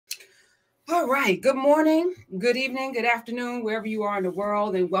All right. Good morning, good evening, good afternoon, wherever you are in the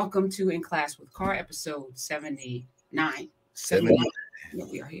world, and welcome to In Class with Carr, episode 79. 79. Yeah,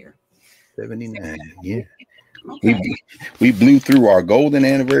 we are here. 79. Yeah. Okay. We blew through our golden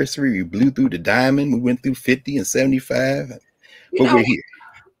anniversary. We blew through the diamond. We went through 50 and 75. We're here.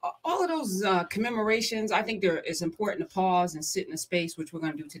 All of those commemorations, I think it's important to pause and sit in a space, which we're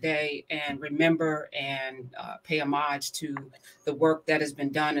going to do today, and remember and pay homage to the work that has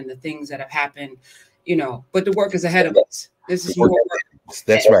been done and the things that have happened, but the work is ahead of us. This is more work.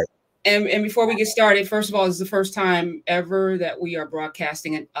 That's right. And before we get started, first of all, this is the first time ever that we are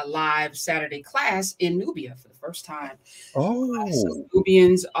broadcasting a live Saturday class in Nubia for the first time. Oh. So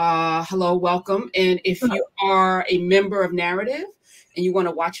Nubians, hello, welcome. And if you are a member of Narrative, and you want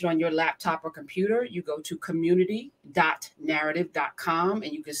to watch it on your laptop or computer, you go to community.narrative.com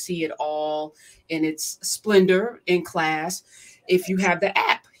and you can see it all in its splendor in class. If you have the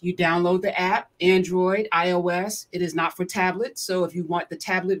app, you download the app, Android, iOS. It is not for tablets. So if you want the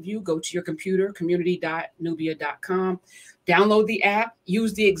tablet view, go to your computer, community.nubia.com, download the app,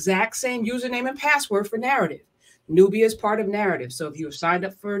 use the exact same username and password for Narrative. Nubia is part of Narrative. So if you have signed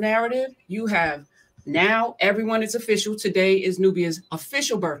up for Narrative, you have now everyone is official. Today is Nubia's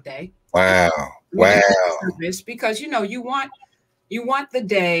official birthday. Wow. Wow. Because you want the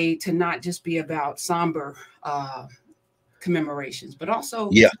day to not just be about somber commemorations, but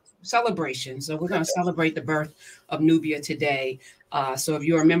also celebrations. So we're going to celebrate the birth of Nubia today. So if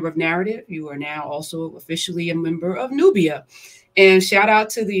you're a member of Narrative, you are now also officially a member of Nubia. And shout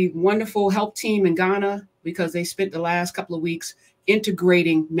out to the wonderful help team in Ghana, because they spent the last couple of weeks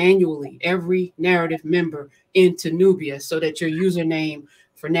integrating manually every Narrative member into Nubia so that your username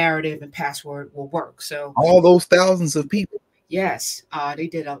for Narrative and password will work. So all those thousands of people. Yes, they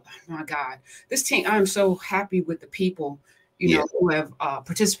did. My God, this team, I'm so happy with the people, who have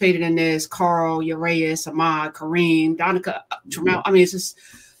participated in this. Carl, Urias, Ahmad, Kareem, Donica, Trammell. I mean, it's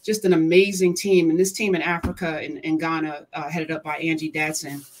just an amazing team. And this team in Africa and Ghana, headed up by Angie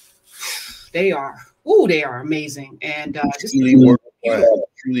Dadson, they are amazing. And just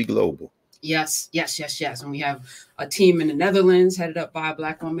truly global. Yes. And we have a team in the Netherlands headed up by a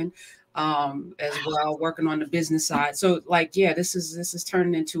Black woman as well, working on the business side. So this is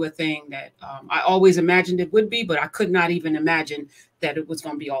turning into a thing that I always imagined it would be, but I could not even imagine that it was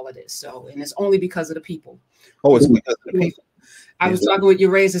going to be all of this. So, and it's only because of the people. Oh, it's because of the people. I was talking with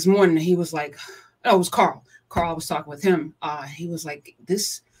Urias this morning, and he was like, oh, it was Carl. Carl, I was talking with him. He was like,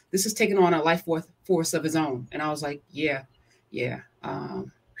 this is taking on a life force of its own. And I was like, yeah. Yes,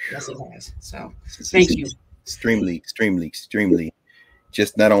 it has. So thank you. Extremely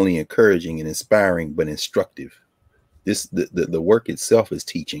just not only encouraging and inspiring, but instructive. The work itself is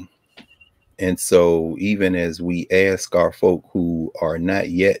teaching. And so even as we ask our folk who are not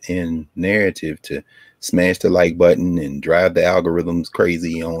yet in Narrative to smash the like button and drive the algorithms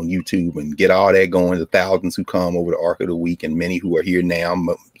crazy on YouTube and get all that going, the thousands who come over the arc of the week and many who are here now,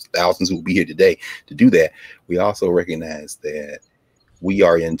 thousands who will be here today to do that, we also recognize that we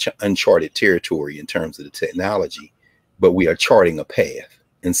are in uncharted territory in terms of the technology, but we are charting a path.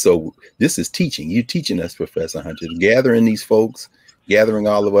 And so this is teaching. You're teaching us, Professor Hunter, gathering these folks, gathering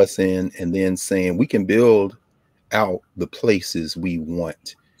all of us in, and then saying we can build out the places we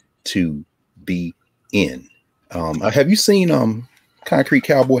want to be in. Have you seen Concrete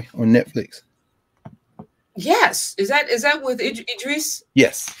Cowboy on Netflix? Yes. Is that with Idris?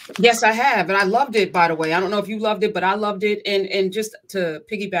 Yes, I have. And I loved it, by the way. I don't know if you loved it, but I loved it. And just to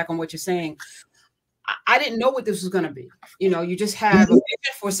piggyback on what you're saying, I didn't know what this was going to be. You just have a vision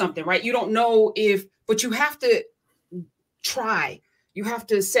for something, right? You don't know but you have to try. You have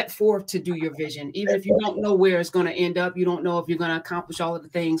to set forth to do your vision. Even if you don't know where it's going to end up, you don't know if you're going to accomplish all of the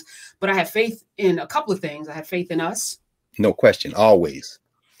things. But I have faith in a couple of things. I have faith in us. No question. Always.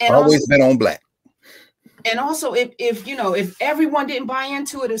 And always bet on Black. And also, if everyone didn't buy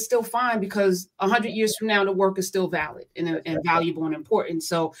into it, it's still fine, because 100 years from now, the work is still valid and valuable and important.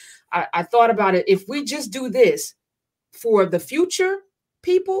 So I thought about it. If we just do this for the future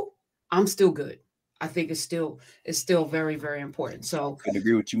people, I'm still good. I think it's still very, very important. So I couldn't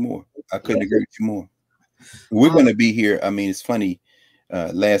agree with you more. We're going to be here. I mean, it's funny.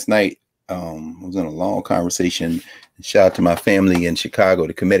 Last night, I was in a long conversation. Shout out to my family in Chicago,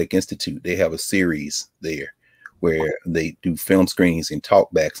 the Comedic Institute. They have a series there where they do film screenings and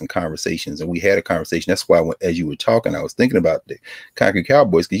talkbacks and conversations. And we had a conversation. That's why, as you were talking, I was thinking about the Concrete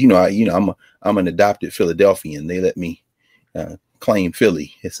Cowboys, because I'm an adopted Philadelphian. They let me claim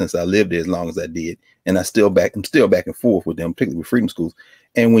Philly since I lived there as long as I did, and I'm still back and forth with them, particularly with freedom schools.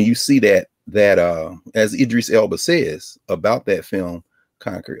 And when you see that as Idris Elba says about that film,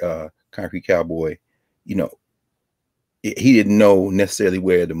 Concrete Cowboy, you know, he didn't know necessarily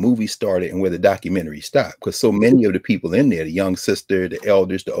where the movie started and where the documentary stopped, because so many of the people in there, the young sister, the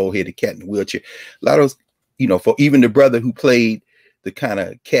elders, the old headed cat in the wheelchair, a lot of those, you know, for even the brother who played the kind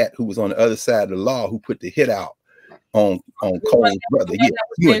of cat who was on the other side of the law, who put the hit out on Cole's brother.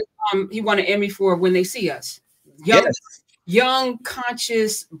 Yeah. He won an Emmy for When They See Us. Young,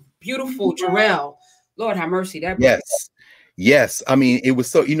 conscious, beautiful Jarrell. Lord have mercy. That brother. Yes. I mean, it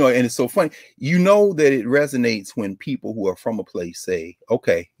was so, you know, and it's so funny, you know, that it resonates when people who are from a place say,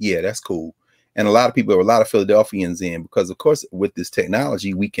 okay, yeah, that's cool. And a lot of people, a lot of Philadelphians in, because of course, with this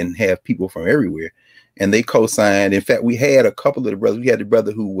technology, we can have people from everywhere, and they co-signed. In fact, we had a couple of the brothers. We had the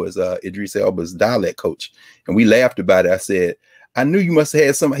brother who was Idris Elba's dialect coach, and we laughed about it. I said, I knew you must have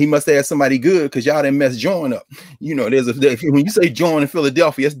had somebody. He must have had somebody good, because y'all didn't mess Join up. You know, when you say Join in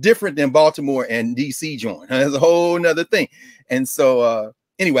Philadelphia, it's different than Baltimore and DC Join. That's a whole nother thing. And so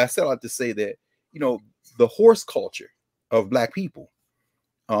anyway, I set out to say that, you know, the horse culture of Black people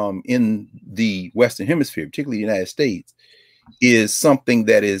in the Western Hemisphere, particularly the United States, is something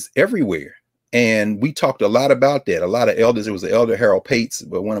that is everywhere. And we talked a lot about that. A lot of elders. There was an elder, Harold Pates,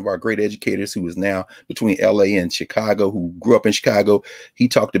 but one of our great educators who is now between LA and Chicago, who grew up in Chicago. He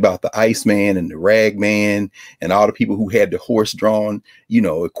talked about the Iceman and the Ragman and all the people who had the horse-drawn, you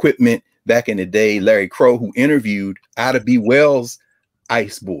know, equipment back in the day. Larry Crow, who interviewed Ida B. Wells'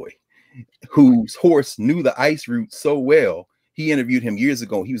 Ice Boy, whose horse knew the ice route so well. He interviewed him years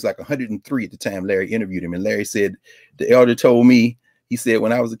ago. He was like 103 at the time Larry interviewed him. And Larry said, the elder told me, he said,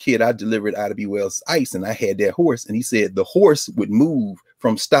 when I was a kid, I delivered Ida B. Wells' ice, and I had that horse. And he said the horse would move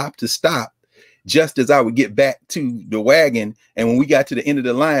from stop to stop just as I would get back to the wagon. And when we got to the end of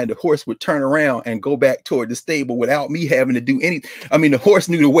the line, the horse would turn around and go back toward the stable without me having to do anything. I mean, the horse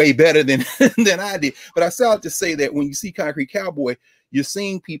knew the way better than, than I did. But I saw it to say that when you see Concrete Cowboy, you're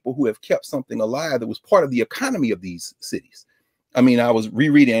seeing people who have kept something alive that was part of the economy of these cities. I mean, I was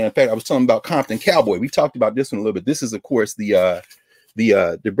rereading, and in fact, I was talking about Compton Cowboy. We've talked about this one a little bit. This is, of course, the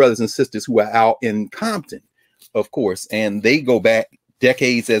brothers and sisters who are out in Compton, of course, and they go back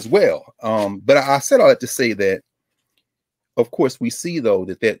decades as well. But I said all that to say that, of course, we see though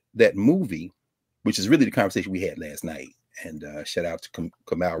that movie, which is really the conversation we had last night. And shout out to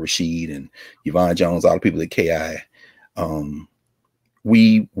Kamal Rashid and Yvonne Jones, all the people at KI.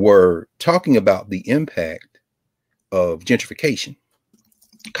 We were talking about the impact of gentrification,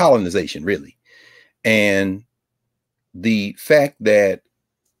 colonization, really, and the fact that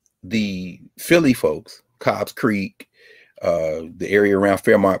the Philly folks, Cobb's Creek, the area around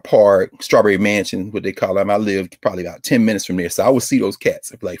Fairmount Park, Strawberry Mansion, what they call them. I lived probably about 10 minutes from there. So I would see those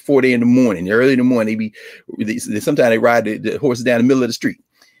cats like 4 in the morning, early in the morning. Sometimes they ride the horses down the middle of the street.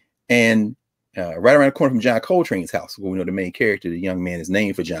 And right around the corner from John Coltrane's house, where we know the main character, the young man, is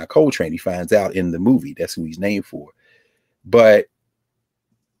named for John Coltrane. He finds out in the movie that's who he's named for. But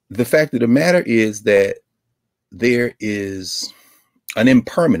the fact of the matter is that there is an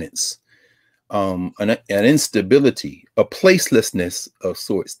impermanence, an instability, a placelessness of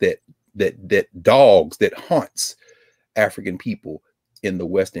sorts that dogs, that haunts African people in the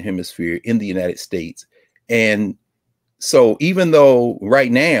Western Hemisphere, in the United States. And so even though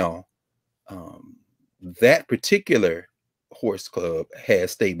right now that particular horse club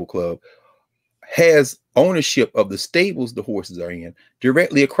stable club has ownership of the stables the horses are in,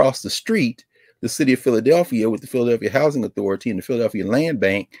 directly across the street, the city of Philadelphia, with the Philadelphia Housing Authority and the Philadelphia Land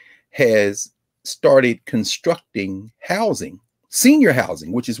Bank, has started constructing housing, senior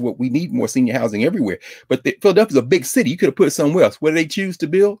housing, which is what we need, more senior housing everywhere. But Philadelphia is a big city. You could have put it somewhere else. Where do they choose to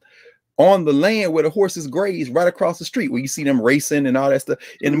build? On the land where the horses graze, right across the street, where you see them racing and all that stuff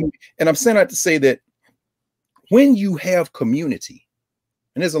in the movie. And I'm saying that to say that when you have community,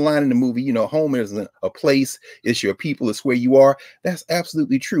 and there's a line in the movie, you know, home isn't a place, it's your people, it's where you are. That's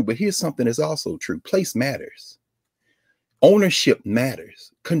absolutely true. But here's something that's also true. Place matters. Ownership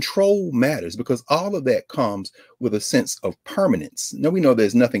matters. Control matters, because all of that comes with a sense of permanence. Now, we know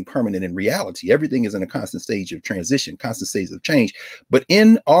there's nothing permanent in reality. Everything is in a constant stage of transition, constant stage of change. But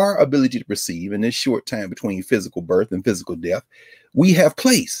in our ability to perceive in this short time between physical birth and physical death, we have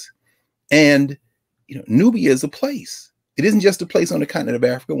place. And, you know, Nubia is a place. It isn't just a place on the continent of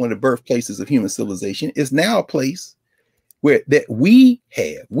Africa, one of the birthplaces of human civilization. It's now a place where that we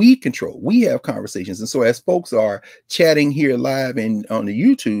control, we have conversations. And so as folks are chatting here live and on the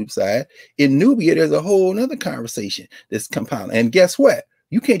YouTube side, in Nubia, there's a whole nother conversation that's compiling. And guess what?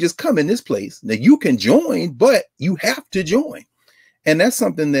 You can't just come in this place. Now you can join, but you have to join. And that's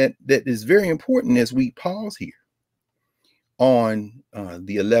something that is very important as we pause here on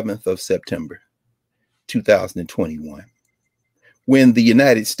the 11th of September, 2021. when the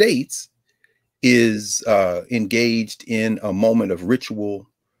United States is engaged in a moment of ritual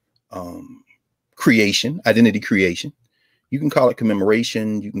creation, identity creation. You can call it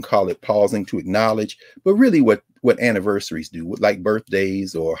commemoration, you can call it pausing to acknowledge, but really what anniversaries do, like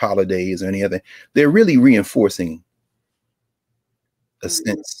birthdays or holidays or any other, they're really reinforcing a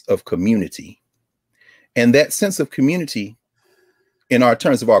sense of community. And that sense of community in our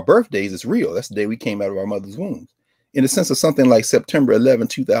terms of our birthdays is real. That's the day we came out of our mother's womb. In the sense of something like September 11,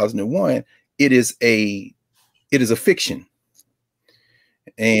 2001, it is a fiction.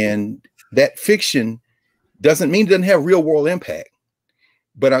 And that fiction doesn't mean it doesn't have real world impact.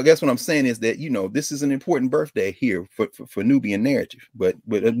 But I guess what I'm saying is that, you know, this is an important birthday here for Nubian narrative. But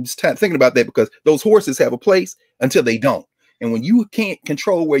I'm just thinking about that because those horses have a place until they don't. And when you can't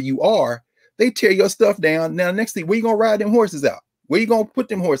control where you are, they tear your stuff down. Now, next thing, where you gonna ride them horses out? Where you gonna put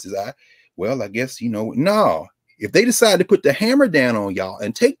them horses out? Well, I guess, you know, no. If they decide to put the hammer down on y'all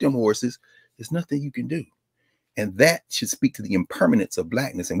and take them horses, there's nothing you can do. And that should speak to the impermanence of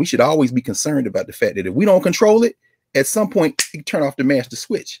Blackness. And we should always be concerned about the fact that if we don't control it, at some point, you turn off the master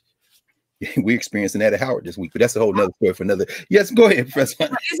switch. We're experiencing that at Howard this week, but that's a whole nother story for another. Yes, go ahead, Professor.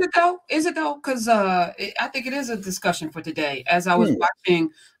 Is it though? Is it though? Because I think it is a discussion for today. As I was watching,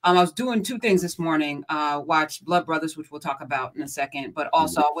 I was doing two things this morning. Watch Blood Brothers, which we'll talk about in a second, but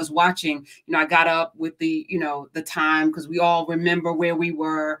also I was watching. You know, I got up with the time because we all remember where we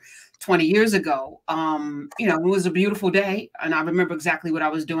were 20 years ago. You know, it was a beautiful day, and I remember exactly what I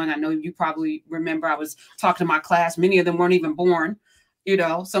was doing. I know you probably remember. I was talking to my class. Many of them weren't even born. You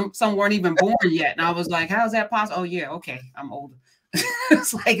know, some weren't even born yet. And I was like, how's that possible? Oh, yeah, okay, I'm older.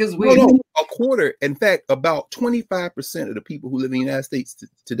 It's like, it's weird. No, a quarter, in fact, about 25% of the people who live in the United States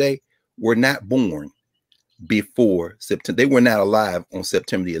today were not born before September. They were not alive on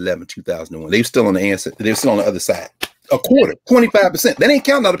September the 11th, 2001. They were still on the answer. They were still on the other side. A quarter, 25%. That ain't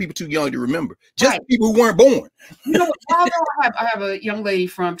counting other people too young to remember. Just people who weren't born. You know, I have a young lady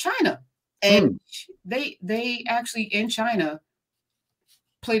from China, and they actually in China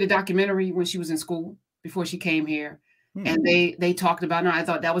played a documentary when she was in school before she came here. And they talked about it. And I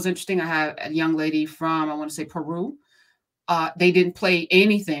thought that was interesting. I had a young lady from, I want to say Peru. They didn't play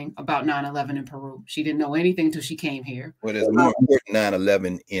anything about 9/11 in Peru. She didn't know anything until she came here. Well, there's more important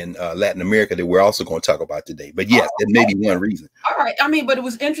 9/11 in Latin America that we're also going to talk about today. But yes, that may be one reason. All right. I mean, but it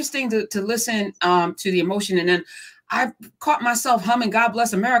was interesting to listen to the emotion. And then I caught myself humming God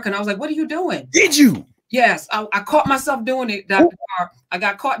Bless America. And I was like, what are you doing? Did you? Yes, I caught myself doing it, Dr. Carr. I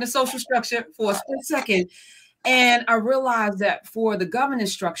got caught in the social structure for a split second. And I realized that for the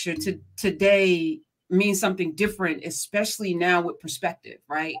governance structure today means something different, especially now with perspective,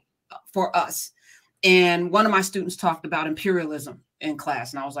 right? For us. And one of my students talked about imperialism in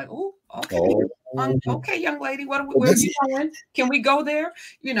class. And I was like, oh, okay. Okay, young lady, where are you going? Can we go there?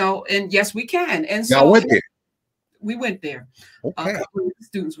 You know, and yes, we can. And so we went there. Okay. A couple of the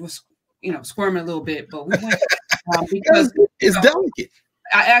students were squirming a little bit, but we went because it's delicate.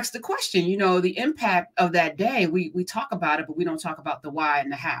 I asked the question, you know, the impact of that day. We talk about it, but we don't talk about the why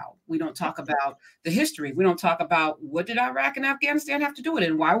and the how. We don't talk about the history. We don't talk about what did Iraq and Afghanistan have to do with it,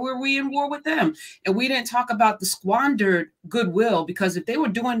 and why were we in war with them? And we didn't talk about the squandered goodwill, because if they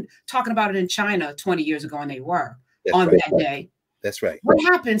were talking about it in China 20 years ago, and they were that day. That's right. What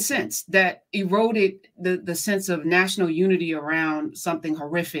happened since that eroded the sense of national unity around something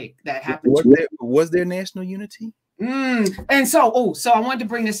horrific that happened? Was there national unity? And so I wanted to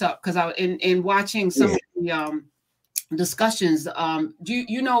bring this up because I in watching some of the discussions. Do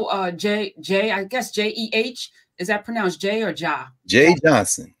you know J? I guess J-E-H, is that pronounced J or Ja? Jay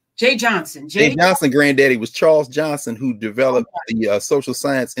Johnson. Jay Johnson. Jay Johnson, granddaddy was Charles Johnson, who developed the Social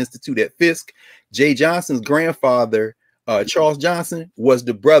Science Institute at Fisk. Jay Johnson's grandfather, Charles Johnson, was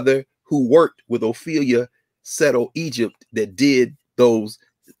the brother who worked with Ophelia Settle Egypt that did those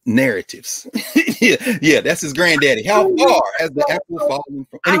narratives. yeah, that's his granddaddy. How far has the apple fallen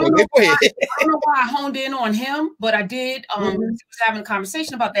from? Anyway, go ahead. I don't know why I honed in on him, but I did. He was having a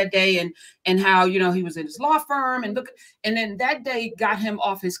conversation about that day and how, you know, he was in his law firm and then that day got him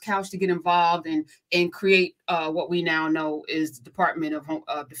off his couch to get involved and create what we now know is the Department of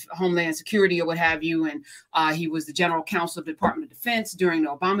Homeland Security or what have you. And he was the general counsel of the Department of Defense during the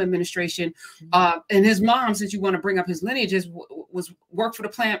Obama administration. And his mom, since you want to bring up his lineages, worked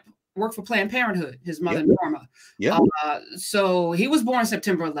for Planned Parenthood, his mother, Norma. Yeah. So he was born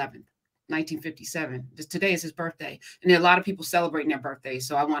September 11th, 1957. Today is his birthday. And there are a lot of people celebrating their birthdays.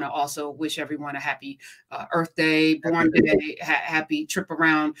 So I want to also wish everyone a happy Earth Day, Born Day, happy trip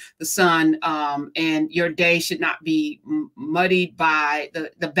around the sun. And your day should not be muddied by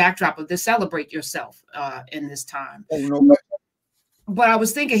the backdrop of this. Celebrate yourself in this time. Oh, no. but I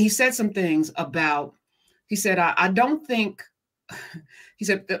was thinking, he said some things about, he said, I don't think, he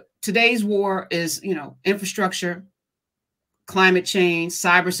said, today's war is, infrastructure, climate change,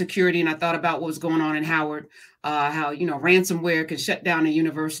 cybersecurity. And I thought about what was going on in Howard, how, ransomware can shut down the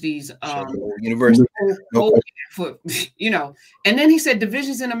universities. University. For, and then he said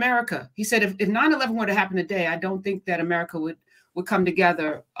divisions in America. He said, if 9/11 were to happen today, I don't think that America would come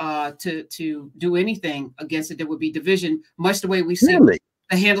together to do anything against it. There would be division, much the way we see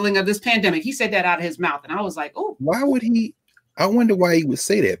the handling of this pandemic. He said that out of his mouth. And I was like, oh. Why would he? I wonder why he would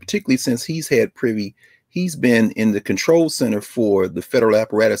say that, particularly since he's been in the control center for the federal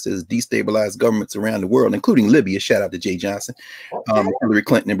apparatus that has destabilized governments around the world, including Libya. Shout out to Jay Johnson, Hillary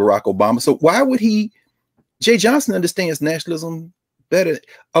Clinton, and Barack Obama. So why would he? Jay Johnson understands nationalism better.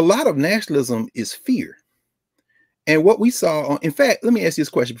 A lot of nationalism is fear. And what we saw, in fact, let me ask you this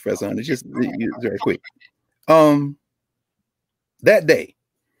question, Professor Hunter, just very quick. That day,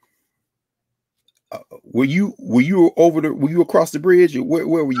 were you across the bridge, or where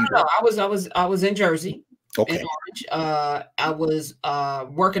were you? No, I was in Jersey. Okay. In Orange. I was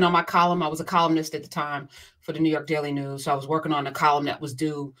working on my column. I was a columnist at the time for the New York Daily News. So I was working on a column that was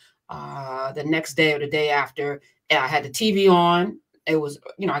due the next day or the day after. And I had the TV on. It was,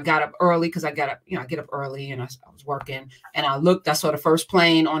 I got up early because I get up early, and I was working, and I saw the first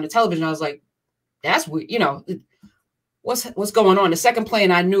plane on the television. I was like, that's weird, what's going on? The second plane,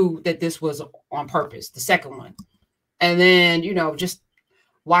 I knew that this was on purpose, the second one. And then, just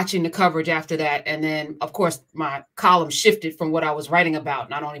watching the coverage after that. And then, of course, my column shifted from what I was writing about.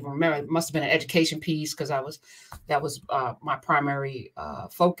 And I don't even remember. It must have been an education piece because that was my primary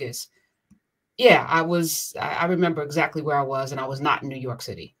focus. Yeah, I remember exactly where I was, and I was not in New York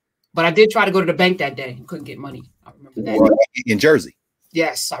City. But I did try to go to the bank that day and couldn't get money. I remember that. In Jersey?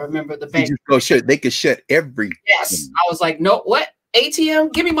 Yes, I remember the bank. They could shut every. Yes, I was like, no, what?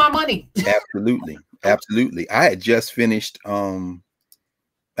 ATM? Give me my money. Absolutely. Absolutely. I had just finished.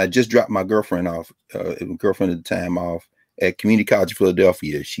 I just dropped my girlfriend off, girlfriend at the time, off at Community College of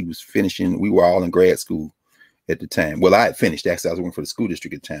Philadelphia. She was finishing. We were all in grad school at the time. Well, I had finished. Actually, I was working for the school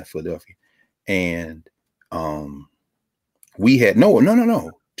district at the time, Philadelphia. And we had no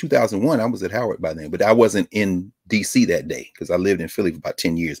 2001. I was at Howard by then, but I wasn't in DC that day because I lived in Philly for about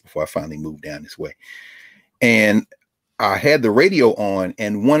 10 years before I finally moved down this way. And I had the radio on,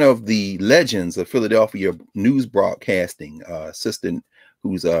 and one of the legends of Philadelphia news broadcasting, assistant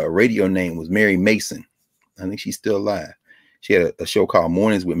whose radio name was Mary Mason. I think she's still alive. She had a show called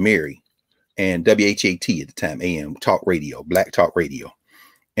Mornings with Mary, and WHAT at the time, AM talk radio, black talk radio.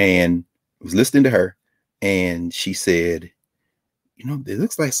 And I was listening to her, and she said, it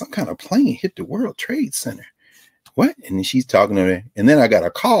looks like some kind of plane hit the World Trade Center. What? And then she's talking to her. And then I got a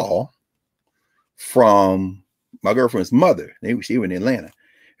call from my girlfriend's mother. She was in Atlanta.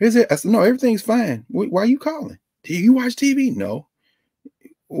 I said, no, everything's fine. Why are you calling? Do you watch TV? No.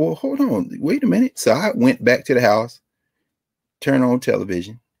 Well, hold on. Wait a minute. So I went back to the house, turned on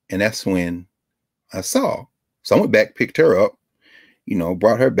television, and that's when I saw. So I went back, picked her up,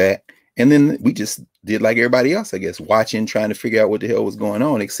 brought her back. And then we just did like everybody else, I guess, watching, trying to figure out what the hell was going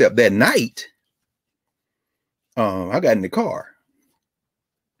on. Except that night, I got in the car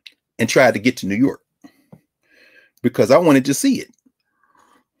and tried to get to New York because I wanted to see it.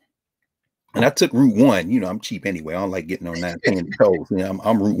 And I took Route 1. I'm cheap anyway. I don't like getting on 9 paying the tolls.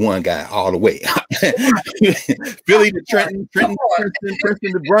 I'm Route 1 guy all the way. Philly to Trenton,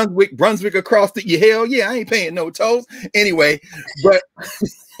 Princeton to Brunswick across the hell yeah, I ain't paying no tolls anyway. But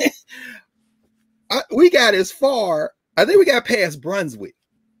we got as far. I think we got past Brunswick,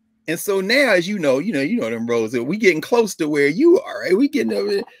 and so now, as you know them roads. We getting close to where you are. Right? We getting over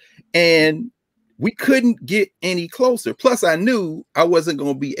there, and we couldn't get any closer. Plus, I knew I wasn't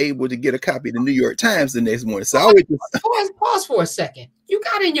going to be able to get a copy of the New York Times the next morning. So I would just pause for a second. You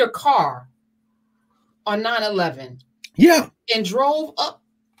got in your car on 9/11, yeah, and drove up,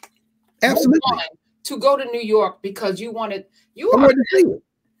 absolutely, to go to New York because you wanted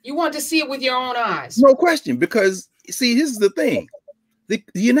to see it with your own eyes. No question, because see, this is the thing. The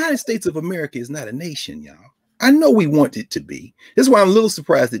United States of America is not a nation, y'all. I know we want it to be. This is why I'm a little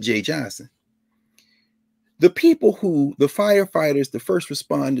surprised at Jay Johnson. The people the firefighters, the first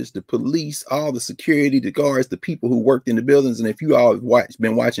responders, the police, all the security, the guards, the people who worked in the buildings. And if you all have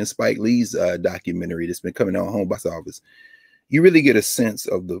been watching Spike Lee's documentary that's been coming on Home Box Office, you really get a sense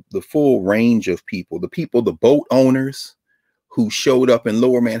of the full range of people, the boat owners who showed up in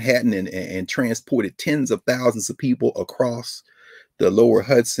Lower Manhattan and transported tens of thousands of people across the Lower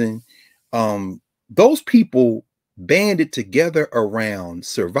Hudson. Those people banded together around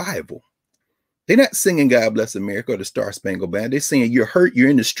survival. They're not singing God Bless America or the Star Spangled Banner. They're saying you're hurt, you're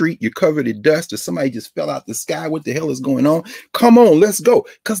in the street, you're covered in dust, or somebody just fell out the sky. What the hell is going on? Come on, let's go.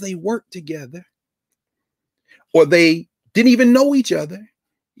 Because they worked together. Or they didn't even know each other.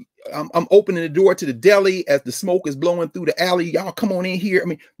 I'm opening the door to the deli as the smoke is blowing through the alley. Y'all come on in here. I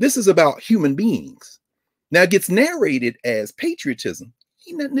mean, this is about human beings. Now it gets narrated as patriotism.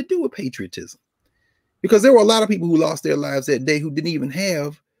 Ain't nothing to do with patriotism. Because there were a lot of people who lost their lives that day who didn't even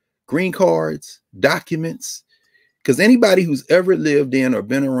have green cards, documents. Because anybody who's ever lived in or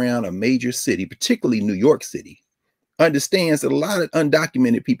been around a major city, particularly New York City, understands that a lot of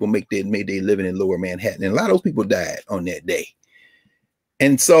undocumented people made their living in Lower Manhattan. And a lot of those people died on that day.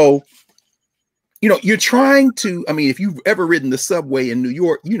 And so, you know, you're trying to, I mean, if you've ever ridden the subway in New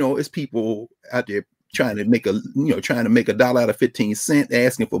York, you know, it's people out there trying to make a dollar out of 15 cents,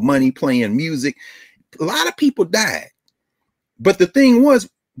 asking for money, playing music. A lot of people died. But the thing was,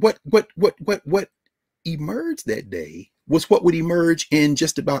 what emerged that day was what would emerge in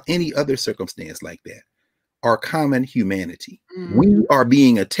just about any other circumstance like that. Our common humanity. We are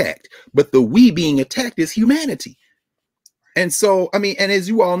being attacked, but the we being attacked is humanity. And so, I mean, and as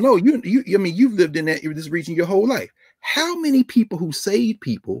you all know, I mean, you've lived in this region your whole life. How many people who saved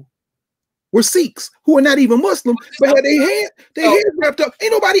people were Sikhs who are not even Muslim, but had their head wrapped up?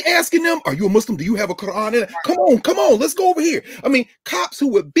 Ain't nobody asking them, are you a Muslim? Do you have a Quran in it? Come on, let's go over here. I mean, cops who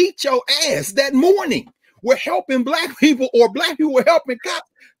would beat your ass that morning were helping black people, or black people were helping cops.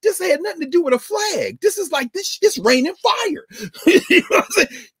 This had nothing to do with a flag. This is like this. It's raining fire. You know what I'm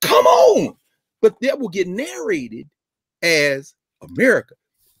saying? Come on, but that will get narrated as America.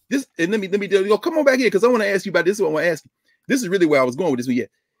 This, and let me come on back here, because I want to ask you about this. What I want to ask you. This is really where I was going with this one. Yeah,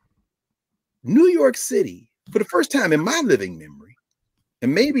 New York City, for the first time in my living memory,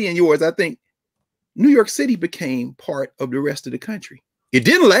 and maybe in yours, I think New York City became part of the rest of the country. It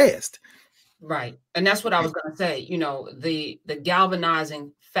didn't last. Right. And that's what I was going to say. You know, the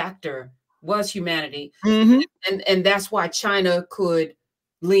galvanizing factor was humanity. And that's why China could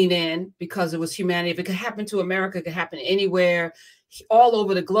lean in, because it was humanity. If it could happen to America, it could happen anywhere, all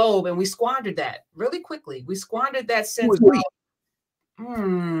over the globe. And we squandered that really quickly. We squandered that sense of, I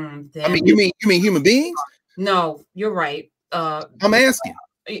mean, you mean human beings? No, you're right. I'm asking.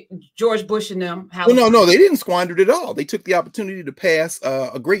 George Bush and them. Well, no, they didn't squander it at all. They took the opportunity to pass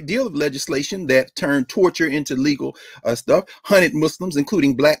a great deal of legislation that turned torture into legal stuff, hunted Muslims,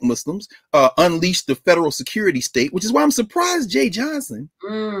 including black Muslims, unleashed the federal security state, which is why I'm surprised Jay Johnson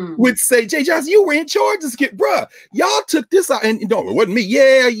would say, Jay Johnson, you were in charge of this, bruh. Y'all took this out, and no, it wasn't me.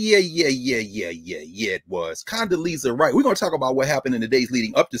 Yeah, it was. Condoleezza Rice. We're going to talk about what happened in the days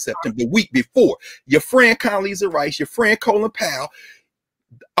leading up to September, the week before. Your friend Condoleezza Rice, your friend Colin Powell.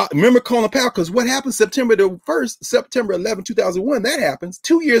 Remember Colin Powell, because what happened September 11, 2001, that happens.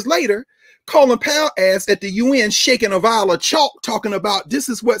 2 years later, Colin Powell asked at the UN, shaking a vial of chalk, talking about this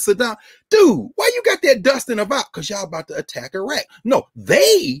is what Saddam. Dude, why you got that dust in a vial? Because y'all about to attack Iraq. No,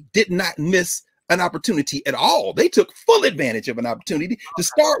 they did not miss an opportunity at all. They took full advantage of an opportunity to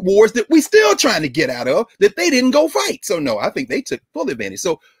start wars that we still trying to get out of, that they didn't go fight. So no, I think they took full advantage.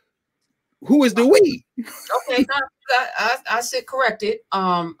 So who is the we? Okay, I said corrected.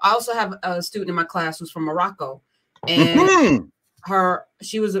 I also have a student in my class who's from Morocco, and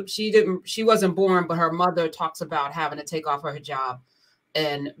she wasn't born, but her mother talks about having to take off her hijab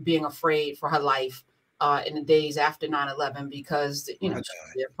and being afraid for her life in the days after 9/11, because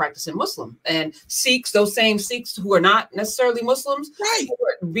they're practicing Muslim. And Sikhs, those same Sikhs who are not necessarily Muslims, right, who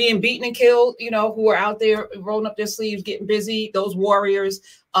are being beaten and killed, who are out there rolling up their sleeves, getting busy, those warriors,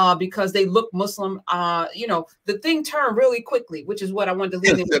 because they look Muslim. The thing turned really quickly, which is what I wanted to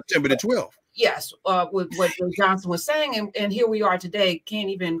leave in September the 12th. Yes, with what Johnson was saying, and here we are today, can't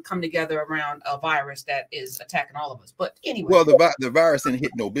even come together around a virus that is attacking all of us. But anyway, well, the virus didn't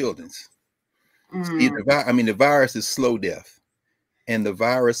hit no buildings. See, the virus is slow death, and the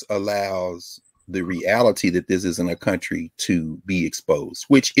virus allows the reality that this isn't a country to be exposed,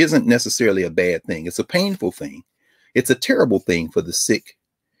 which isn't necessarily a bad thing. It's a painful thing. It's a terrible thing for the sick,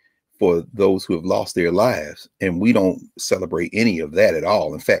 for those who have lost their lives. And we don't celebrate any of that at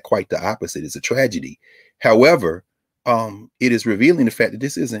all. In fact, quite the opposite. It's a tragedy. However, it is revealing the fact that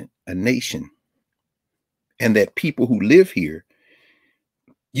this isn't a nation, and that people who live here,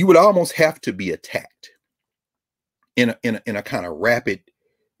 you would almost have to be attacked in a kind of rapid,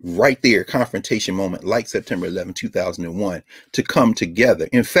 right there confrontation moment like September 11, 2001 to come together.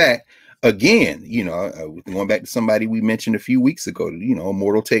 In fact, again, going back to somebody we mentioned a few weeks ago,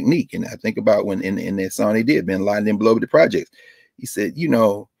 Immortal Technique. And I think about when in that song they did, Bin Laden didn't blow up the projects. He said,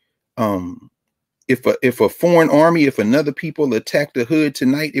 it's if a foreign army, if another people attacked the hood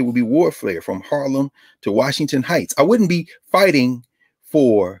tonight, it would be warfare from Harlem to Washington Heights. I wouldn't be fighting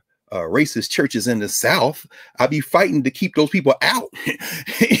for racist churches in the South. I'd be fighting to keep those people out.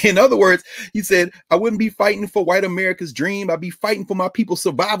 In other words, he said, I wouldn't be fighting for white America's dream. I'd be fighting for my people's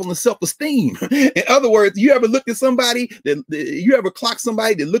survival and self-esteem. In other words, you ever looked at somebody you ever clocked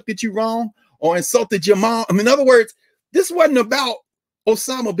somebody that looked at you wrong or insulted your mom? I mean, in other words, this wasn't about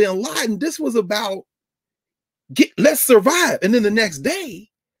Osama bin Laden. This was about let's survive. And then the next day,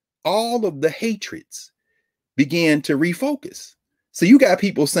 all of the hatreds began to refocus. So you got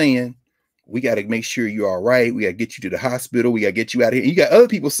people saying, we got to make sure you're all right. We got to get you to the hospital. We got to get you out of here. And you got other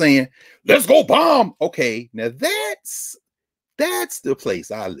people saying, let's go bomb. Okay, now that's the place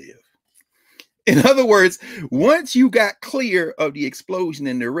I live. In other words, once you got clear of the explosion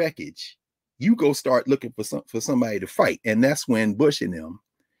and the wreckage, you go start looking for somebody to fight. And that's when Bush and them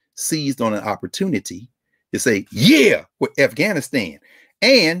seized on an opportunity to say, yeah, with Afghanistan.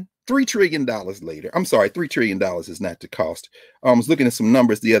 And $3 trillion later, I'm sorry, $3 trillion is not the cost. I was looking at some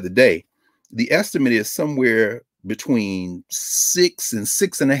numbers the other day. The estimate is somewhere between $6 and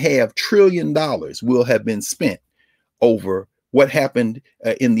 $6.5 trillion will have been spent over what happened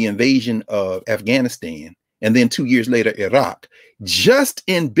in the invasion of Afghanistan. And then 2 years later, Iraq, just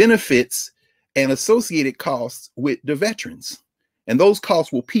in benefits and associated costs with the veterans. And those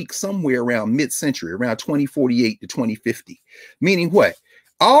costs will peak somewhere around mid-century, around 2048 to 2050. Meaning what?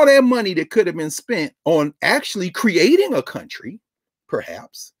 All that money that could have been spent on actually creating a country,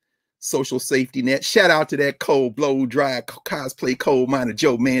 perhaps, social safety net. Shout out to that cold blow dry cosplay coal miner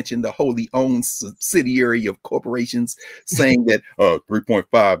Joe Manchin, the wholly owned subsidiary of corporations, saying that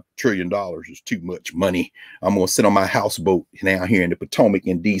 $3.5 trillion is too much money. I'm going to sit on my houseboat now here in the Potomac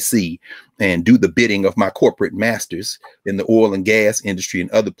in DC and do the bidding of my corporate masters in the oil and gas industry and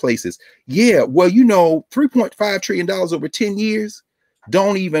other places. Yeah, well, you know, $3.5 trillion over 10 years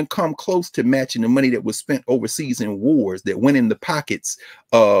don't even come close to matching the money that was spent overseas in wars that went in the pockets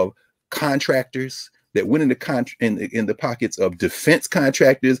of contractors, that went in the pockets of defense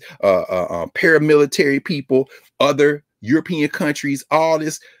contractors, paramilitary people, other European countries. All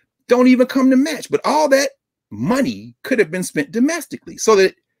this don't even come to match. But all that money could have been spent domestically, so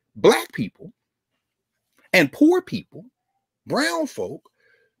that Black people and poor people, brown folk,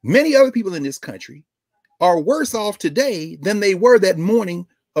 many other people in this country are worse off today than they were that morning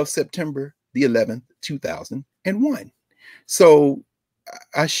of September the 11th, 2001. So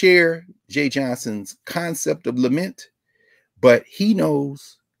I share Jay Johnson's concept of lament, but he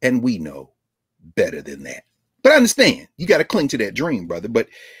knows and we know better than that. But I understand you got to cling to that dream, brother. But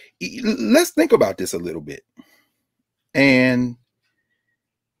let's think about this a little bit. And,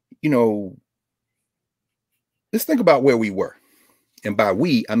 you know, let's think about where we were. And by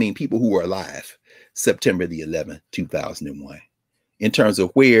we, I mean people who were alive September the 11th, 2001. In terms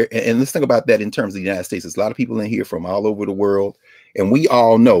of where, and let's think about that in terms of the United States. There's a lot of people in here from all over the world. And we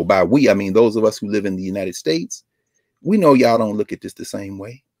all know, by we, I mean those of us who live in the United States, we know y'all don't look at this the same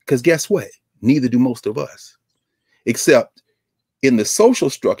way. Because guess what? Neither do most of us. Except in the social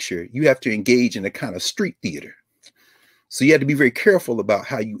structure, you have to engage in a kind of street theater. So you have to be very careful about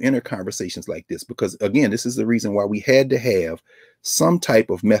how you enter conversations like this. Because again, this is the reason why we had to have some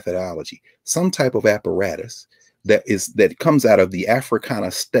type of methodology, some type of apparatus that comes out of the Africana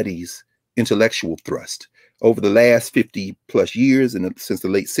studies intellectual thrust over the last 50 plus years and since the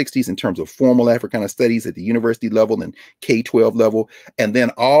late 60s in terms of formal Africana studies at the university level and K-12 level, and then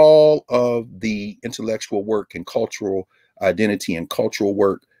all of the intellectual work and cultural identity and cultural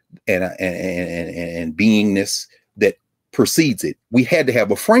work and beingness that precedes it. We had to have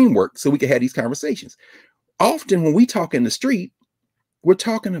a framework so we could have these conversations. Often when we talk in the street, we're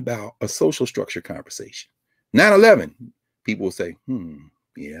talking about a social structure conversation. 9/11, people will say,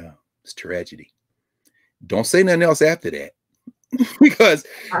 yeah, it's tragedy. Don't say nothing else after that because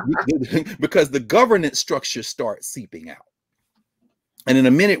the governance structure starts seeping out. And in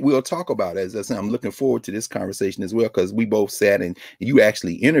a minute, we'll talk about it. As I said, I'm looking forward to this conversation as well, because we both sat and you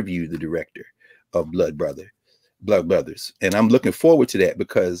actually interviewed the director of Blood Brothers. And I'm looking forward to that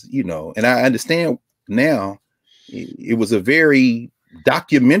because, you know, and I understand now it was a very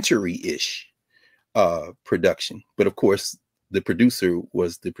documentary-ish production, but of course the producer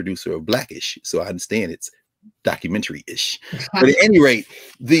was the producer of Blackish, so I understand it's documentary-ish. But at any rate,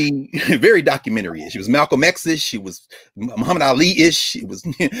 the very documentary-ish. It was Malcolm X-ish. It was Muhammad Ali-ish. It was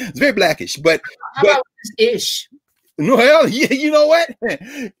very Blackish. But how about ish? No, hell, yeah, you know what? Now,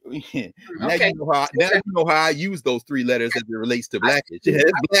 Okay. you know how I use those three letters as it relates to Blackish.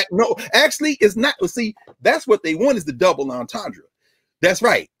 Black. No, actually, it's not. See, that's what they want, is the double entendre. That's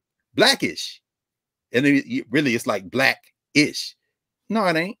right, Blackish. And then really it's like black-ish. No,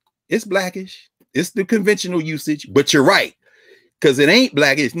 it ain't. It's blackish. It's the conventional usage, but you're right. Because it ain't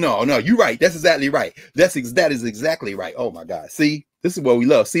blackish. No, you're right. That's exactly right. That is exactly right. Oh my God. See, this is what we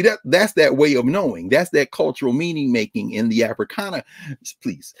love. See, that's that way of knowing. That's that cultural meaning making in the Africana,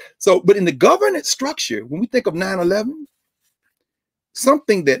 please. So, but in the governance structure, when we think of 9/11,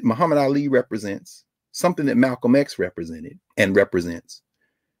 something that Muhammad Ali represents, something that Malcolm X represented and represents,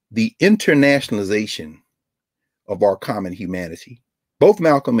 the internationalization of our common humanity. Both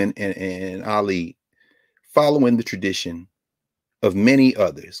Malcolm and Ali following the tradition of many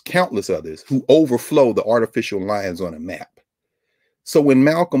others, countless others, who overflow the artificial lines on a map. So when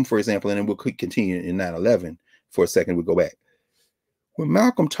Malcolm, for example, and then we'll continue in 9/11 for a second, we'll go back. When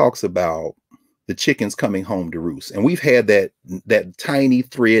Malcolm talks about the chickens coming home to roost, and we've had that tiny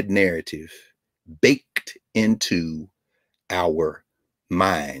thread narrative baked into our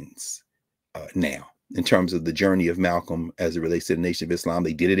minds now, in terms of the journey of Malcolm as it relates to the Nation of Islam.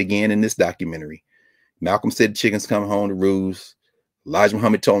 They did it again in this documentary. Malcolm said chickens come home to roost. Elijah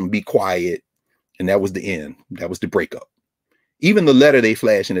Muhammad told him to be quiet, and that was the end. That was the breakup. Even the letter they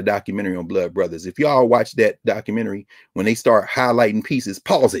flash in the documentary on Blood Brothers, if y'all watch that documentary, when they start highlighting pieces,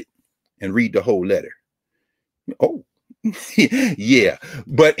 pause it and read the whole letter. Oh, yeah.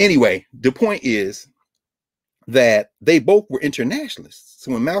 But anyway, the point is that they both were internationalists.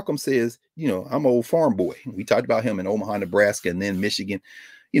 So when Malcolm says, I'm an old farm boy, we talked about him in Omaha, Nebraska, and then Michigan,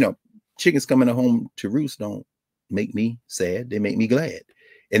 chickens coming home to roost don't make me sad. They make me glad.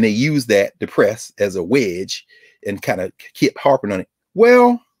 And they use that, the press, as a wedge and kind of keep harping on it.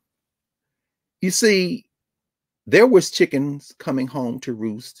 Well, you see, there was chickens coming home to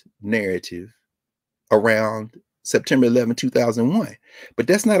roost narrative around September 11, 2001. But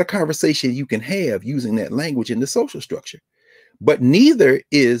that's not a conversation you can have using that language in the social structure. But neither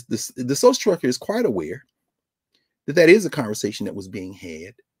is the social structure is quite aware that is a conversation that was being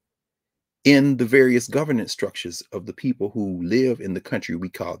had in the various governance structures of the people who live in the country we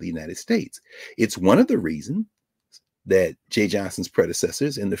call the United States. It's one of the reasons that Jay Johnson's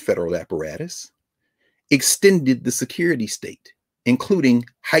predecessors in the federal apparatus extended the security state, including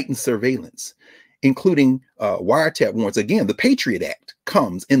heightened surveillance, including wiretap warrants. Again, the Patriot Act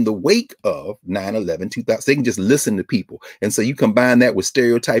comes in the wake of 9/11, 2000. They can just listen to people. And so you combine that with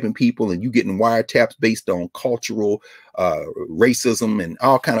stereotyping people and you getting wiretaps based on cultural racism and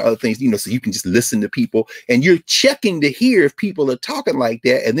all kind of other things, so you can just listen to people and you're checking to hear if people are talking like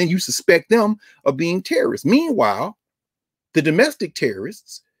that. And then you suspect them of being terrorists. Meanwhile, the domestic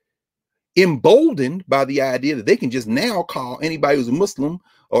terrorists, emboldened by the idea that they can just now call anybody who's a Muslim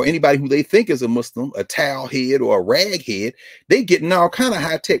or anybody who they think is a Muslim a towel head or a rag head, they getting all kind of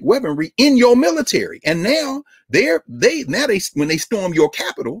high-tech weaponry in your military. And now when they storm your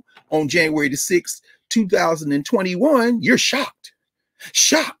Capitol on January the 6th, 2021, you're shocked.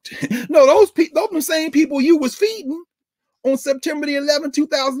 No, those the same people you was feeding on September the 11th,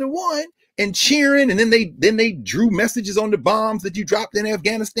 2001 and cheering, and then they drew messages on the bombs that you dropped in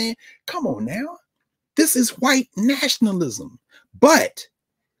Afghanistan. Come on now. This is white nationalism. But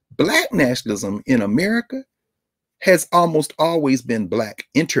black nationalism in America has almost always been black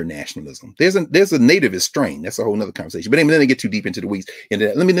internationalism. There's a nativist strain. That's a whole nother conversation. But anyway, let me get too deep into the weeds. And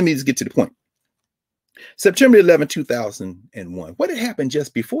let me just get to the point. September 11, 2001. What had happened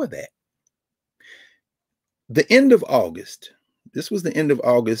just before that? The end of August. This was the end of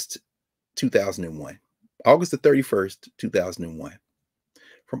August 2001. August the 31st, 2001.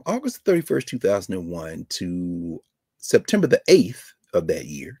 From August the 31st, 2001 to September the 8th of that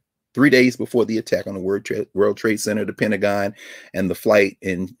year, 3 days before the attack on the World Trade Center, the Pentagon, and the flight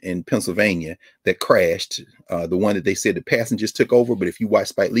in Pennsylvania that crashed, the one that they said the passengers took over. But if you watch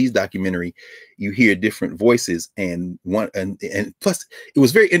Spike Lee's documentary, you hear different voices. And plus, it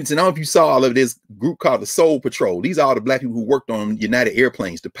was very interesting. I don't know if you saw all of this group called the Soul Patrol. These are all the black people who worked on United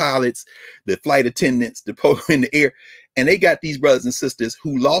Airplanes, the pilots, the flight attendants, the people in the air. And they got these brothers and sisters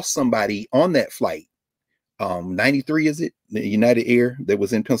who lost somebody on that flight. 93, is it? The United Air that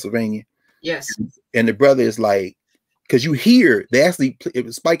was in Pennsylvania. Yes. And the brother is like, because you hear, they actually, it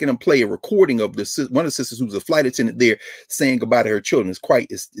was Spike and them play a recording of one of the sisters who's a flight attendant there saying goodbye to her children.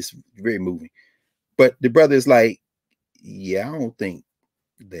 It's very moving. But the brother is like, yeah, I don't think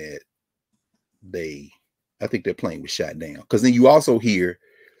that I think their plane was shot down. Because then you also hear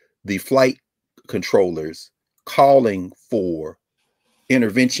the flight controllers calling for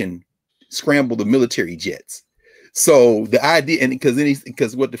intervention, scramble the military jets. So the idea, and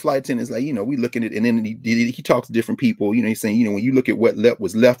because what the flight attendant is like, we looking at, and then he talks to different people, he's saying, when you look at what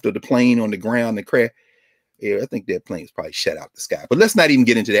was left of the plane on the ground, the crash, Yeah, I think that plane was probably shut out the sky. But let's not even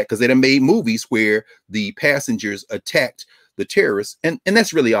get into that, because they done made movies where the passengers attacked the terrorists, and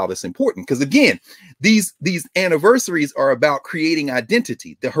that's really all that's important. Because again, these anniversaries are about creating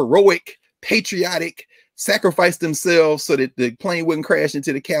identity. The heroic, patriotic, sacrificed themselves so that the plane wouldn't crash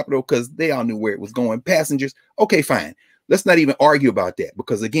into the Capitol, because they all knew where it was going. Passengers, okay, fine. Let's not even argue about that,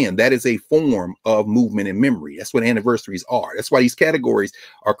 because again, that is a form of movement and memory. That's what anniversaries are. That's why these categories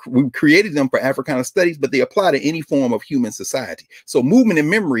are, we created them for Africana studies, but they apply to any form of human society. So movement and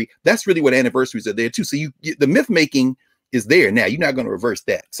memory, that's really what anniversaries are there too. So the myth making is there. Now you're not going to reverse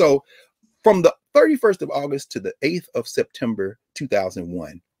that. So from the 31st of August to the 8th of September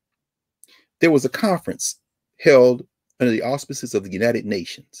 2001, there was a conference held under the auspices of the United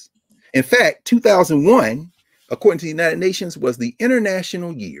Nations. In fact, 2001, according to the United Nations, was the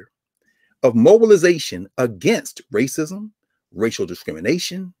International Year of Mobilization Against Racism, Racial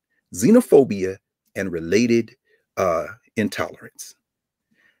Discrimination, Xenophobia, and related intolerance.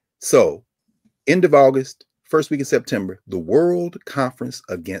 So, end of August, first week of September, the World Conference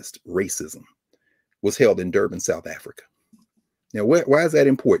Against Racism was held in Durban, South Africa. Now, why is that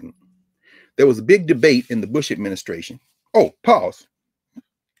important? There was a big debate in the Bush administration. Oh, pause.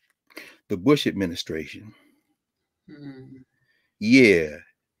 The Bush administration. Yeah,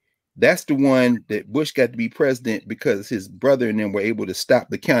 that's the one that Bush got to be president because his brother and them were able to stop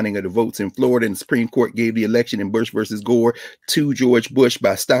the counting of the votes in Florida, and the Supreme Court gave the election in Bush versus Gore to George Bush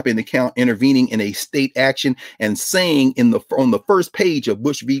by stopping the count, intervening in a state action, and saying on the first page of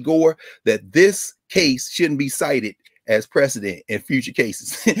Bush v. Gore that this case shouldn't be cited as precedent in future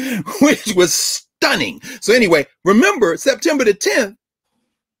cases, which was stunning. So anyway, remember September the 10th.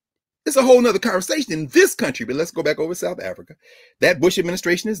 It's a whole nother conversation in this country, but let's go back over South Africa. That Bush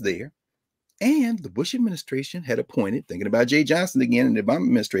administration is there. And the Bush administration had appointed, thinking about Jay Johnson again, and the Obama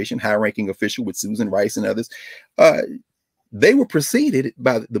administration, high-ranking official with Susan Rice and others. They were preceded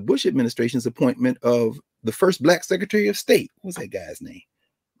by the Bush administration's appointment of the first Black Secretary of State. What was that guy's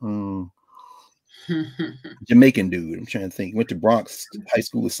name? Jamaican dude. I'm trying to think. Went to Bronx High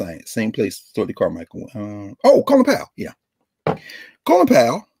School of Science. Same place Dorothy Carmichael. Colin Powell. Yeah. Colin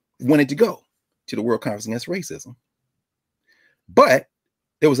Powell wanted to go to the World Conference Against Racism. But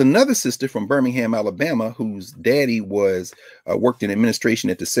there was another sister from Birmingham, Alabama, whose daddy was worked in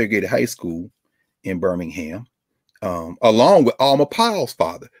administration at the segregated high school in Birmingham, along with Alma Powell's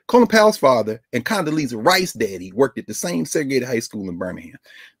father. Colin Powell's father and Condoleezza Rice's daddy worked at the same segregated high school in Birmingham.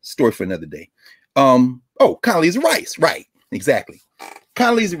 Story for another day. Condoleezza Rice, right, exactly.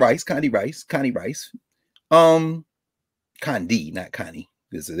 Condoleezza Rice, Connie Rice. Condi, not Connie.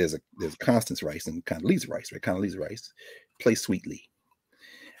 There's a Constance Rice and Condoleezza Rice, right? Condoleezza Rice, play sweetly.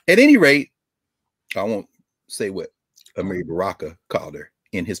 At any rate, I won't say what Amiri Baraka called her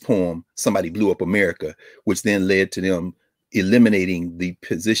in his poem, Somebody Blew Up America, which then led to them eliminating the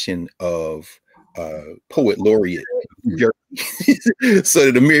position of poet laureate,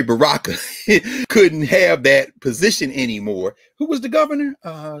 so that Amiri Baraka couldn't have that position anymore. Who was the governor?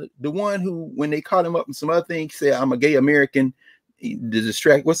 The one who, when they caught him up in some other things, said, I'm a gay American. To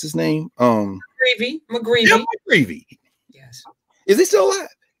distract, what's his name? McGreevey. Yeah, McGreevey. Yes. Is he still alive?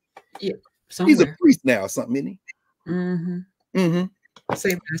 Yeah. Somewhere. He's a priest now or something, isn't he? Mm-hmm.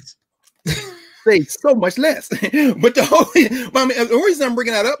 Say less. Say so much less. But the reason I'm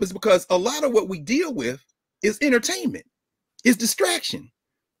bringing that up is because a lot of what we deal with is entertainment, is distraction,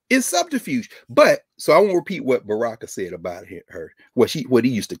 is subterfuge. But so I won't repeat what Baraka said about her, what he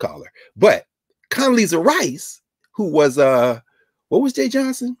used to call her. But Condoleezza Rice, who was what was Jay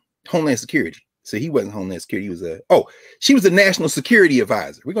Johnson? Homeland Security. So he wasn't Homeland Security. He was she was a national security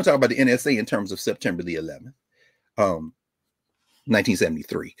advisor. We're going to talk about the NSA in terms of September the 11th,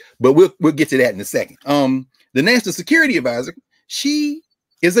 1973. But we'll get to that in a second. The national security advisor, she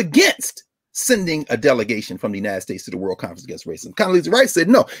is against sending a delegation from the United States to the World Conference Against Racism. Condoleezza Rice said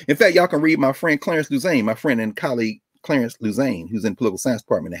no. In fact, y'all can read my friend Clarence Luzane, my friend and colleague Clarence Luzane, who's in the political science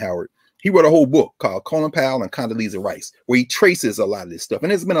department at Howard. He wrote a whole book called Colin Powell and Condoleezza Rice, where he traces a lot of this stuff. And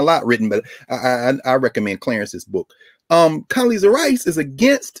there's been a lot written, but I recommend Clarence's book. Condoleezza Rice is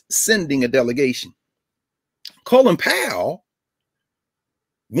against sending a delegation. Colin Powell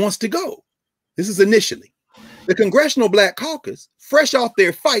wants to go. This is initially. The Congressional Black Caucus fresh off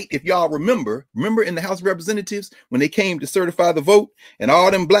their fight. If y'all remember in the House of Representatives when they came to certify the vote, and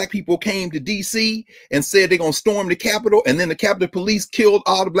all them black people came to DC and said they're gonna storm the Capitol, and then the Capitol Police killed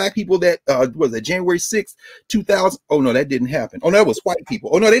all the black people that was it January 6th, 2000. Oh no, that didn't happen. Oh no, that was white people.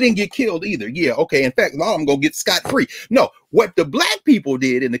 Oh no, they didn't get killed either. Yeah, okay. In fact, a lot of them gonna get scot-free. No, what the black people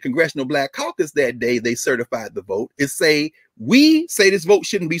did in the Congressional Black Caucus that day, they certified the vote, is say, we say this vote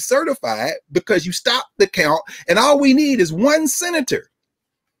shouldn't be certified because you stopped the count, and all we need is one senator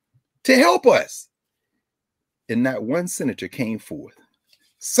to help us. And not one senator came forth.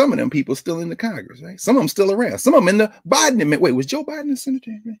 Some of them people still in the Congress, right? Some of them still around. Some of them in the Biden. Wait, was Joe Biden a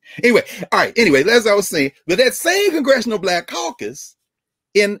senator? Anyway, all right. Anyway, as I was saying, but that same Congressional Black Caucus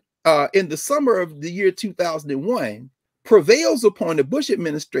in the summer of the year 2001 prevails upon the Bush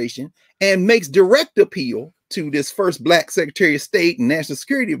administration and makes direct appeal to this first black Secretary of State and National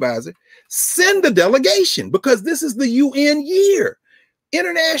Security Advisor, send the delegation, because this is the UN year,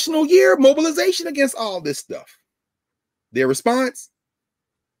 international year mobilization against all this stuff. Their response?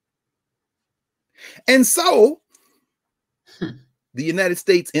 And so the United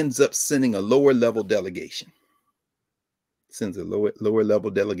States ends up sending a lower level delegation. Sends a lower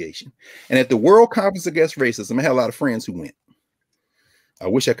level delegation. And at the World Conference Against Racism, I had a lot of friends who went. I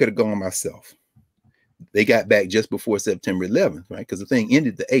wish I could have gone myself. They got back just before September 11th, right? Because the thing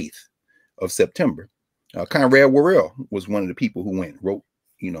ended the 8th of September. Conrad Worrell was one of the people who went, wrote,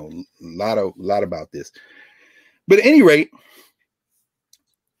 you know, a lot about this. But at any rate,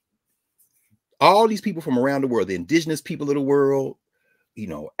 all these people from around the world, the indigenous people of the world, you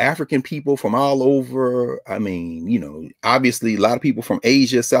know, African people from all over. I mean, you know, obviously a lot of people from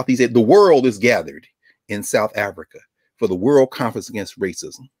Asia, Southeast Asia. The world is gathered in South Africa for the World Conference Against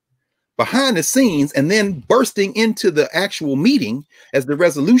Racism. Behind the scenes, and then bursting into the actual meeting as the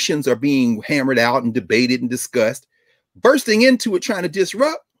resolutions are being hammered out and debated and discussed, bursting into it, trying to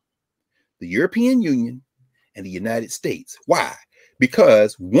disrupt the European Union and the United States. Why?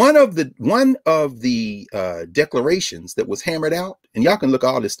 Because one of the declarations that was hammered out, and y'all can look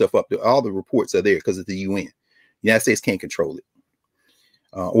all this stuff up, all the reports are there because it's the UN. The United States can't control it.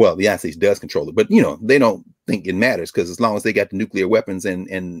 Well, the United States does control it, but you know, they don't think it matters, because as long as they got the nuclear weapons and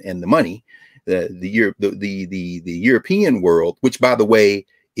the money, the European world, which by the way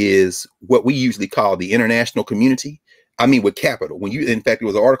is what we usually call the international community. I mean, with capital. When you, in fact, there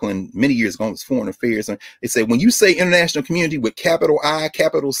was an article in many years ago, it was Foreign Affairs, and it said when you say international community with capital I,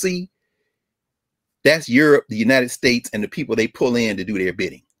 capital C, that's Europe, the United States, and the people they pull in to do their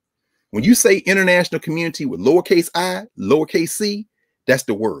bidding. When you say international community with lowercase I, lowercase c, that's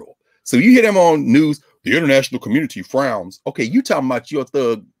the world. So you hear them on news, the international community frowns. Okay, you talking about your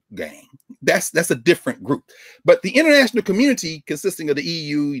thug gang. That's a different group. But the international community, consisting of the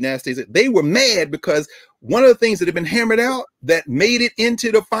EU, United States, they were mad because one of the things that had been hammered out that made it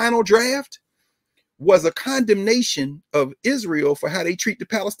into the final draft was a condemnation of Israel for how they treat the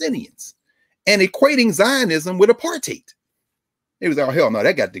Palestinians and equating Zionism with apartheid. It was, oh, hell no,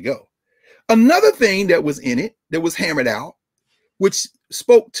 that got to go. Another thing that was in it that was hammered out, which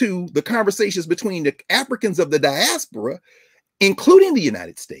spoke to the conversations between the Africans of the diaspora, including the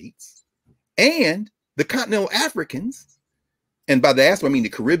United States and the continental Africans, and by diaspora I mean the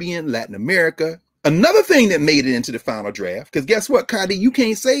Caribbean, Latin America. Another thing that made it into the final draft, because guess what, Kadi, you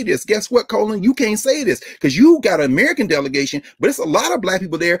can't say this. Guess what, Colin, you can't say this, because you got an American delegation, but it's a lot of black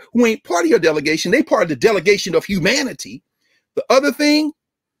people there who ain't part of your delegation. They part of the delegation of humanity. The other thing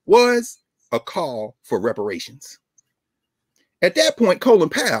was a call for reparations. At that point, Colin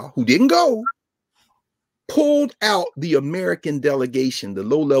Powell, who didn't go, pulled out the American delegation, the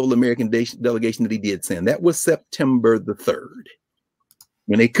low-level American delegation that he did send. That was September the 3rd.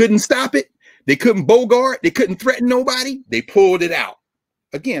 When they couldn't stop it, they couldn't bogart, they couldn't threaten nobody, they pulled it out.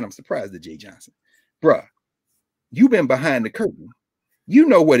 Again, I'm surprised at Jay Johnson. Bruh, you've been behind the curtain. You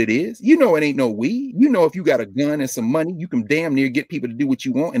know what it is. You know it ain't no we. You know if you got a gun and some money, you can damn near get people to do what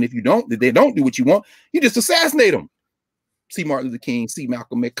you want. And if you don't, if they don't do what you want, you just assassinate them. See Martin Luther King, see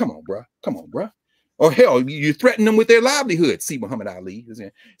Malcolm X. Come on, bruh. Come on, bruh. Or hell, you threaten them with their livelihood. See Muhammad Ali.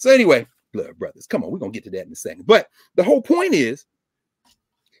 So anyway, blood brothers, come on, we're going to get to that in a second. But the whole point is,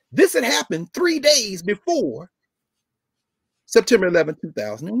 this had happened 3 days before September 11,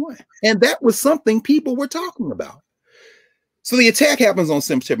 2001. And that was something people were talking about. So the attack happens on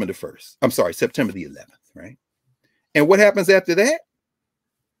September the 1st. I'm sorry, September the 11th, right? And what happens after that?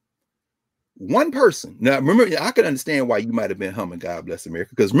 One person. Now, remember, I can understand why you might have been humming God Bless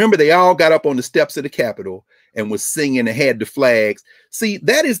America, because remember, they all got up on the steps of the Capitol and was singing and had the flags. See,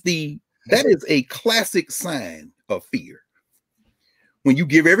 that is a classic sign of fear. When you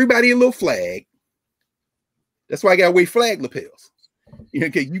give everybody a little flag, that's why I got to wear flag lapels.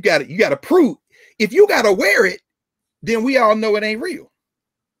 Okay, you got to prove. If you got to wear it, then we all know it ain't real.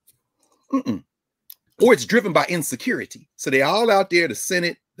 Or it's driven by insecurity. So they all out there, the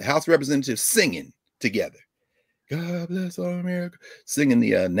Senate, the House of Representatives singing together. God bless all America. Singing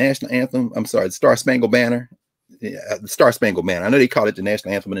the national anthem. I'm sorry, the Star Spangled Banner. The Star Spangled Banner. I know they call it the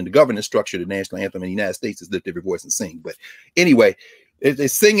national anthem, and in the governance structure, the national anthem in the United States is lift every voice and sing. But anyway, they're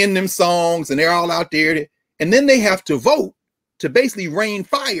singing them songs, and they're all out there. And then they have to vote to basically rain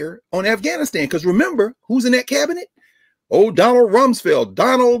fire on Afghanistan. Because remember, who's in that cabinet? Oh, Donald Rumsfeld.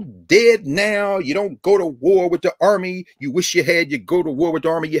 Donald dead now. You don't go to war with the army. You wish you had. You go to war with the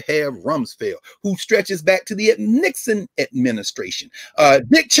army. You have Rumsfeld, who stretches back to the Nixon administration.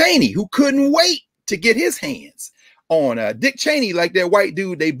 Dick Cheney, who couldn't wait to get his hands on Dick Cheney, like that white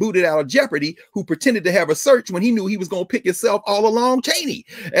dude they booted out of Jeopardy, who pretended to have a search when he knew he was going to pick himself all along. Cheney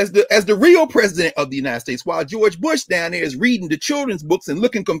as the real president of the United States, while George Bush down there is reading the children's books and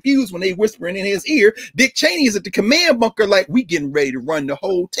looking confused when they whispering in his ear. Dick Cheney is at the command bunker like we getting ready to run the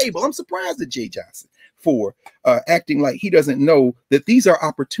whole table. I'm surprised at Jay Johnson for acting like he doesn't know that these are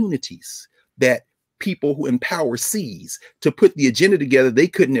opportunities that people who in power seize to put the agenda together they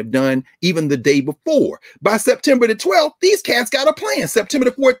couldn't have done even the day before. By September the 12th, these cats got a plan. September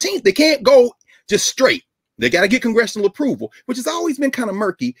the 14th, they can't go just straight. They got to get congressional approval, which has always been kind of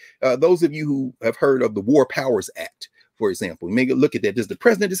murky. Those of you who have heard of the War Powers Act, for example, you may look at that. Does the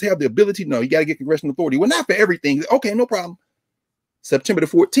president just have the ability? No, you got to get congressional authority. Well, not for everything. Okay, no problem. September the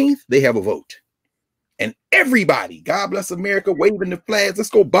 14th, they have a vote. And everybody, God bless America, waving the flags. Let's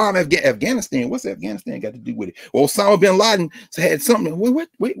go bomb Afghanistan. What's Afghanistan got to do with it? Well, Osama bin Laden had something.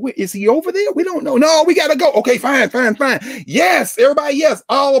 Wait, is he over there? We don't know. No, we got to go. Okay, fine. Yes, everybody, yes.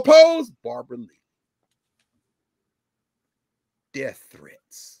 All opposed? Barbara Lee. Death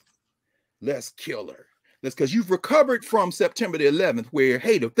threats. Let's kill her. That's because you've recovered from September the 11th where,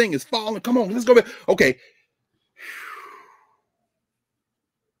 hey, the thing is falling. Come on, let's go back. Okay.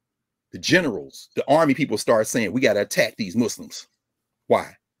 The generals, the army people start saying, we got to attack these Muslims.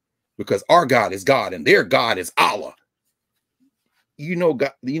 Why? Because our God is God and their God is Allah. You know,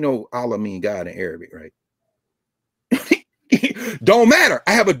 God, you know, Allah means God in Arabic, right? Don't matter.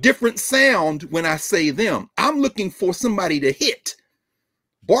 I have a different sound when I say them. I'm looking for somebody to hit.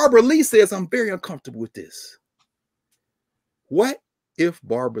 Barbara Lee says, I'm very uncomfortable with this. What if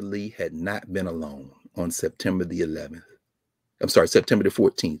Barbara Lee had not been alone on September the 11th? I'm sorry, September the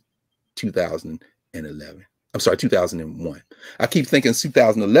 14th. 2011. I'm sorry, 2001. I keep thinking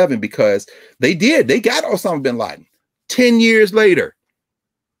 2011 because they got Osama bin Laden 10 years later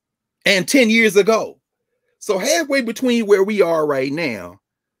and 10 years ago. So halfway between where we are right now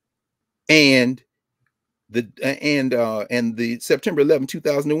and the September 11,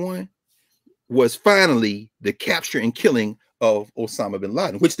 2001 was finally the capture and killing of Osama bin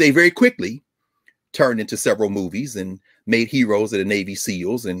Laden, which they very quickly turned into several movies and made heroes of the Navy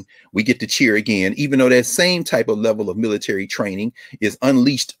SEALs, and we get to cheer again, even though that same type of level of military training is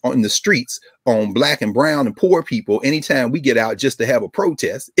unleashed on the streets on black and brown and poor people anytime we get out just to have a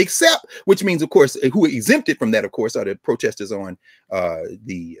protest, except, which means, of course, who are exempted from that, of course, are the protesters on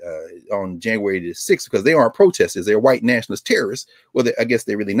January the 6th, because they aren't protesters, they're white nationalist terrorists. Well, I guess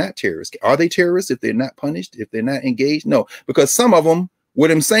they're really not terrorists. Are they terrorists if they're not punished, if they're not engaged? No, because some of them were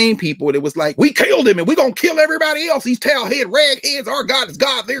them same people that was like, we killed him and we're going to kill everybody else. These tailhead ragheads, our God is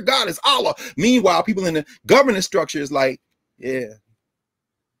God, their God is Allah. Meanwhile, people in the governance structure is like, yeah,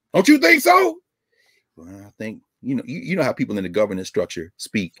 don't you think so? Well, I think, you know how people in the governance structure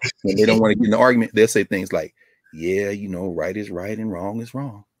speak when they don't want to get in an argument. They'll say things like, yeah, right is right and wrong is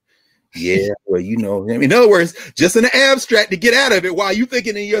wrong. Yeah, well, in other words, just in the abstract to get out of it while you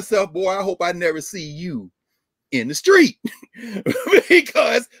thinking to yourself, boy, I hope I never see you in the street.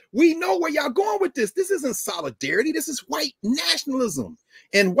 Because we know where y'all going with this. This isn't solidarity. This is white nationalism.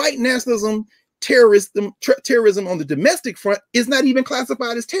 And white nationalism, terrorism on the domestic front is not even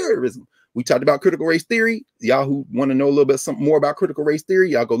classified as terrorism. We talked about critical race theory. Y'all who want to know a little bit something more about critical race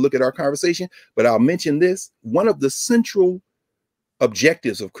theory, y'all go look at our conversation. But I'll mention this. One of the central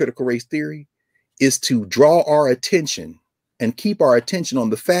objectives of critical race theory is to draw our attention and keep our attention on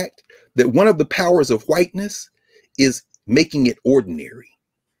the fact that one of the powers of whiteness is making it ordinary.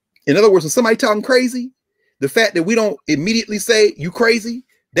 In other words, when somebody talking crazy, the fact that we don't immediately say you crazy,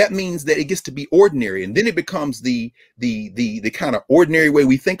 that means that it gets to be ordinary, and then it becomes the kind of ordinary way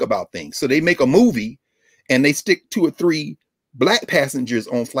we think about things. So they make a movie and they stick 2 or 3 black passengers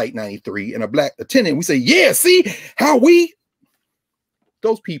on flight 93 and a black attendant. We say, yeah, see how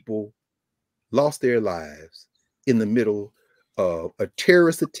those people lost their lives in the middle of a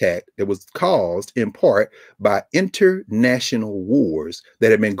terrorist attack that was caused in part by international wars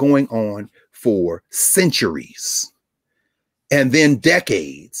that have been going on for centuries and then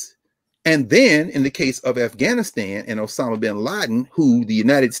decades. And then in the case of Afghanistan and Osama bin Laden, who the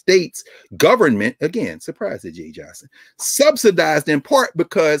United States government, again, surprised at Jay Johnson, subsidized in part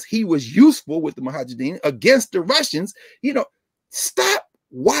because he was useful with the Mujahideen against the Russians. You know, stop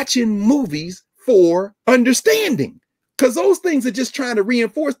watching movies for understanding, because those things are just trying to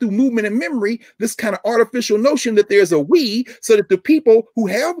reinforce through movement and memory this kind of artificial notion that there's a we, so that the people who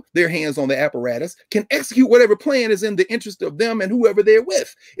have their hands on the apparatus can execute whatever plan is in the interest of them and whoever they're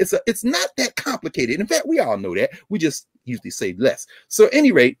with. It's not that complicated. In fact, we all know that. We just usually say less. So at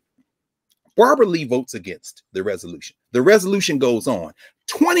any rate, Barbara Lee votes against the resolution. The resolution goes on.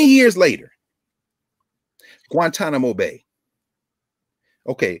 20 years later, Guantanamo Bay.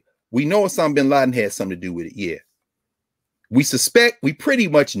 Okay, we know Osama bin Laden had something to do with it. Yeah. We suspect, we pretty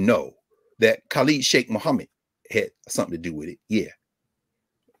much know that Khalid Sheikh Mohammed had something to do with it. Yeah.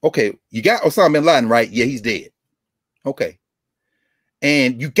 Okay, you got Osama bin Laden, right? Yeah, he's dead. Okay.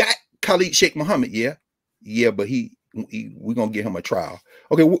 And you got Khalid Sheikh Mohammed, yeah? Yeah, but we're going to give him a trial.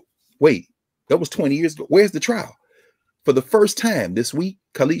 Okay, wait, that was 20 years ago. Where's the trial? For the first time this week,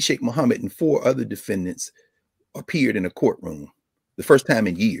 Khalid Sheikh Mohammed and 4 other defendants appeared in a courtroom. The first time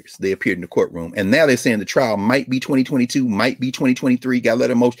in years they appeared in the courtroom, and now they're saying the trial might be 2022, might be 2023. Got to let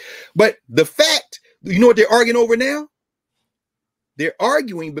them motion. But the fact, you know what they're arguing over now? They're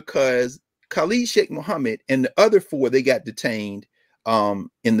arguing because Khalid Sheikh Mohammed and the other 4, they got detained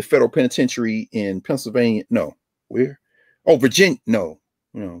in the federal penitentiary in Pennsylvania. No, where? Oh, Virginia. No,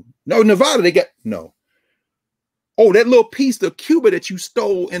 Nevada. They got no. Oh, that little piece of Cuba that you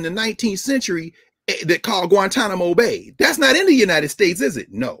stole in the 19th century. That called Guantanamo Bay. That's not in the United States, is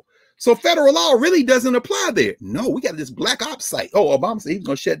it? No. So federal law really doesn't apply there. No, we got this black ops site. Oh, Obama said he's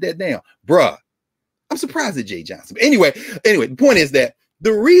going to shut that down. Bruh, I'm surprised at Jay Johnson. But anyway, the point is that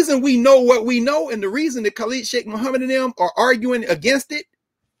the reason we know what we know and the reason that Khalid Sheikh Mohammed and them are arguing against it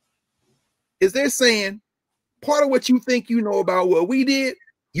is they're saying part of what you think you know about what we did,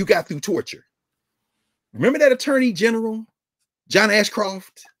 you got through torture. Remember that Attorney General, John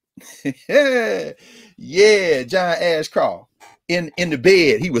Ashcroft? Yeah, John Ashcroft in the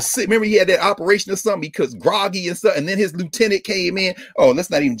bed. He was sick. Remember, he had that operation or something because groggy and stuff. And then his lieutenant came in. Oh,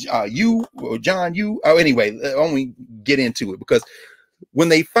 let's not even you or John. You. Oh, anyway, I only get into it because when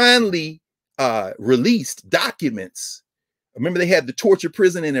they finally released documents. Remember, they had the torture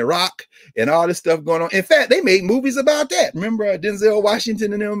prison in Iraq and all this stuff going on. In fact, they made movies about that. Remember Denzel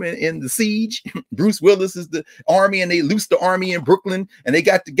Washington and them in The Siege? Bruce Willis is the army, and they loosed the army in Brooklyn, and they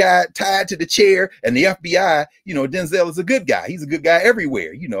got the guy tied to the chair, and the FBI, you know, Denzel is a good guy. He's a good guy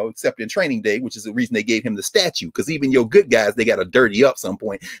everywhere, you know, except in Training Day, which is the reason they gave him the statue, because even your good guys, they got to dirty up some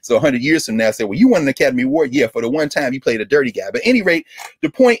point. So 100 years from now, say, well, you won an Academy Award. Yeah, for the one time you played a dirty guy. But at any rate, the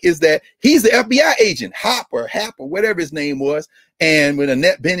point is that he's the FBI agent, Hap or whatever his name was, and with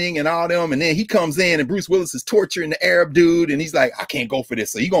Annette Bening and all them, and then he comes in and Bruce Willis is torturing the Arab dude, and he's like, I can't go for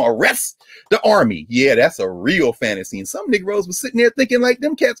this. So you gonna arrest the army? Yeah, that's a real fantasy. And some Negroes was sitting there thinking like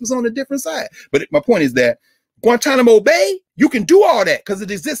them cats was on a different side. But my point is that Guantanamo Bay, you can do all that because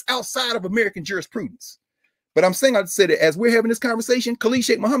it exists outside of American jurisprudence. But I'm saying, I'd say that as we're having this conversation, Khalid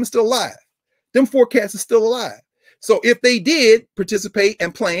Sheikh Mohammed's still alive. Them 4 cats are still alive. So if they did participate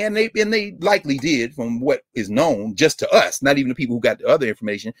and plan, and they likely did from what is known just to us, not even the people who got the other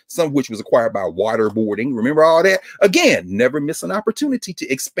information, some of which was acquired by waterboarding. Remember all that? Again, never miss an opportunity to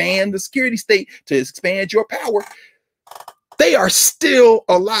expand the security state, to expand your power. They are still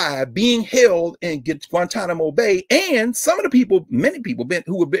alive, being held in Guantanamo Bay. And some of the people, many people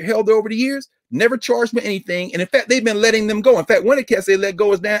who have been held over the years, never charged with anything. And in fact, they've been letting them go. In fact, one of the cats they let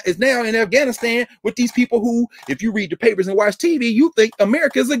go is now in Afghanistan with these people who, if you read the papers and watch TV, you think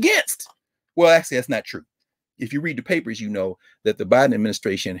America's against. Well, actually, that's not true. If you read the papers, you know that the Biden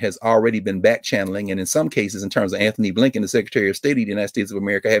administration has already been back channeling, and in some cases, in terms of Anthony Blinken, the Secretary of State of the United States of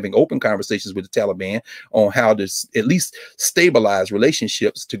America, having open conversations with the Taliban on how to at least stabilize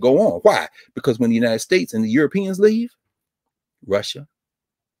relationships to go on. Why? Because when the United States and the Europeans leave, Russia,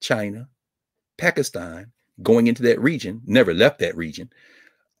 China, Pakistan, going into that region, never left that region,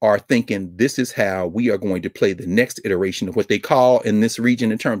 are thinking this is how we are going to play the next iteration of what they call in this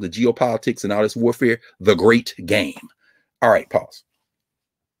region in terms of geopolitics and all this warfare, the great game. All right, pause.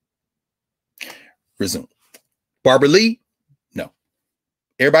 Resume. Barbara Lee? No.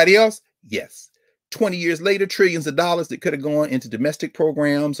 Everybody else? Yes. 20 years later, trillions of dollars that could have gone into domestic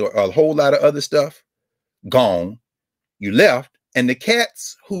programs or a whole lot of other stuff, gone. You left And the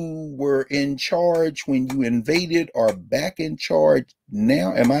cats who were in charge when you invaded are back in charge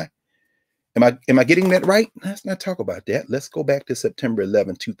now. Am I getting that right? Let's not talk about that. Let's go back to September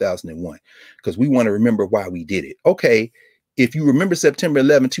 11, 2001, because we want to remember why we did it. Okay, if you remember September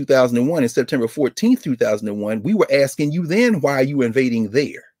 11, 2001 and September 14th, 2001, we were asking you then, why are you invading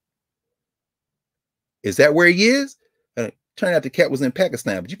there? Is that where he is? Turned out the cat was in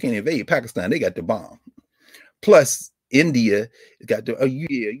Pakistan, but you can't invade Pakistan. They got the bomb. Plus, India got the,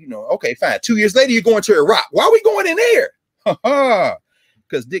 okay, fine. 2 years later, you're going to Iraq. Why are we going in there?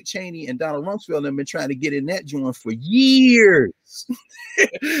 Because Dick Cheney and Donald Rumsfeld have been trying to get in that joint for years.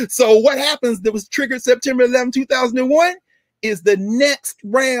 So what happens that was triggered September 11, 2001 is the next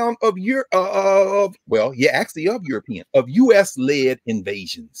round of US-led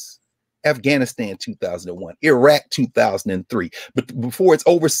invasions. Afghanistan 2001, Iraq 2003, but before it's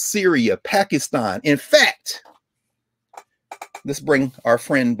over, Syria, Pakistan. In fact, let's bring our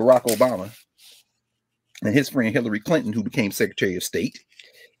friend Barack Obama and his friend Hillary Clinton, who became Secretary of State,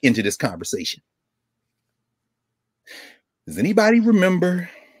 into this conversation. Does anybody remember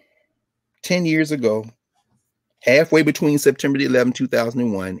 10 years ago, halfway between September 11,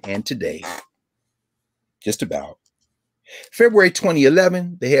 2001 and today, just about, February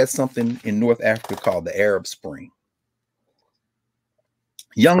 2011, they had something in North Africa called the Arab Spring.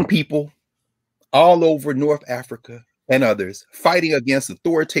 Young people all over North Africa and others fighting against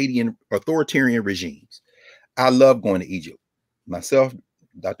authoritarian regimes. I love going to Egypt. Myself,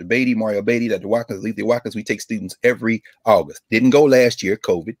 Dr. Beatty, Mario Beatty, Dr. Watkins, Letha Watkins, we take students every August. Didn't go last year,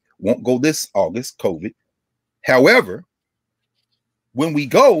 COVID. Won't go this August, COVID. However, when we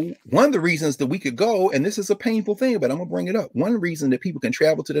go, one of the reasons that we could go, and this is a painful thing, but I'm going to bring it up. One reason that people can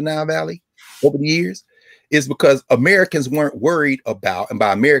travel to the Nile Valley over the years is because Americans weren't worried about, and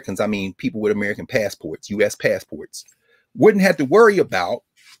by Americans, I mean people with American passports, U.S. passports, wouldn't have to worry about,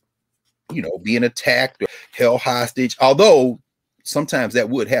 being attacked or held hostage, although sometimes that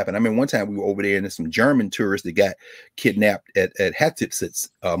would happen. I mean, one time we were over there and there's some German tourists that got kidnapped at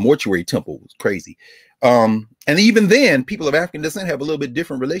Hatshepsut's mortuary temple. It was crazy. And even then, people of African descent have a little bit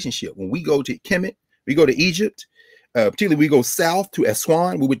different relationship. When we go to Kemet, we go to Egypt, particularly we go south to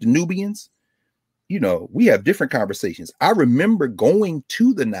Aswan, we're with the Nubians, we have different conversations. I remember going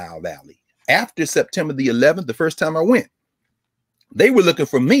to the Nile Valley after September the 11th, the first time I went. They were looking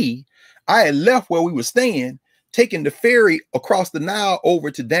for me. I had left where we were staying, taking the ferry across the Nile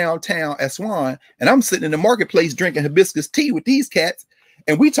over to downtown Aswan, and I'm sitting in the marketplace drinking hibiscus tea with these cats,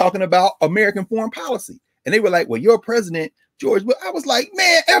 and we talking about American foreign policy. And they were like, well, your president, George Bush. I was like,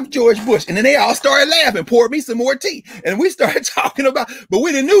 man, F George Bush. And then they all started laughing, poured me some more tea. And we started talking about, but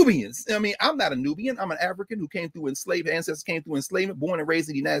we're the Nubians. I mean, I'm not a Nubian. I'm an African who came through ancestors came through enslavement, born and raised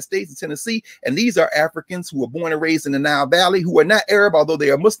in the United States in Tennessee. And these are Africans who were born and raised in the Nile Valley, who are not Arab, although they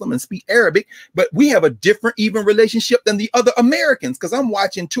are Muslim and speak Arabic. But we have a different even relationship than the other Americans, because I'm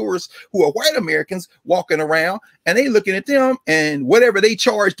watching tourists who are white Americans walking around, and they looking at them, and whatever they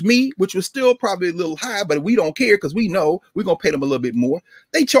charged me, which was still probably a little high, but we don't care because we know we're going to pay them a little bit more.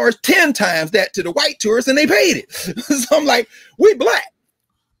 They charged 10 times that to the white tourists, and they paid it. So I'm like, we black.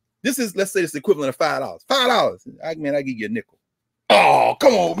 This is, let's say it's the equivalent of $5. $5. I give you a nickel. Oh,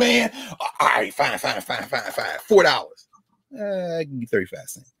 come on, man. All right, fine. $4. I give you 35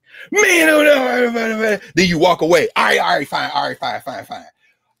 cents. Man, then you walk away. All right, fine.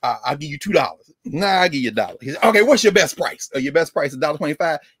 I'll give you $2. Nah, I'll give you $1. He said, okay, what's your best price? Your best price is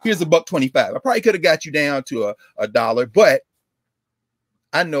 $1.25. Here's $1.25. I probably could have got you down to $1, but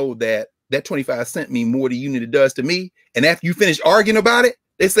I know that 25 cents mean more to you than it does to me. And after you finish arguing about it,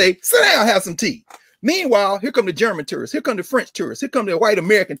 they say, sit down, have some tea. Meanwhile, here come the German tourists. Here come the French tourists. Here come the white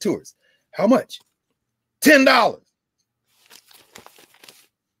American tourists. How much? $10.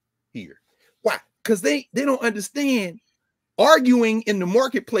 Here. Why? Because they don't understand. Arguing in the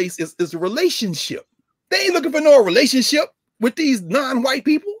marketplace is a relationship. They ain't looking for no relationship with these non-white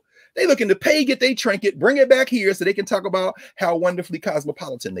people. They looking to pay, get their trinket, bring it back here so they can talk about how wonderfully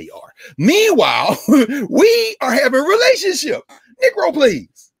cosmopolitan they are. Meanwhile, we are having a relationship. Negro, please.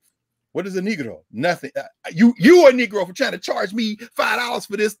 What is a Negro? Nothing. You are a Negro for trying to charge me $5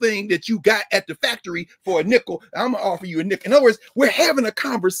 for this thing that you got at the factory for a nickel. I'm going to offer you a nickel. In other words, we're having a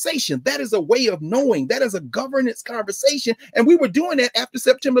conversation. That is a way of knowing. That is a governance conversation. And we were doing that after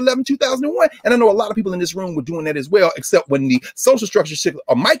September 11, 2001. And I know a lot of people in this room were doing that as well, except when the social structure shook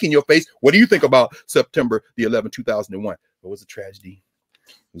a mic in your face. What do you think about September the 11th, 2001? It was a tragedy.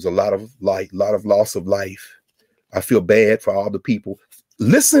 It was a lot of loss of life. I feel bad for all the people.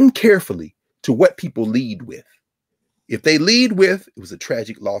 Listen carefully to what people lead with. If they lead with, it was a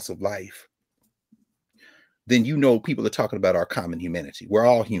tragic loss of life, then you know people are talking about our common humanity. We're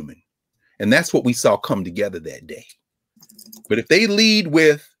all human. And that's what we saw come together that day. But if they lead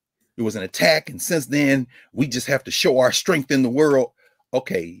with, it was an attack, and since then, we just have to show our strength in the world.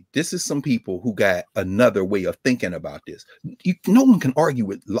 Okay, this is some people who got another way of thinking about this. No one can argue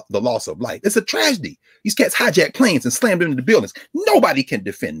with the loss of life. It's a tragedy. These cats hijacked planes and slammed them into buildings. Nobody can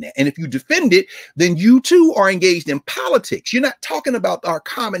defend that. And if you defend it, then you too are engaged in politics. You're not talking about our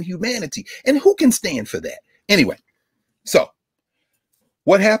common humanity. And who can stand for that? Anyway, so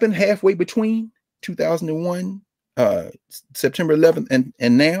what happened halfway between 2001, September 11th,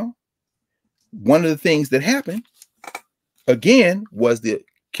 and now? One of the things that happened again was the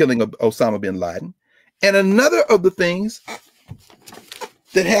killing of Osama bin Laden. And another of the things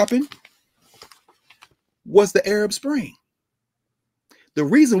that happened was the Arab Spring. The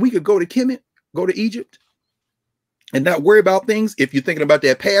reason we could go to Kemet, go to Egypt, and not worry about things, if you're thinking about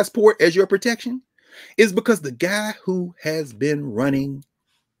that passport as your protection, is because the guy who has been running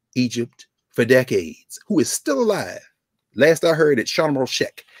Egypt for decades, who is still alive, last I heard at Sharm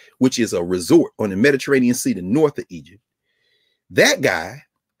el-Sheikh, which is a resort on the Mediterranean Sea, the north of Egypt. That guy,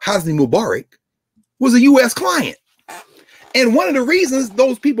 Hosni Mubarak, was a U.S. client. And one of the reasons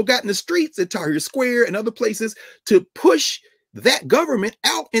those people got in the streets at Tahrir Square and other places to push that government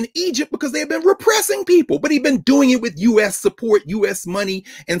out in Egypt, because they have been repressing people, but he'd been doing it with U.S. support, U.S. money.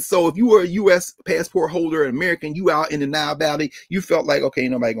 And so if you were a U.S. passport holder, an American, you out in the Nile Valley, you felt like, okay,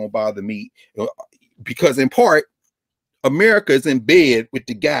 nobody gonna bother me. Because in part, America is in bed with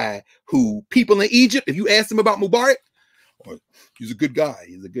the guy who people in Egypt, if you ask them about Mubarak, oh, he's a good guy.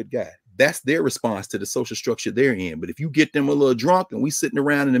 He's a good guy. That's their response to the social structure they're in. But if you get them a little drunk and we sitting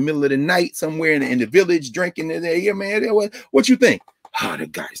around in the middle of the night somewhere in the village drinking, yeah, man, what you think? Oh,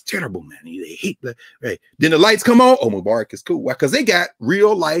 that guy's terrible, man. They hate that. Right. Then the lights come on. Oh, Mubarak is cool. Why? Because they got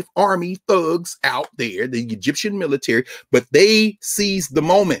real life army thugs out there, the Egyptian military, but they seized the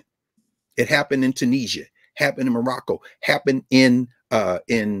moment. It happened in Tunisia, happened in Morocco, happened in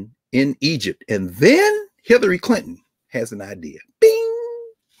Egypt. And then Hillary Clinton has an idea. Bing!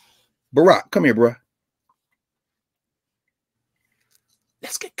 Barack, come here, bro.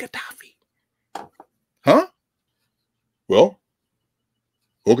 Let's get Gaddafi. Huh? Well,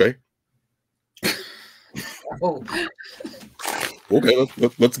 okay. Oh. Okay,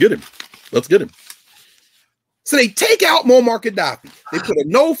 let's get him. Let's get him. So they take out Muammar Gaddafi. They put a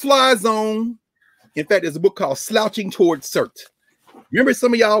no-fly zone. In fact, there's a book called Slouching Towards Sirte. Remember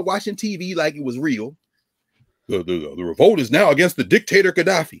some of y'all watching TV like it was real? The revolt is now against the dictator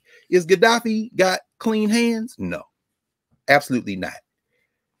Gaddafi. Is Gaddafi got clean hands? No, absolutely not.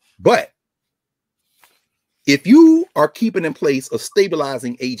 But if you are keeping in place a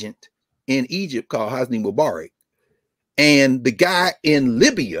stabilizing agent in Egypt called Hosni Mubarak, and the guy in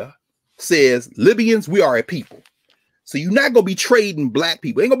Libya says, Libyans, we are a people. So you're not going to be trading black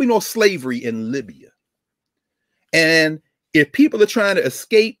people. Ain't going to be no slavery in Libya. And if people are trying to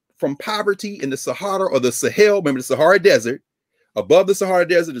escape from poverty in the Sahara or the Sahel, remember the Sahara Desert, above the Sahara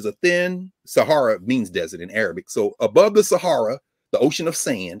Desert is a thin, Sahara means desert in Arabic. So above the Sahara, the ocean of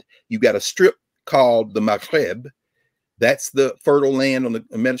sand, you got a strip called the Maghreb. That's the fertile land on the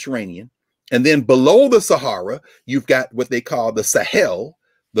Mediterranean. And then below the Sahara, you've got what they call the Sahel,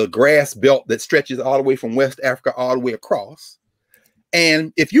 the grass belt that stretches all the way from West Africa all the way across.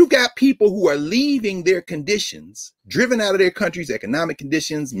 And if you've got people who are leaving their conditions, driven out of their countries, economic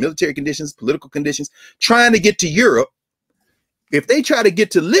conditions, military conditions, political conditions, trying to get to Europe, if they try to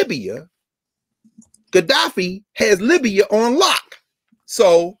get to Libya, Gaddafi has Libya on lock.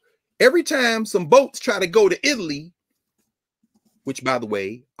 So every time some boats try to go to Italy, which, by the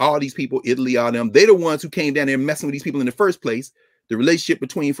way, all these people, Italy, all them, they're the ones who came down there messing with these people in the first place. The relationship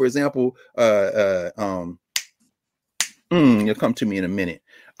between, for example, you'll come to me in a minute.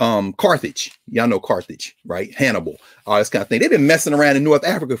 Carthage, y'all know Carthage, right? Hannibal, all this kind of thing. They've been messing around in North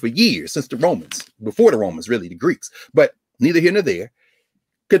Africa for years, since the Romans, before the Romans, really, the Greeks. But neither here nor there.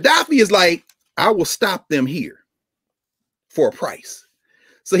 Gaddafi is like, I will stop them here for a price.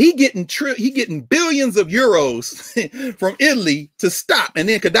 So he getting billions of euros from Italy to stop. And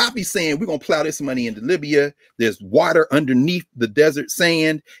then Gaddafi saying, we're going to plow this money into Libya. There's water underneath the desert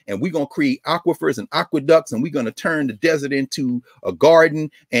sand, and we're going to create aquifers and aqueducts, and we're going to turn the desert into a garden.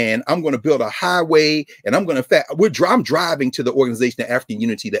 And I'm going to build a highway. And I'm going to, I'm driving to the Organization of African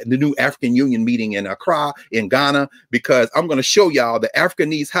Unity, the new African Union meeting in Accra in Ghana, because I'm going to show y'all that Africa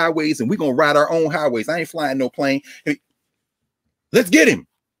needs highways, and we're going to ride our own highways. I ain't flying no plane. Let's get him.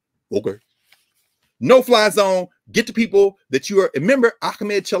 Okay. No fly zone, Get the people that you are. Remember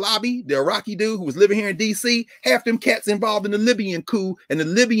Ahmed Chalabi, the Iraqi dude who was living here in DC? Half them cats involved in the Libyan coup and the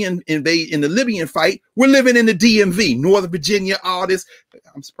Libyan in the Libyan fight were living in the DMV, Northern Virginia, all this.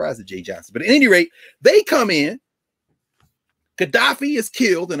 I'm surprised at Jay Johnson. But at any rate, they come in. Gaddafi is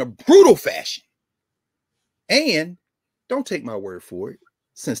killed in a brutal fashion. And don't take my word for it,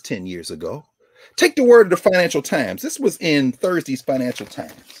 since 10 years ago. Take the word of the Financial Times. This was in Thursday's Financial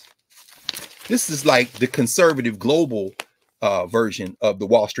Times. This is like the conservative global version of the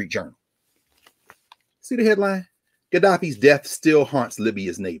Wall Street Journal. See the headline? Gaddafi's death still haunts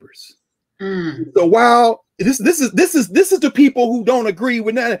Libya's neighbors. So while this is the people who don't agree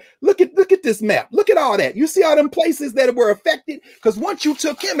with that. Look at this map. Look at all that. You see all them places that were affected? Because once you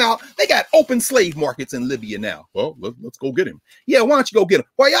took him out, they got open slave markets in Libya now. Well, let's go get him. Yeah, why don't you go get him?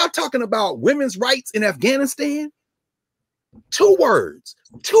 While y'all talking about women's rights in Afghanistan, two words.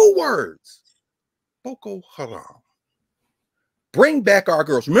 Boko Haram. Bring back our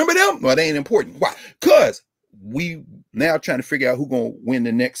girls. Remember them? Well, they ain't important. Why? Because we now trying to figure out who's gonna win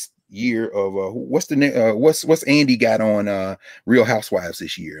the next year of what's Andy got on Real Housewives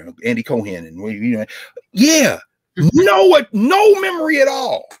this year? Andy Cohen and no memory at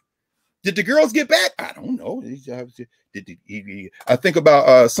all. Did the girls get back? I don't know. I think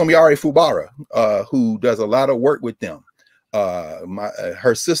about Somiari Fubara, who does a lot of work with them.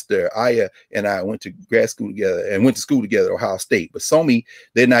 Her sister Aya and I went to grad school together and went to school together at Ohio State. But Somi,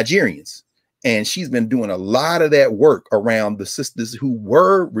 they're Nigerians. And she's been doing a lot of that work around the sisters who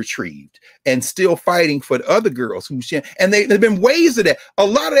were retrieved and still fighting for the other girls who and there've been ways of that. A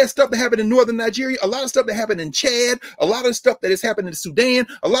lot of that stuff that happened in northern Nigeria, a lot of stuff that happened in Chad, a lot of stuff that has happened in Sudan,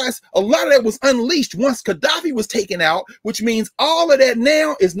 a lot of that was unleashed once Gaddafi was taken out, which means all of that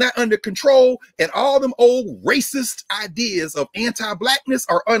now is not under control, and all them old racist ideas of anti-blackness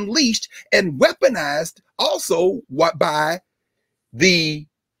are unleashed and weaponized also by the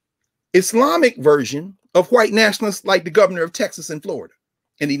Islamic version of white nationalists like the governor of Texas and Florida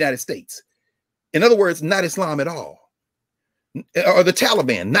in the United States. In other words, not Islam at all. Or the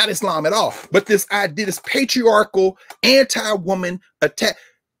Taliban, not Islam at all. But this idea, this patriarchal anti-woman attack,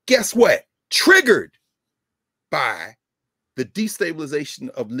 guess what? Triggered by the destabilization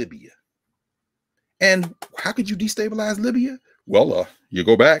of Libya. And how could you destabilize Libya? Well, you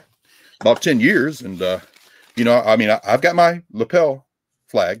go back about 10 years and, I've got my lapel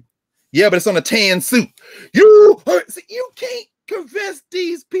flag. Yeah, but it's on a tan suit. You can't convince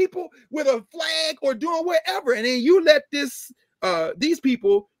these people with a flag or doing whatever, and then you let these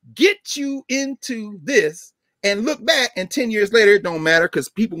people get you into this and look back, and 10 years later, it don't matter because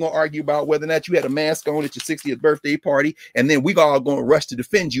people gonna argue about whether or not you had a mask on at your 60th birthday party, and then we all gonna rush to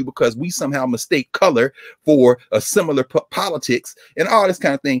defend you because we somehow mistake color for a similar politics and all this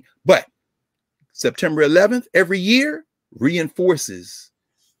kind of thing. But September 11th every year reinforces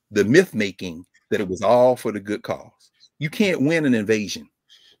the myth making that it was all for the good cause. You can't win an invasion.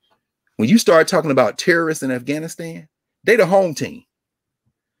 When you start talking about terrorists in Afghanistan, they're the home team.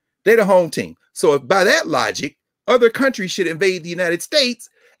 So if by that logic, other countries should invade the United States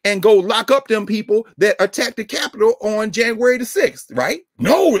and go lock up them people that attacked the Capitol on January the 6th, right?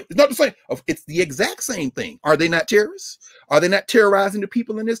 No, it's not the same. It's the exact same thing. Are they not terrorists? Are they not terrorizing the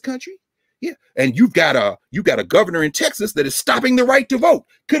people in this country? Yeah, and you've got a governor in Texas that is stopping the right to vote.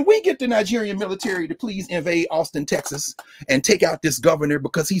 Could we get the Nigerian military to please invade Austin, Texas, and take out this governor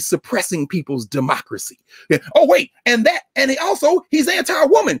because he's suppressing people's democracy? Yeah. Oh wait, he's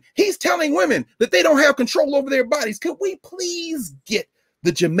anti-woman. He's telling women that they don't have control over their bodies. Could we please get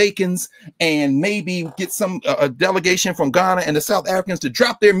the Jamaicans and maybe get a delegation from Ghana and the South Africans to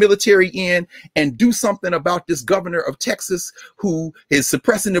drop their military in and do something about this governor of Texas who is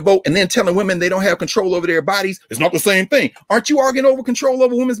suppressing the vote and then telling women they don't have control over their bodies? It's not the same thing. Aren't you arguing over control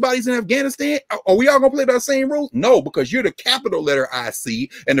over women's bodies in Afghanistan? Are we all gonna play by the same rules? No, because you're the capital letter IC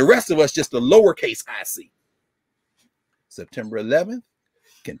and the rest of us just the lowercase IC. September 11th,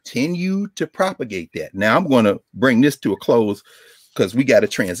 continue to propagate that. Now I'm going to bring this to a close because we got to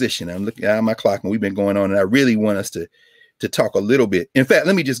transition. I'm looking at my clock and we've been going on, and I really want us to talk a little bit. In fact,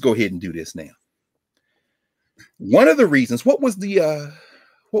 let me just go ahead and do this now. One of the reasons, what was the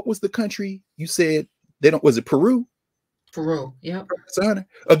country you said was it Peru? Peru, yeah.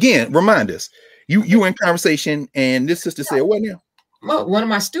 Again, remind us. You were in conversation and this sister said, what now? Well, one of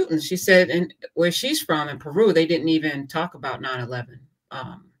my students, she said, and where she's from in Peru, they didn't even talk about 9/11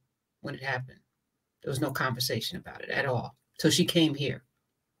 when it happened. There was no conversation about it at all. So she came here.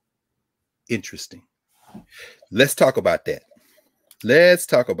 Interesting. Let's talk about that.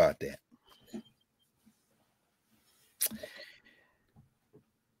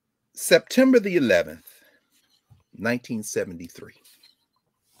 September the 11th 1973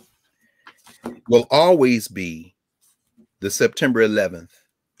 will always be the September 11th,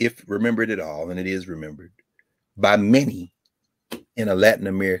 if remembered at all, and it is remembered by many in a Latin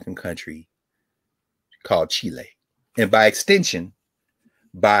American country called Chile, and by extension,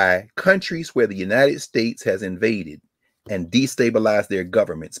 by countries where the United States has invaded and destabilized their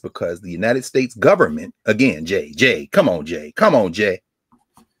governments, because the United States government, again, Jay, come on, Jay,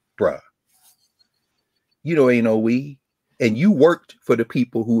 bruh, you know, ain't no we, and you worked for the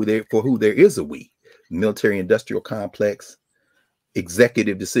people for who there is a we, military industrial complex,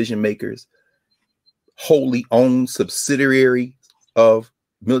 executive decision makers, wholly owned subsidiary of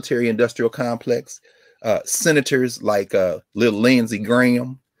military industrial complex, senators like little Lindsey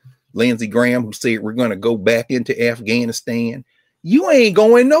Graham, who said we're going to go back into Afghanistan. You ain't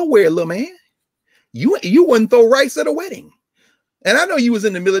going nowhere, little man. You wouldn't throw rice at a wedding. And I know you was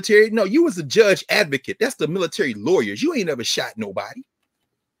in the military. No, you was a judge advocate. That's the military lawyers. You ain't never shot nobody.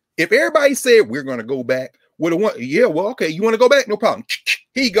 If everybody said we're going to go back, yeah, well, okay, you want to go back? No problem.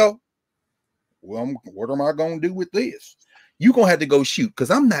 Here you go. Well, what am I going to do with this? You're going to have to go shoot,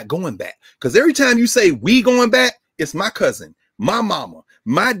 because I'm not going back. Because every time you say we going back, it's my cousin, my mama,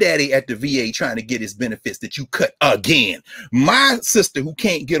 my daddy at the VA trying to get his benefits that you cut again. My sister who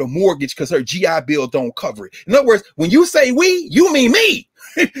can't get a mortgage because her GI Bill don't cover it. In other words, when you say we, you mean me.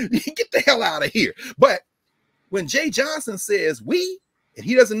 Get the hell out of here. But when Jay Johnson says we, and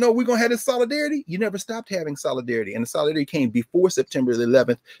he doesn't know we're going to have this solidarity, you never stopped having solidarity. And the solidarity came before September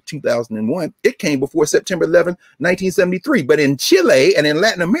 11th, 2001. It came before September 11th, 1973. But in Chile and in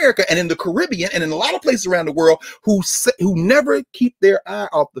Latin America and in the Caribbean and in a lot of places around the world who never keep their eye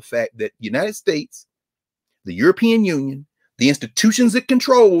off the fact that the United States, the European Union, the institutions it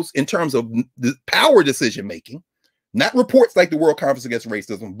controls in terms of the power decision-making, not reports like the World Conference Against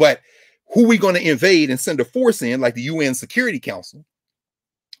Racism, but who we going to invade and send a force in like the UN Security Council.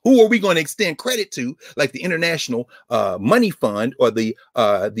 Who are we going to extend credit to, like the International Money Fund or the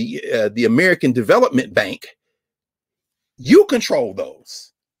American Development Bank? You control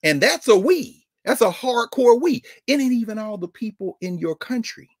those, and that's a we. That's a hardcore we. It ain't even all the people in your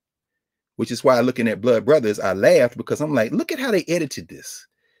country, which is why looking at Blood Brothers, I laughed, because I'm like, look at how they edited this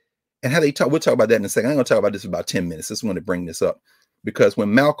and how they talk. We'll talk about that in a second. I'm going to talk about this for about 10 minutes. I just want to bring this up because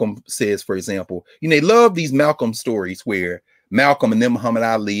when Malcolm says, for example, you know, they love these Malcolm stories where Malcolm and then Muhammad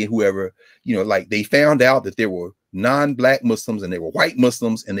Ali, whoever, you know, like they found out that there were non-black Muslims and they were white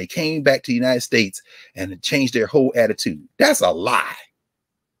Muslims, and they came back to the United States and it changed their whole attitude. That's a lie.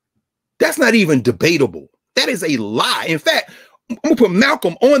 That's not even debatable. That is a lie. In fact, I'm gonna put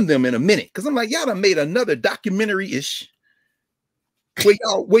Malcolm on them in a minute, because I'm like, y'all done made another documentary-ish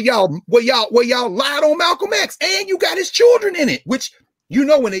where y'all lied on Malcolm X, and you got his children in it, which, you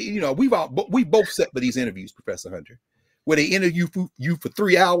know, when they, you know, we both set for these interviews, Professor Hunter, where they interview you for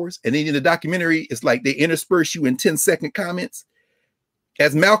 3 hours, and then in the documentary, it's like they intersperse you in 10-second comments.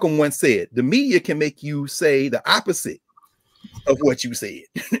 As Malcolm once said, the media can make you say the opposite of what you said.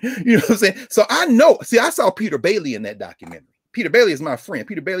 You know what I'm saying? So I know, see, I saw Peter Bailey in that documentary. Peter Bailey is my friend.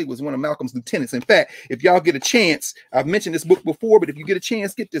 Peter Bailey was one of Malcolm's lieutenants. In fact, if y'all get a chance, I've mentioned this book before, but if you get a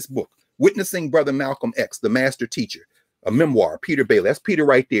chance, get this book, Witnessing Brother Malcolm X, The Master Teacher. A memoir, Peter Bailey. That's Peter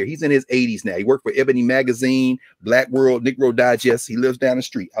right there. He's in his 80s now. He worked for Ebony Magazine, Black World, Negro Digest. He lives down the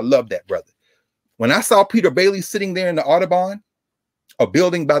street. I love that brother. When I saw Peter Bailey sitting there in the Audubon, a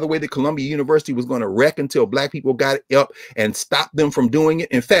building, by the way, that Columbia University was going to wreck until black people got it up and stopped them from doing it.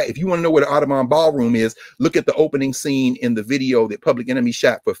 In fact, if you want to know where the Audubon Ballroom is, look at the opening scene in the video that Public Enemy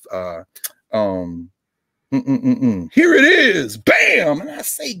shot for here it is, bam, and I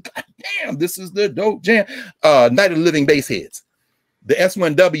say, God damn, this is the dope jam. Night of the Living Bassheads. The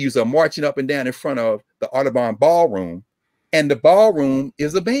S1Ws are marching up and down in front of the Audubon Ballroom, and the ballroom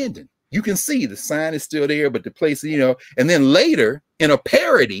is abandoned. You can see the sign is still there, but the place, you know, and then later in a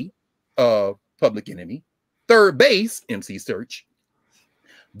parody of Public Enemy, Third Base, MC Search,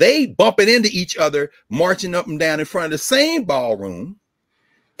 they bumping into each other, marching up and down in front of the same ballroom,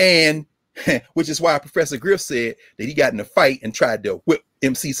 and which is why Professor Griff said that he got in a fight and tried to whip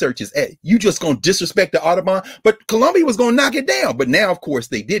MC Search's ass. You just gonna disrespect the Audubon? But Columbia was gonna knock it down. But now, of course,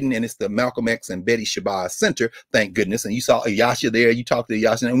 they didn't, and it's the Malcolm X and Betty Shabazz Center, thank goodness. And you saw Ayasha there, you talked to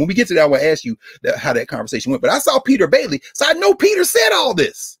Ayasha, and when we get to that, I will ask you how that conversation went. But I saw Peter Bailey, so I know Peter said all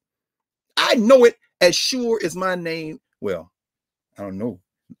this. I know it as sure as my name, well, I don't know,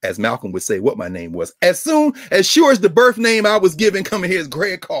 as Malcolm would say what my name was. As sure as the birth name I was given coming here is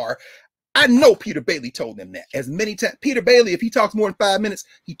Greg Carr, I know Peter Bailey told them that as many times. Peter Bailey, if he talks more than 5 minutes,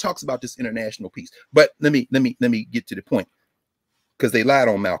 he talks about this international piece. But let me get to the point, because they lied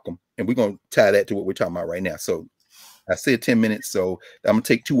on Malcolm, and we're going to tie that to what we're talking about right now. So I said 10 minutes, so I'm gonna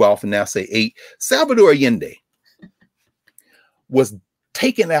take 2 off and now say 8. Salvador Allende was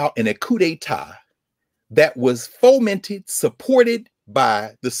taken out in a coup d'etat that was fomented, supported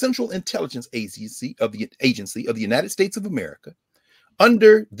by the Central Intelligence Agency of the United States of America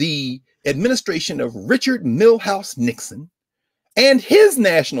under the administration of Richard Milhouse Nixon and his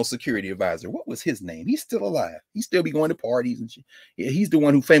national security advisor. What was his name? He's still alive. He still be going to parties and shit. Yeah, he's the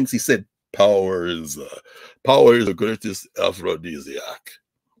one who famously said, power is the greatest aphrodisiac.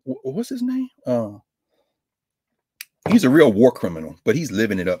 What's his name? He's a real war criminal, but he's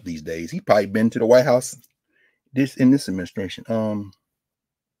living it up these days. He probably been to the White House in this administration.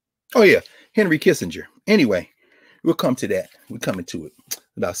 Oh yeah, Henry Kissinger. Anyway, we'll come to that. We're coming to it.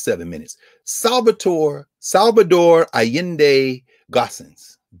 About 7 minutes. Salvador Allende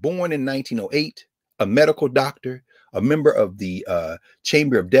Gossens, born in 1908, a medical doctor, a member of the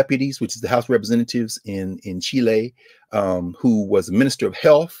Chamber of Deputies, which is the House of Representatives in Chile, who was a minister of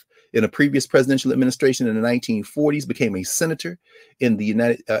health in a previous presidential administration in the 1940s, became a senator in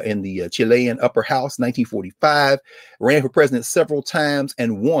the Chilean upper house, 1945, ran for president several times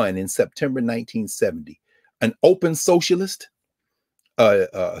and won in September 1970. An open socialist,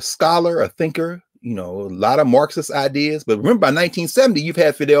 a scholar, a thinker, you know, a lot of Marxist ideas. But remember, by 1970, you've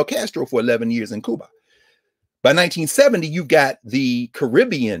had Fidel Castro for 11 years in Cuba. By 1970, you've got the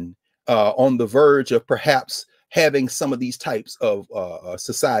Caribbean on the verge of perhaps having some of these types of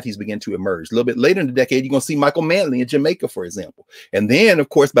societies begin to emerge. A little bit later in the decade, you're going to see Michael Manley in Jamaica, for example. And then, of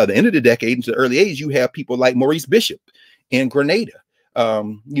course, by the end of the decade, into the early 80s, you have people like Maurice Bishop in Grenada.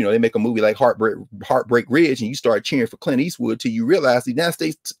 You know, they make a movie like Heartbreak Ridge, and you start cheering for Clint Eastwood till you realize the United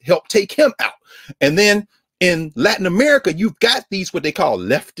States helped take him out. And then in Latin America, you've got these what they call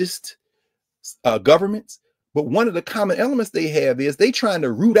leftist governments. But one of the common elements they have is they trying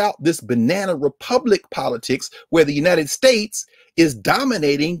to root out this banana republic politics where the United States is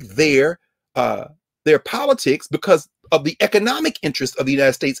dominating their politics because of the economic interest of the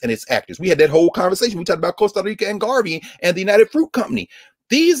United States and its actors. We had that whole conversation. We talked about Costa Rica and Garvey and the United Fruit Company.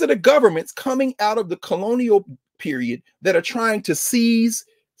 These are the governments coming out of the colonial period that are trying to seize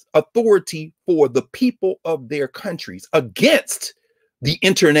authority for the people of their countries against the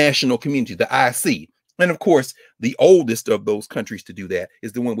international community, the IC. And of course, the oldest of those countries to do that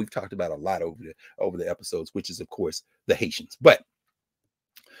is the one we've talked about a lot over the episodes, which is, of course, the Haitians. But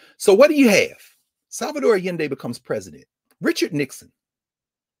so what do you have? Salvador Allende becomes president. Richard Nixon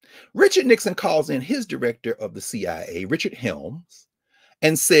calls in his director of the CIA, Richard Helms,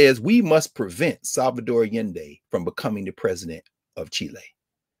 and says, we must prevent Salvador Allende from becoming the president of Chile.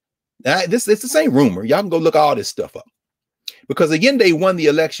 Now, it's the same rumor. Y'all can go look all this stuff up. Because Allende won the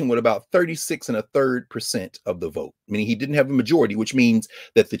election with about 36 1/3% of the vote, meaning he didn't have a majority, which means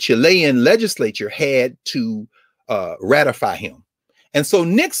that the Chilean legislature had to ratify him. And so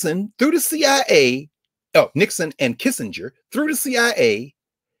Nixon, through the CIA, Nixon and Kissinger, through the CIA,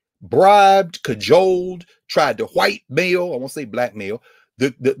 bribed, cajoled, tried to whitemail, I won't say blackmail,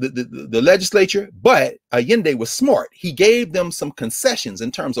 the legislature, but Allende was smart. He gave them some concessions in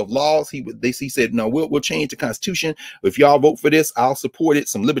terms of laws. He said, no, we'll change the Constitution. If y'all vote for this, I'll support it.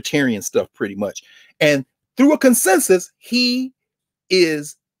 Some libertarian stuff, pretty much. And through a consensus, he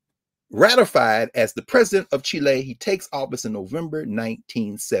is ratified as the president of Chile. He takes office in November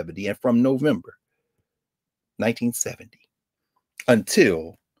 1970. And from November 1970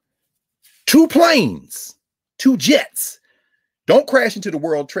 until two jets, don't crash into the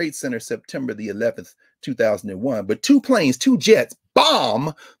World Trade Center September the 11th, 2001, but two jets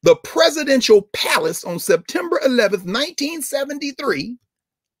bomb the presidential palace on September 11th, 1973.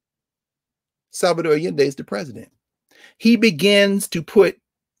 Salvador Allende is the president. He begins to put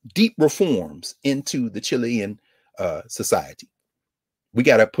deep reforms into the Chilean society. We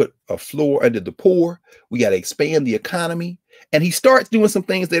got to put a floor under the poor. We got to expand the economy. And he starts doing some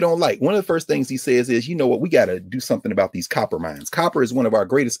things they don't like. One of the first things he says is, you know what, we got to do something about these copper mines. Copper is one of our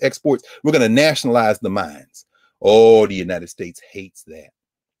greatest exports. We're going to nationalize the mines. Oh, the United States hates that.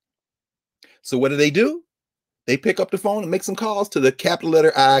 So what do? They pick up the phone and make some calls to the capital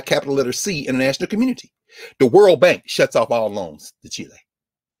letter I, capital letter C international community. The World Bank shuts off all loans to Chile.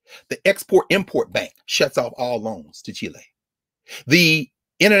 The Export-Import Bank shuts off all loans to Chile. The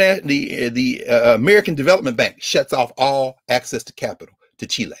American Development Bank shuts off all access to capital to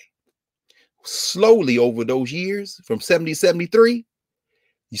Chile. Slowly over those years, from 70 to 73,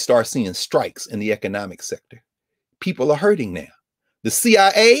 you start seeing strikes in the economic sector. People are hurting now. The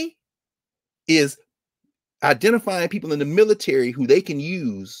CIA is identifying people in the military who they can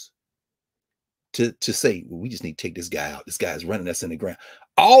use to say, well, we just need to take this guy out. This guy is running us in the ground.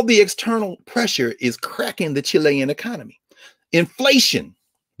 all the external pressure is cracking the Chilean economy. Inflation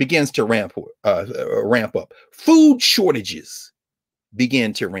begins to ramp up. Food shortages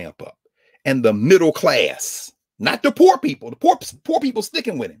begin to ramp up. And the middle class, not the poor people, the poor people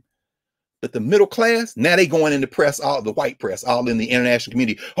sticking with him, but the middle class, now they going in the press, all the white press, all in the international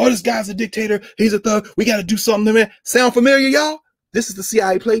community. Oh, this guy's a dictator. He's a thug. We got to do something to him. Sound familiar, y'all? This is the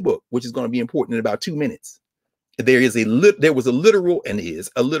CIA playbook, which is going to be important in about 2 minutes. There was a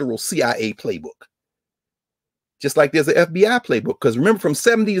literal CIA playbook. Just like there's an FBI playbook. Because remember, from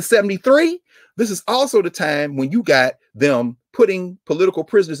 70 to 73, this is also the time when you got them putting political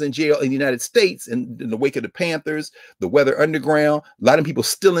prisoners in jail in the United States in the wake of the Panthers, the Weather Underground, a lot of people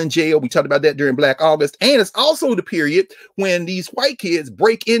still in jail. We talked about that during Black August. And it's also the period when these white kids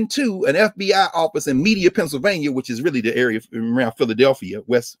break into an FBI office in Media, Pennsylvania, which is really the area around Philadelphia,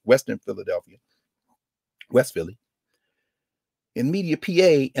 Western Philadelphia, West Philly, in Media,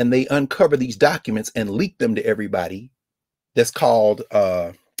 PA, and they uncover these documents and leak them to everybody. That's called,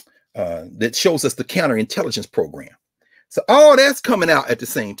 that shows us the counterintelligence program. So all that's coming out at the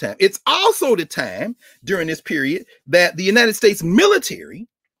same time. It's also the time during this period that the United States military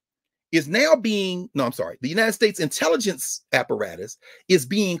is now the United States intelligence apparatus is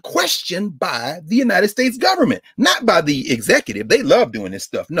being questioned by the United States government, not by the executive. They love doing this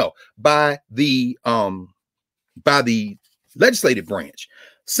stuff. No, by the legislative branch.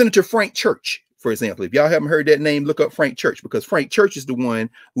 Senator Frank Church, for example, if y'all haven't heard that name, look up Frank Church, because Frank Church is the one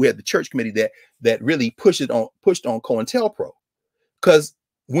who had the church committee that really pushed on COINTELPRO. Because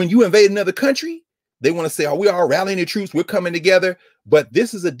when you invade another country, they want to say, oh, we are rallying the troops, we're coming together. But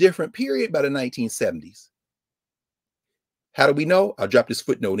this is a different period by the 1970s. How do we know? I'll drop this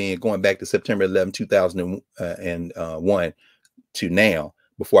footnote in going back to September 11, 2001 to now,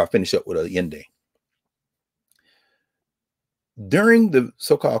 before I finish up with Allende. During the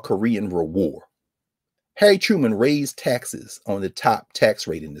so-called Korean War, Harry Truman raised taxes on the top tax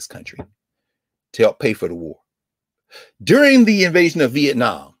rate in this country to help pay for the war. During the invasion of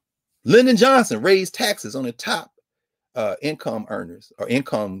Vietnam, Lyndon Johnson raised taxes on the top income earners or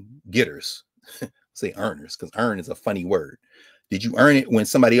income getters. Say earners, because earn is a funny word. Did you earn it when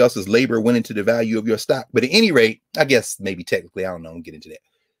somebody else's labor went into the value of your stock? But at any rate, I guess maybe technically, I don't know, I don't get into that.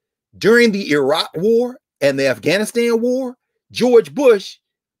 During the Iraq War and the Afghanistan War, George Bush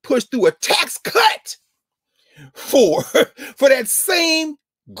pushed through a tax cut for that same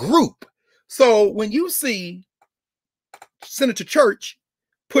group. So when you see Senator Church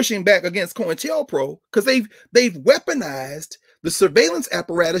pushing back against COINTELPRO, because they've weaponized the surveillance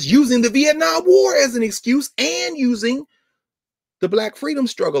apparatus using the Vietnam War as an excuse and using the Black freedom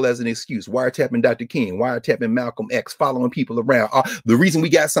struggle as an excuse. Wiretapping Dr. King, wiretapping Malcolm X, following people around. The reason we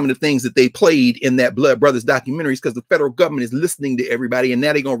got some of the things that they played in that Blood Brothers documentary is because the federal government is listening to everybody, and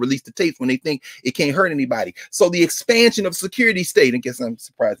now they're going to release the tapes when they think it can't hurt anybody. So the expansion of security state, I guess I'm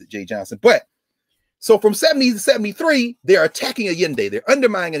surprised at Jay Johnson, but so from 70 to 73, they're attacking Allende. They're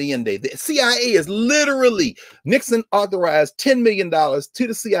undermining Allende. The CIA is literally, Nixon authorized $10 million to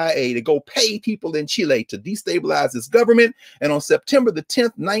the CIA to go pay people in Chile to destabilize his government. And on September the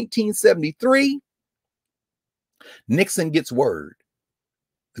 10th, 1973, Nixon gets word.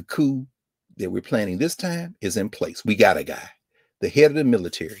 The coup that we're planning this time is in place. We got a guy, the head of the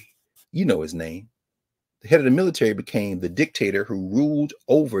military. You know his name. The head of the military became the dictator who ruled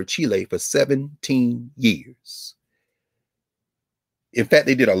over Chile for 17 years. In fact,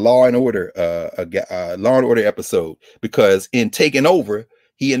 they did a Law and Order episode, because in taking over,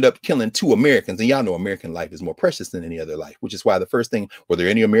 he ended up killing 2 Americans. And y'all know American life is more precious than any other life, which is why the first thing, were there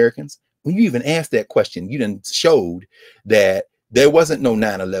any Americans? When you even asked that question, you then showed that there wasn't no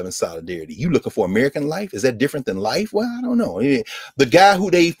 9/11 solidarity. You looking for American life? Is that different than life? Well, I don't know. The guy who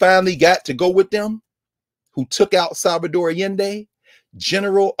they finally got to go with them, who took out Salvador Allende,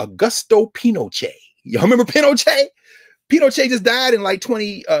 General Augusto Pinochet. Y'all remember Pinochet? Pinochet just died in like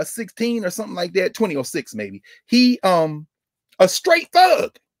 2016 or something like that, 2006 maybe. He, a straight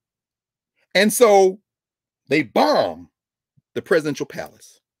thug. And so they bomb the presidential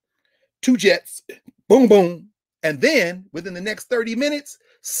palace. 2 jets, boom, boom. And then within the next 30 minutes,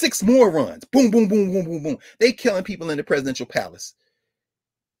 6 more runs. Boom, boom, boom, boom, boom, boom. They killing people in the presidential palace.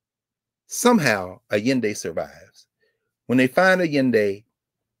 Somehow Allende survives. When they find Allende,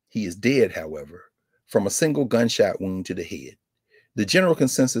 he is dead, however, from a single gunshot wound to the head. The general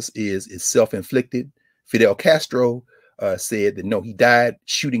consensus is it's self-inflicted. Fidel Castro said that no, he died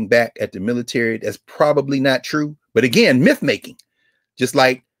shooting back at the military. That's probably not true. But again, myth making, just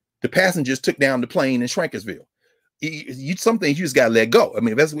like the passengers took down the plane in Shrinkersville. Some things you just got to let go. I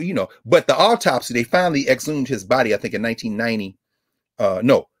mean, that's what you know. But the autopsy, they finally exhumed his body, I think in 1990.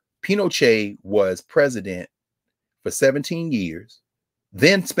 no, Pinochet was president for 17 years,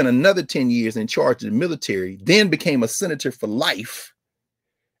 then spent another 10 years in charge of the military, then became a senator for life.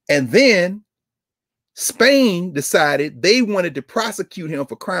 And then Spain decided they wanted to prosecute him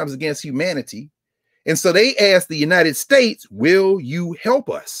for crimes against humanity. And so they asked the United States, will you help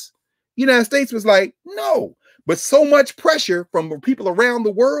us? The United States was like, no. But so much pressure from people around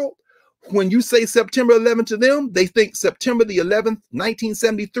the world, when you say September 11th to them, they think September the 11th,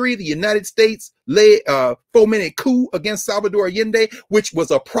 1973, the United States led a 4-minute coup against Salvador Allende, which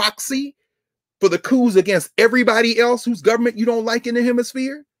was a proxy for the coups against everybody else whose government you don't like in the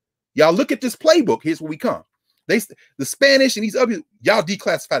hemisphere. Y'all look at this playbook. Here's where we come. The Spanish and these other, y'all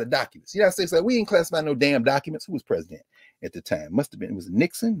declassify the documents. The United States like, we ain't classifying no damn documents. Who was president at the time? Must have been, was it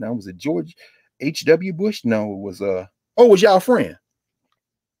Nixon? No, was it George H.W. Bush? No, it was it was y'all friend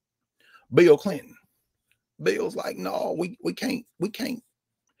Bill Clinton. Bill's like, no, we can't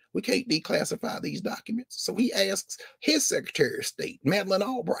declassify these documents. So he asks his Secretary of State, Madeleine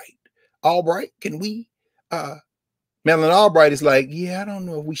Albright. Albright, can we Madeleine Albright is like, yeah, I don't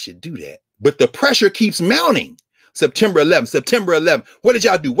know if we should do that. But the pressure keeps mounting. September 11th, September 11th. What did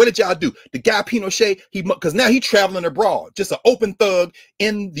y'all do? What did y'all do? The guy Pinochet, because now he's traveling abroad, just an open thug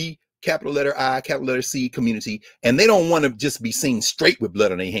in the capital letter I, capital letter C community. And they don't want to just be seen straight with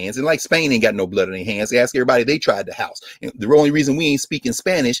blood on their hands. And like Spain ain't got no blood on their hands. They ask everybody they tried the house. And the only reason we ain't speaking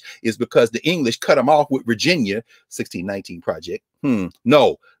Spanish is because the English cut them off with Virginia, 1619 project.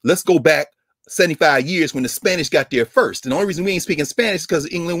 No, let's go back 75 years when the Spanish got there first. And the only reason we ain't speaking Spanish is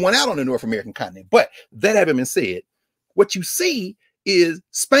because England went out on the North American continent. But that having been said, what you see is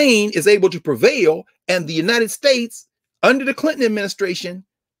Spain is able to prevail, and the United States, under the Clinton administration,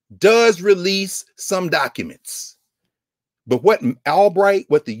 does release some documents. But what Albright,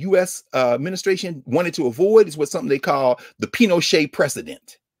 what the U.S. administration wanted to avoid is what something they call the Pinochet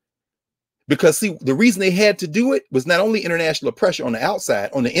precedent. Because see, the reason they had to do it was not only international pressure on the outside,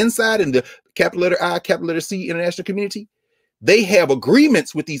 on the inside in the capital letter I, capital letter C international community, they have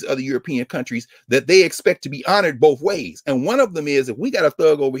agreements with these other European countries that they expect to be honored both ways. And one of them is, if we got a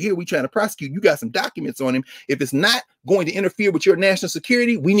thug over here, we trying to prosecute, you got some documents on him. If it's not going to interfere with your national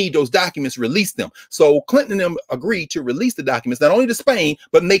security, we need those documents, release them. So Clinton and them agreed to release the documents, not only to Spain,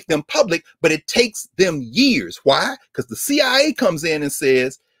 but make them public. But it takes them years. Why? Because the CIA comes in and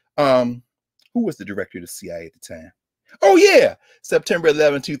says, who was the director of the CIA at the time? Oh, yeah. September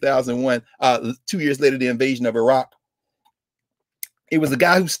 11, 2001, 2 years later, the invasion of Iraq. It was a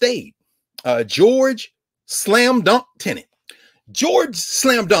guy who stayed, George Slam Dunk Tenet. George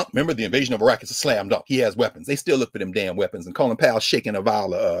Slam Dunk, remember the invasion of Iraq is a slam dunk. He has weapons. They still look for them damn weapons. And Colin Powell shaking a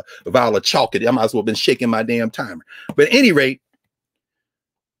vial of chalk. I might as well have been shaking my damn timer. But at any rate,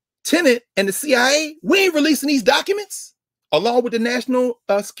 Tenet and the CIA, we ain't releasing these documents. Along with the National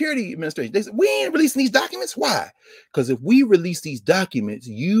Security Administration. They said, we ain't releasing these documents. Why? Because if we release these documents,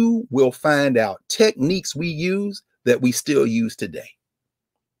 you will find out techniques we use that we still use today.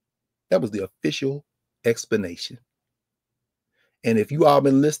 That was the official explanation. And if you all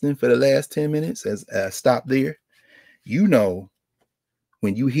been listening for the last 10 minutes, as I stopped there, you know,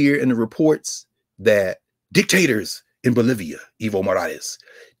 when you hear in the reports that dictators in Bolivia, Evo Morales,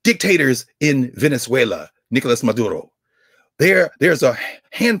 dictators in Venezuela, Nicolas Maduro, there's a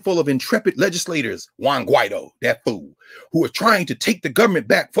handful of intrepid legislators, Juan Guaido, that fool, who are trying to take the government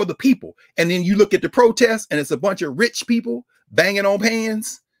back for the people. And then you look at the protests and it's a bunch of rich people banging on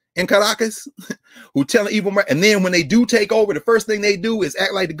pans in Caracas who tell Evo Morales. And then when they do take over, the first thing they do is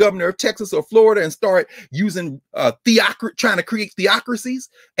act like the governor of Texas or Florida and start using trying to create theocracies.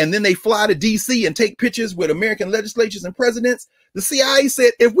 And then they fly to DC and take pictures with American legislatures and presidents. The CIA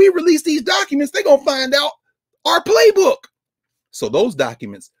said, if we release these documents, they're going to find out our playbook. So those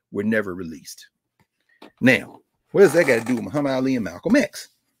documents were never released. Now, what does that got to do with Muhammad Ali and Malcolm X?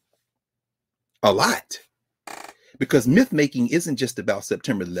 A lot. Because myth making isn't just about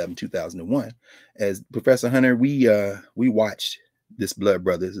September 11, 2001. As Professor Hunter, we watched this Blood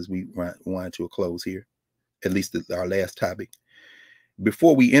Brothers as we wind to a close here, at least our last topic.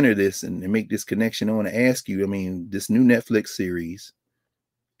 Before we enter this and make this connection, I want to ask you, I mean, this new Netflix series,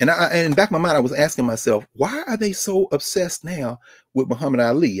 and in the back of my mind, I was asking myself, why are they so obsessed now with Muhammad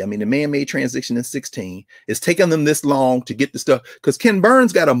Ali? I mean, the man made transition in 16. It's taken them this long to get the stuff, because Ken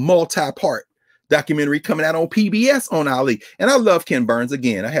Burns got a multi-part documentary coming out on PBS on Ali. And I love Ken Burns.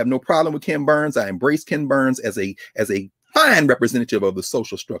 Again, I have no problem with Ken Burns. I embrace Ken Burns as a fine representative of the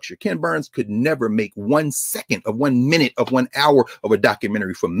social structure. Ken Burns could never make 1 second of 1 minute of 1 hour of a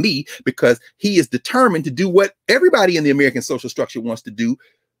documentary for me, because he is determined to do what everybody in the American social structure wants to do,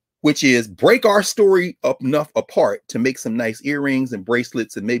 which is break our story up enough apart to make some nice earrings and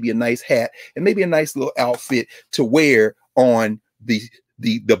bracelets and maybe a nice hat and maybe a nice little outfit to wear on the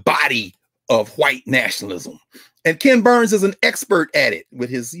body of white nationalism. And Ken Burns is an expert at it with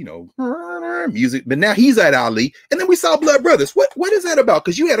his, you know, music. But now he's at Ali. And then we saw Blood Brothers. What is that about?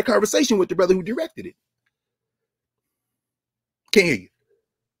 Because you had a conversation with the brother who directed it. Can't hear you.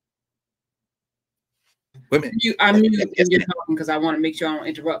 Wait a minute. I'm muted when you're talking because I want to make sure I don't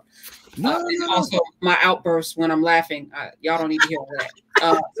interrupt. No. Also, my outbursts when I'm laughing, y'all don't need to hear all that.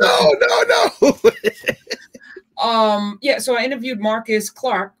 No. Yeah, so I interviewed Marcus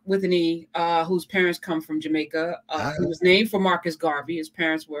Clark with an E, whose parents come from Jamaica. He was named for Marcus Garvey. His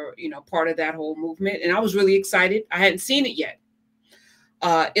parents were, you know, part of that whole movement, and I was really excited. I hadn't seen it yet.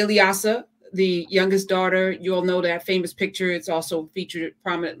 Ilyasa, the youngest daughter, you all know that famous picture. It's also featured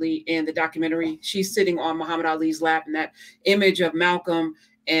prominently in the documentary. She's sitting on Muhammad Ali's lap, and that image of Malcolm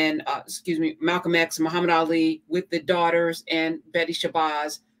and Malcolm X, Muhammad Ali with the daughters and Betty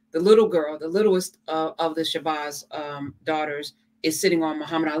Shabazz, the little girl, the littlest of the Shabazz daughters, is sitting on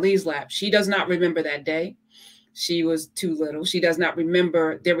Muhammad Ali's lap. She does not remember that day. She was too little. She does not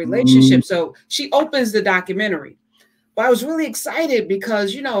remember their relationship. So she opens the documentary. But I was really excited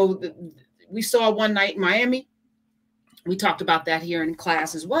because, you know, we saw one night in Miami. We talked about that here in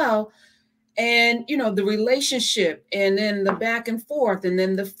class as well. And, you know, the relationship and then the back and forth and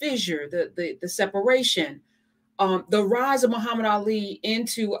then the fissure, the separation, the rise of Muhammad Ali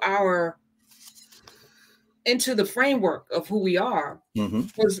into the framework of who we are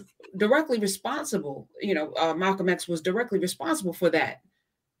was directly responsible. You know, Malcolm X was directly responsible for that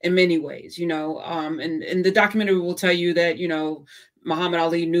in many ways, you know, and the documentary will tell you that, you know, Muhammad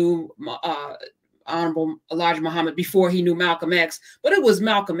Ali knew Honorable Elijah Muhammad before he knew Malcolm X, but it was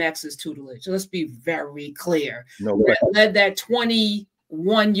Malcolm X's tutelage. So let's be very clear. Led that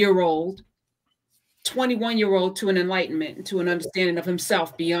 21-year-old to an enlightenment, to an understanding of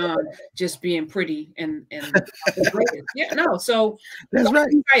himself beyond just being pretty and yeah, no. So that's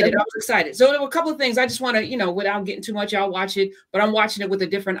right. I was excited. So there were a couple of things I just want to, you know, without getting too much, I'll watch it, but I'm watching it with a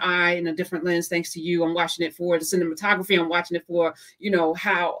different eye and a different lens. Thanks to you. I'm watching it for the cinematography. I'm watching it for, you know,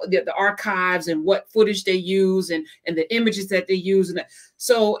 how the archives and what footage they use and the images that they use. And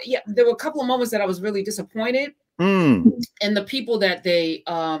so, yeah, there were a couple of moments that I was really disappointed in the people that they,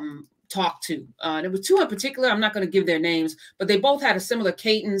 talk to. There were two in particular. I'm not going to give their names, but they both had a similar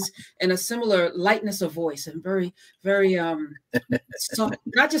cadence and a similar lightness of voice and very, very soft,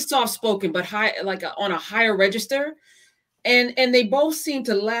 not just soft spoken, but high, like on a higher register. And they both seem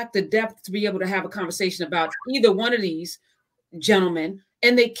to lack the depth to be able to have a conversation about either one of these gentlemen.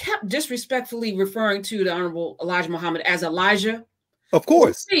 And they kept disrespectfully referring to the Honorable Elijah Muhammad as Elijah. Of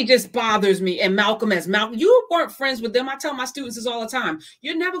course. He just bothers me. And Malcolm as Malcolm. You weren't friends with them. I tell my students this all the time.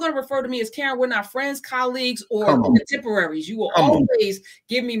 You're never going to refer to me as Karen. We're not friends, colleagues, or contemporaries. You will always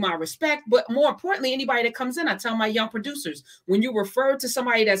give me my respect. But more importantly, anybody that comes in, I tell my young producers, when you refer to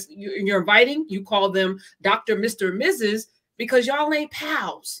somebody that's you're inviting, you call them Dr., Mr., Mrs., because y'all ain't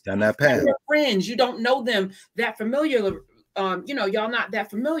pals. Y'all not pals. You're friends. You don't know them that familiar. You know, y'all not that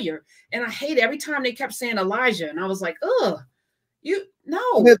familiar. And I hate it. Every time they kept saying Elijah. And I was like, ugh. You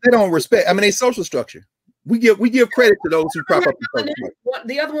no, they don't respect. I mean, they social structure. We give credit to those who prop up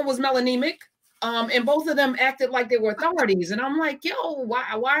the other one was melanemic, and both of them acted like they were authorities. And I'm like, yo,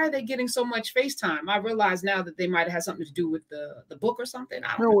 why are they getting so much FaceTime? I realize now that they might have had something to do with the book or something.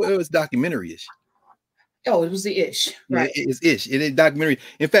 I don't know. It was documentary-ish. Oh, it was the ish, right? It's ish. It is documentary.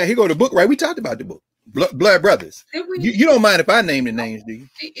 In fact, here go the book. Right, we talked about the book. Blood Brothers. You don't mind if I name the names, do you?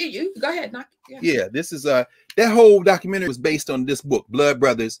 You go ahead. Yeah, this is that whole documentary was based on this book, Blood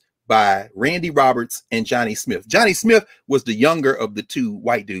Brothers, by Randy Roberts and Johnny Smith. Johnny Smith was the younger of the two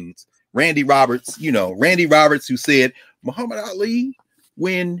white dudes. Randy Roberts, you know, Randy Roberts, who said Muhammad Ali,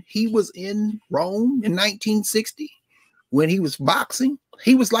 when he was in Rome in 1960, when he was boxing,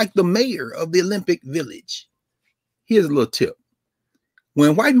 he was like the mayor of the Olympic Village. Here's a little tip.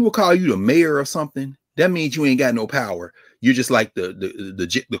 When white people call you the mayor of something, that means you ain't got no power. You're just like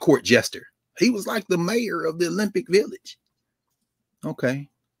the court jester. He was like the mayor of the Olympic Village. Okay.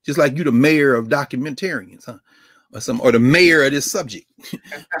 Just like you the mayor of documentarians, huh? Or the mayor of this subject.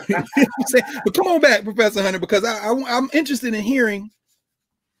 But come on back, Professor Hunter, because I'm interested in hearing,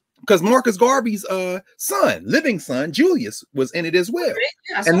 because Marcus Garvey's living son, Julius, was in it as well.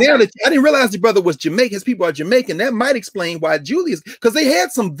 Yeah, and now that I didn't realize the brother was Jamaican, his people are Jamaican. That might explain why Julius, because they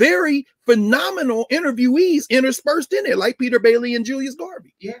had some very phenomenal interviewees interspersed in there, like Peter Bailey and Julius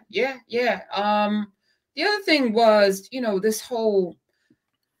Garvey. Yeah. The other thing was, you know, this whole,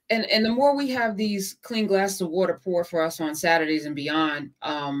 And the more we have these clean glasses of water poured for us on Saturdays and beyond,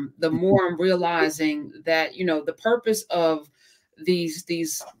 the more I'm realizing that, you know, the purpose of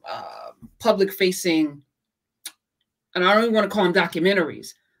these public facing, and I don't even want to call them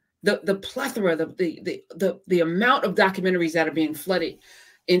documentaries, the plethora, the amount of documentaries that are being flooded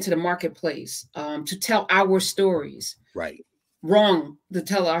into the marketplace to tell our stories. Right. Wrong to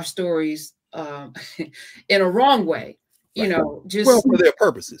tell our stories in a wrong way. You know, just well, for their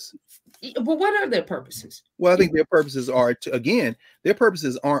purposes. But what are their purposes? Well, I think their purposes are their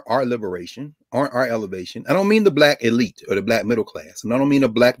purposes aren't our liberation, aren't our elevation. I don't mean the black elite or the black middle class. And I don't mean a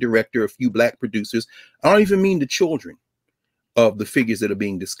black director, a few black producers. I don't even mean the children of the figures that are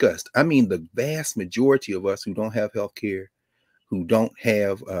being discussed. I mean the vast majority of us who don't have health care, who don't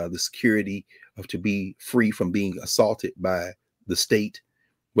have the security to be free from being assaulted by the state,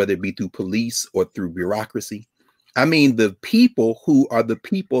 whether it be through police or through bureaucracy. I mean, the people who are the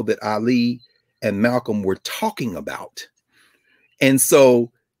people that Ali and Malcolm were talking about. And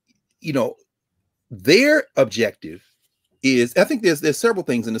so, you know, their objective is, I think there's several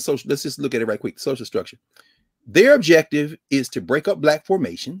things in the social, let's just look at it right quick, social structure. Their objective is to break up black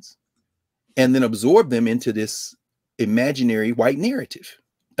formations and then absorb them into this imaginary white narrative.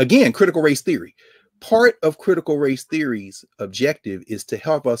 Again, critical race theory. Part of critical race theory's objective is to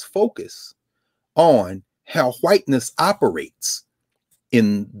help us focus on how whiteness operates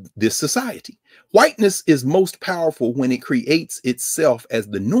in this society. Whiteness is most powerful when it creates itself as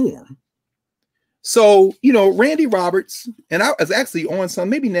the norm. So, you know, Randy Roberts, and I was actually on some,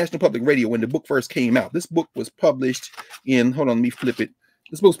 maybe National Public Radio when the book first came out. This book was published in, hold on, let me flip it.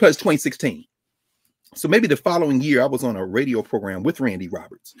 This book was published 2016. So maybe the following year, I was on a radio program with Randy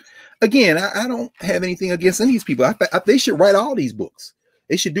Roberts. Again, I don't have anything against any of these people. They should write all these books.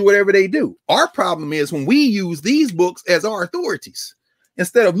 They should do whatever they do. Our problem is when we use these books as our authorities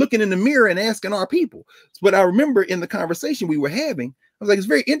instead of looking in the mirror and asking our people. But I remember in the conversation we were having, I was like, it's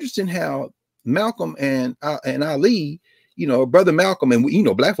very interesting how Malcolm and Ali, you know, Brother Malcolm, and you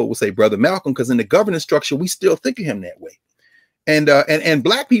know, black folk will say Brother Malcolm because in the governance structure we still think of him that way. And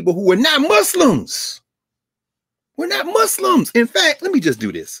black people who were not Muslims. We're not Muslims. In fact, let me just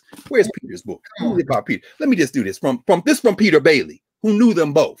do this. Where's Peter's book? About Peter. Let me just do this from Peter Bailey, who knew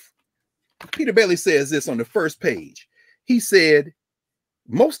them both. Peter Bailey says this on the first page. He said,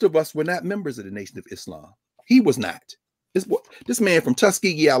 most of us were not members of the Nation of Islam. He was not. This man from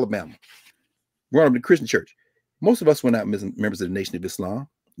Tuskegee, Alabama, brought up in the Christian church. Most of us were not members of the Nation of Islam,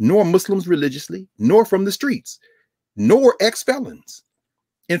 nor Muslims religiously, nor from the streets, nor ex-felons.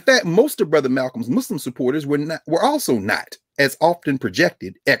 In fact, most of Brother Malcolm's Muslim supporters were also not, as often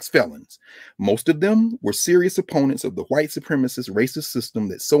projected, ex-felons. Most of them were serious opponents of the white supremacist racist system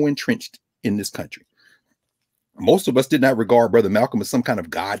that's so entrenched in this country. Most of us did not regard Brother Malcolm as some kind of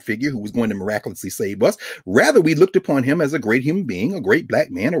God figure who was going to miraculously save us. Rather, we looked upon him as a great human being, a great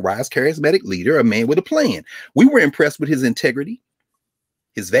black man, a wise, charismatic leader, a man with a plan. We were impressed with his integrity,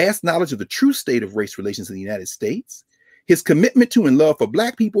 his vast knowledge of the true state of race relations in the United States, his commitment to and love for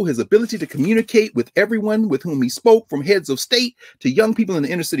black people, his ability to communicate with everyone with whom he spoke, from heads of state to young people in the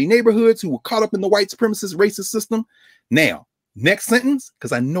inner city neighborhoods who were caught up in the white supremacist racist system. Now, next sentence,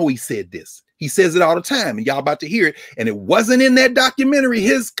 because I know he said this. He says it all the time, and y'all about to hear it. And it wasn't in that documentary,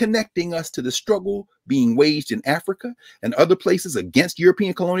 his connecting us to the struggle being waged in Africa and other places against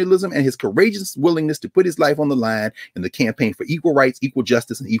European colonialism, and his courageous willingness to put his life on the line in the campaign for equal rights, equal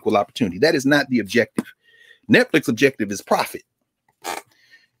justice, and equal opportunity. That is not the objective. Netflix objective is profit.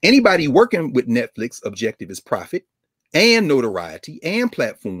 Anybody working with Netflix objective is profit and notoriety and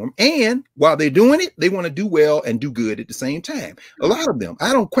platform. And while they're doing it, they want to do well and do good at the same time. A lot of them,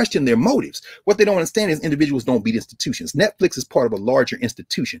 I don't question their motives. What they don't understand is individuals don't beat institutions. Netflix is part of a larger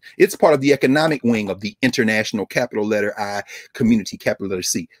institution. It's part of the economic wing of the international, capital letter I, community, capital letter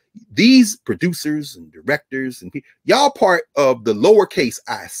C. These producers and directors and y'all part of the lowercase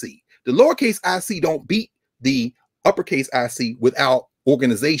IC. The lowercase IC don't beat the uppercase IC without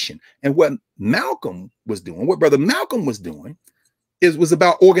organization. And what Malcolm was doing, what Brother Malcolm was doing, was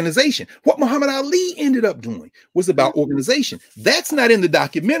about organization. What Muhammad Ali ended up doing was about organization. That's not in the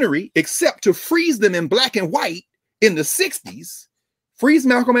documentary, except to freeze them in black and white in the 60s, freeze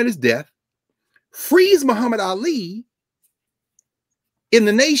Malcolm at his death, freeze Muhammad Ali in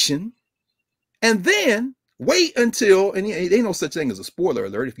the nation, and then wait until, and there ain't no such thing as a spoiler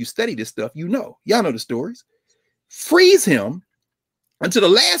alert. If you study this stuff, you know. Y'all know the stories. Freeze him until the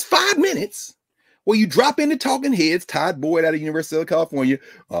last 5 minutes where you drop into talking heads. Todd Boyd out of University of California.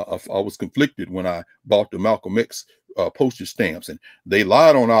 I was conflicted when I bought the Malcolm X postage stamps, and they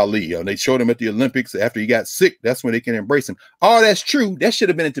lied on Ali, and they showed him at the Olympics after he got sick. That's when they can embrace him. All that's true. That should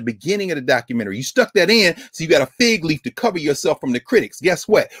have been at the beginning of the documentary. You stuck that in, so you got a fig leaf to cover yourself from the critics. Guess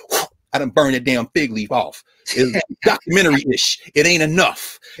what? I done burned that damn fig leaf off. It's documentary-ish. It ain't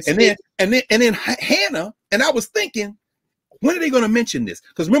enough. And then Hannah, and I was thinking, when are they going to mention this?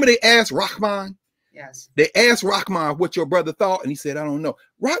 Because remember they asked Rahman. Yes. They asked Rahman what your brother thought, and he said, I don't know.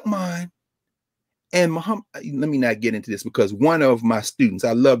 Rahman and Muhammad, let me not get into this, because one of my students,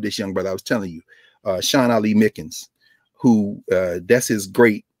 I love this young brother, I was telling you, Sean Ali Mickens, who that's his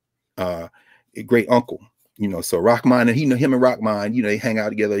great uncle. You know, so Rahman, and him and Rahman, you know, they hang out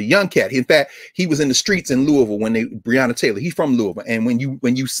together. A young cat. In fact, he was in the streets in Louisville when Breonna Taylor, he's from Louisville. And when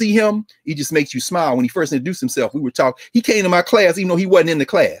you see him, he just makes you smile. When he first introduced himself, we were talking. He came to my class, even though he wasn't in the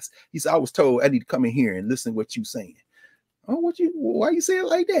class. He said, I was told I need to come in here and listen to what you saying. Oh, why you say it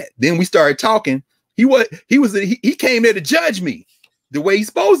like that? Then we started talking. He came there to judge me the way he's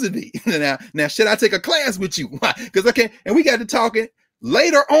supposed to be. now, should I take a class with you? Because I can't. And we got to talking.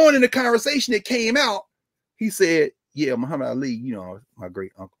 Later on in the conversation, it came out. He said, yeah, Muhammad Ali, you know, my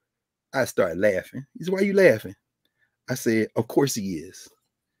great uncle. I started laughing. He said, why are you laughing? I said, of course he is.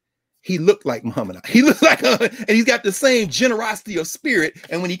 He looked like Muhammad Ali. He looked like, and he's got the same generosity of spirit.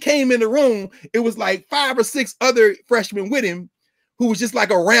 And when he came in the room, it was like 5 or 6 other freshmen with him who was just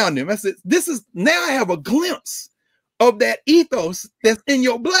like around him. I said, now I have a glimpse of that ethos that's in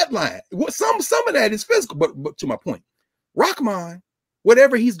your bloodline. Some of that is physical, but to my point, Rahman,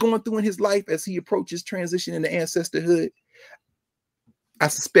 whatever he's going through in his life as he approaches transition into ancestorhood, I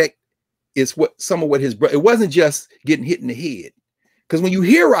suspect it's some of what his brother, it wasn't just getting hit in the head. Because when you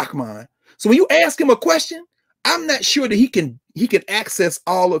hear Rahman, so when you ask him a question, I'm not sure that he can access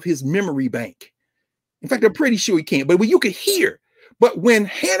all of his memory bank. In fact, I'm pretty sure he can't, but when you could hear. But when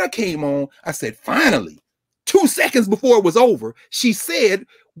Hannah came on, I said, finally, 2 seconds before it was over, she said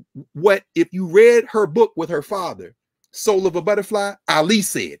what, if you read her book with her father, Soul of a Butterfly, Ali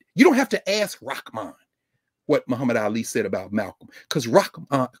said. You don't have to ask Rahman what Muhammad Ali said about Malcolm,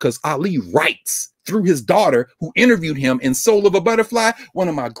 because Ali writes through his daughter who interviewed him in Soul of a Butterfly. One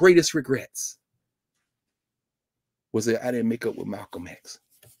of my greatest regrets was that I didn't make up with Malcolm X.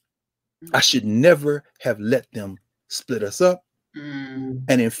 I should never have let them split us up. And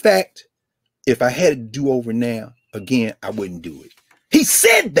in fact, if I had to do over now, again, I wouldn't do it. He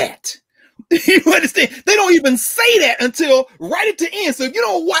said that. You understand? They don't even say that until right at the end. So if you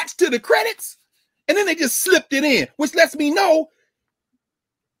don't watch to the credits, and then they just slipped it in, which lets me know,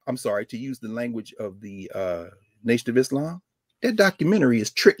 I'm sorry to use the language of the Nation of Islam, that documentary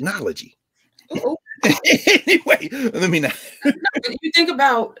is tricknology. Anyway, let me not. You think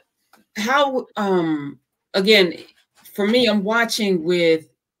about how, again, for me, I'm watching with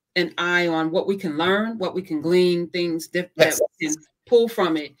an eye on what we can learn, what we can glean, things that we can pull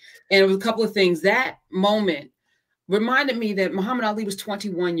from it. And it was a couple of things. That moment reminded me that Muhammad Ali was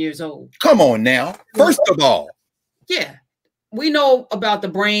 21 years old. Come on now. First of all. Yeah. We know about the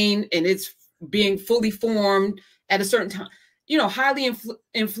brain and it's being fully formed at a certain time, you know, highly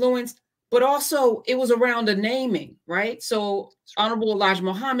influenced, but also it was around the naming, right? So Honorable Elijah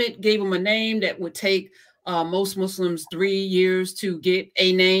Muhammad gave him a name that would take most Muslims 3 years to get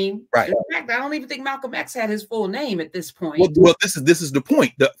a name. Right. In fact, I don't even think Malcolm X had his full name at this point. Well, this is the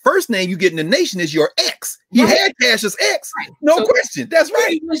point. The first name you get in the nation is your ex. He had Cassius X. Right. No question. That's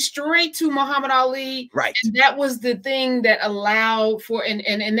right. He went straight to Muhammad Ali. Right. And that was the thing that allowed for, and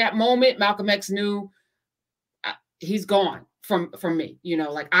in that moment, Malcolm X knew he's gone from me. You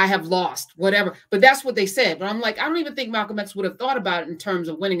know, like I have lost, whatever. But that's what they said. But I'm like, I don't even think Malcolm X would have thought about it in terms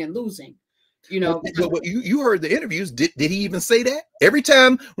of winning and losing. You know, you heard the interviews. Did he even say that? Every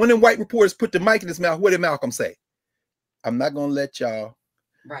time when the white reporters put the mic in his mouth, what did Malcolm say? I'm not gonna let y'all.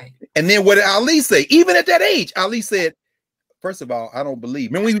 Right. And then what did Ali say? Even at that age, Ali said, first of all, I don't believe.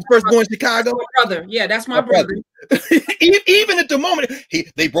 Remember when he was first going to Chicago? My brother. Yeah, that's my brother. Even at the moment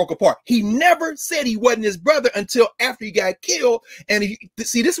they broke apart. He never said he wasn't his brother until after he got killed. And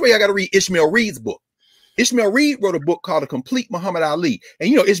see, this way I got to read Ishmael Reed's book. Ishmael Reed wrote a book called A Complete Muhammad Ali. And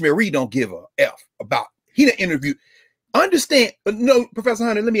you know, Ishmael Reed don't give a F about, he didn't interview. Understand, no, Professor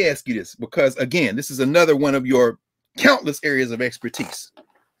Hunter, let me ask you this, because again, this is another one of your countless areas of expertise.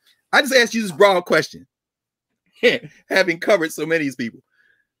 I just asked you this broad question, having covered so many of these people.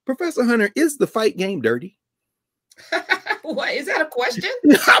 Professor Hunter, is the fight game dirty? What, is that a question?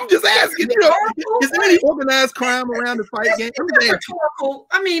 I'm just asking. You know, is there any organized crime around the fight game?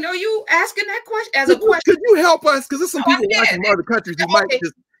 I mean, are you asking that question as a question? Could you help us? Because there's some people watching from other countries who might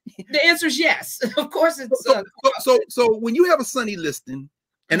just. The answer is yes. Of course, it's so when you have a Sonny Liston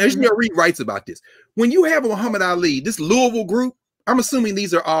And Ishmael Reed writes about this. When you have a Muhammad Ali, this Louisville group, I'm assuming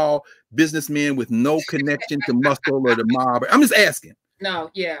these are all businessmen with no connection to muscle or the mob. I'm just asking. No,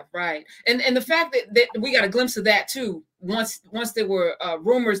 yeah, right. And the fact that we got a glimpse of that too, once there were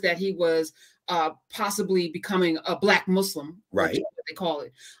rumors that he was possibly becoming a Black Muslim, right? What they call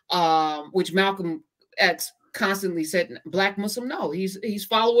it, which Malcolm X constantly said, Black Muslim, no, he's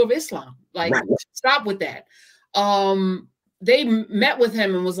follower of Islam. Like, right. Stop with that. They met with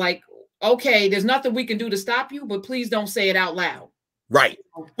him and was like, okay, there's nothing we can do to stop you, but please don't say it out loud. Right.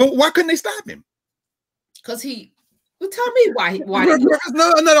 Well, why couldn't they stop him? Because well, tell me why.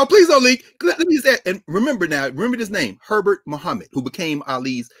 No, please don't leak. Let me say, and remember this name, Herbert Muhammad, who became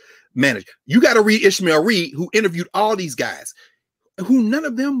Ali's manager. You got to read Ishmael Reed, who interviewed all these guys, who none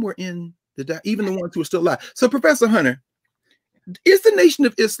of them were in even the ones who are still alive. So, Professor Hunter, is the Nation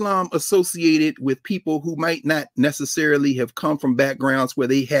of Islam associated with people who might not necessarily have come from backgrounds where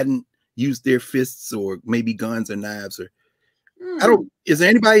they hadn't used their fists or maybe guns or knives? Or is there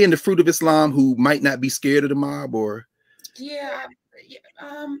anybody in the Fruit of Islam who might not be scared of the mob? Or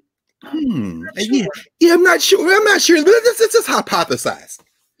I'm not sure. Let's just hypothesize.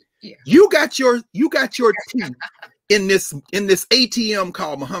 Yeah. You got your teeth in this ATM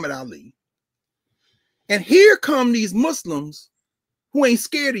called Muhammad Ali, and here come these Muslims who ain't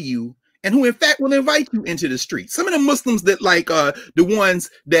scared of you and who in fact will invite you into the street. Some of the Muslims that like the ones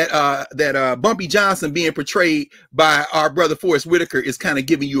that Bumpy Johnson being portrayed by our brother Forrest Whitaker is kind of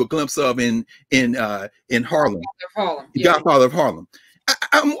giving you a glimpse of in Harlem. Godfather of Harlem.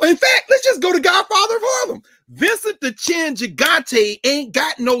 In fact, let's just go to Godfather of Harlem. Vincent the Chin Gigante ain't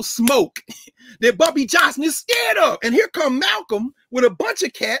got no smoke that Bumpy Johnson is scared of. And here come Malcolm with a bunch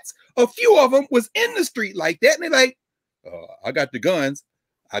of cats. A few of them was in the street like that. And they're like, I got the guns.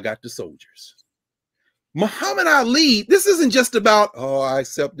 I got the soldiers. Muhammad Ali, this isn't just about, I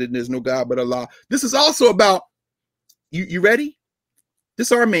accept that there's no God but Allah. This is also about, you ready? This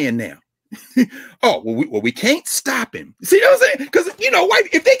is our man now. We can't stop him. See what I'm saying? Because,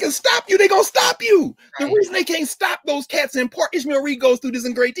 if they can stop you, they're going to stop you. Right. The reason they can't stop those cats in part, Ishmael Reed goes through this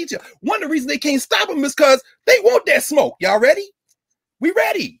in great detail. One of the reasons they can't stop them is because they want that smoke. Y'all ready? We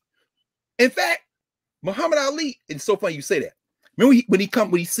ready. In fact, Muhammad Ali, it's so funny you say that. Remember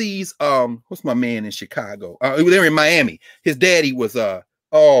when he sees what's my man in Chicago? They were in Miami. His daddy was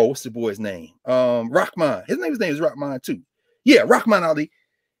what's the boy's name? Rahman. His name is Rahman too. Yeah, Rahman Ali.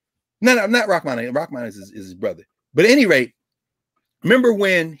 No, not Rahman. Rahman is his brother. But at any rate, remember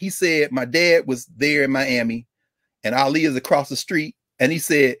when he said my dad was there in Miami and Ali is across the street, and he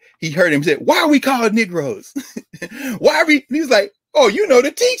heard him say, "Why are we called Negroes? Why are we?" He was like, "Oh,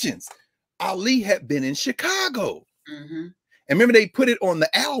 the teachings." Ali had been in Chicago. Mm-hmm. And remember, they put it on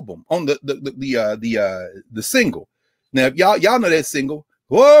the album, on the single. Now, if y'all know that single.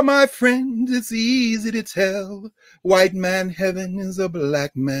 Oh, my friend, it's easy to tell. White man heaven is a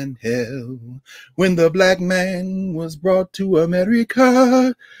black man hell. When the black man was brought to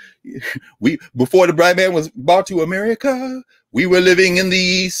America, before the black man was brought to America, we were living in the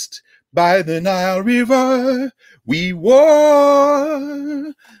East by the Nile River. We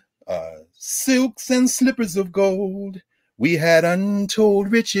wore silks and slippers of gold. We had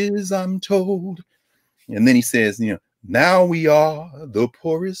untold riches, I'm told. And then he says, now we are the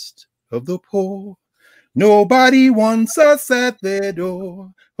poorest of the poor. Nobody wants us at their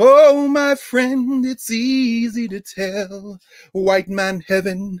door. Oh, my friend, it's easy to tell. White man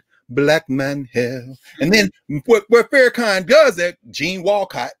heaven, black man hell. And then what Farrakhan does, that Gene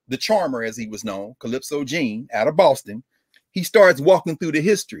Walcott, the charmer as he was known, Calypso Gene, out of Boston, he starts walking through the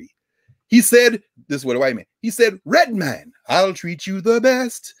history. He said, this is what a white man, he said, red man, I'll treat you the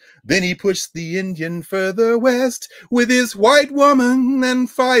best. Then he pushed the Indian further west with his white woman and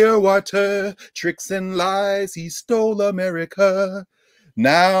firewater. Tricks and lies, he stole America.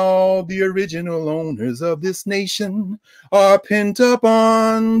 Now the original owners of this nation are pent up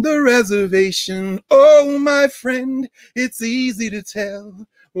on the reservation. Oh, my friend, it's easy to tell.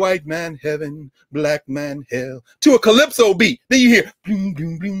 White man heaven, black man hell. To a calypso beat. Then you hear bloom,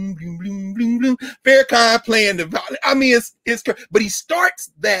 bloom, bloom, bloom, bloom, bloom, bloom. Farrakhan playing the violin. I mean, it's but he starts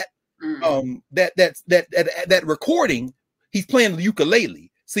that that recording. He's playing the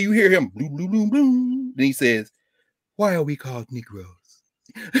ukulele. So you hear him bloom, bloom, bloom, bloom. Then he says, why are we called Negroes?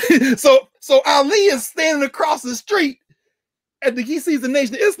 so Ali is standing across the street and he sees the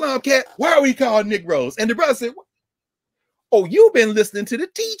Nation of Islam cat. Why are we called Negroes? And the brother said, oh, you've been listening to the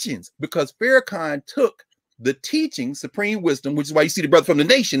teachings, because Farrakhan took the teaching, supreme wisdom, which is why you see the brother from the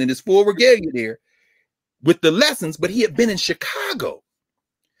Nation in his full regalia there with the lessons, but he had been in Chicago.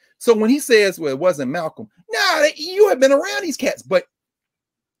 So when he says, well, it wasn't Malcolm, no, you have been around these cats, but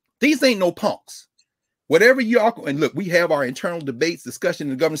These ain't no punks. Whatever y'all, and look, we have our internal debates, discussion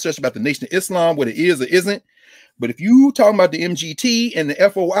in the government session about the Nation of Islam, what it is or isn't. But if you talking about the MGT and the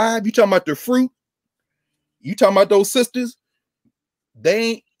FOI, if you talking about the fruit, you talking about those sisters, they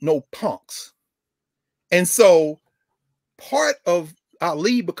ain't no punks. And so part of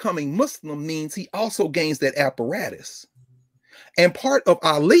Ali becoming Muslim means he also gains that apparatus. And part of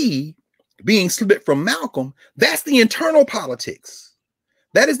Ali being split from Malcolm, that's the internal politics.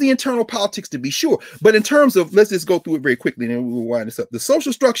 That is the internal politics, to be sure. But in terms of, let's just go through it very quickly and then we'll wind this up. The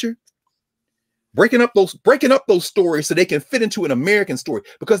social structure, breaking up those stories so they can fit into an American story,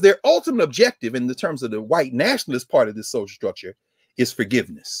 because their ultimate objective in the terms of the white nationalist part of this social structure is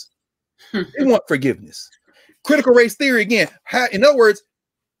forgiveness. They want forgiveness. Critical race theory again. In other words,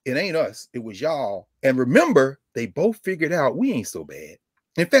 it ain't us, it was y'all. And remember, they both figured out we ain't so bad.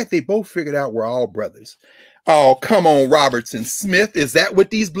 In fact, they both figured out we're all brothers. Oh, come on, Robertson Smith. Is that what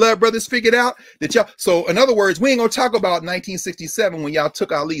these blood brothers figured out? That y'all? So in other words, we ain't gonna talk about 1967 when y'all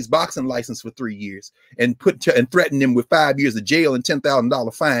took Ali's boxing license for 3 years and threatened him with 5 years of jail and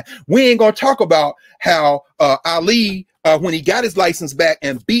 $10,000 fine. We ain't gonna talk about how Ali, when he got his license back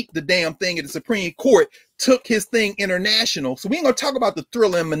and beat the damn thing at the Supreme Court, took his thing international. So we ain't gonna talk about the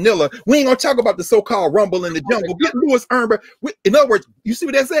Thriller in Manila. We ain't gonna talk about the so-called Rumble in the Jungle. Get Louis Erber. In other words, you see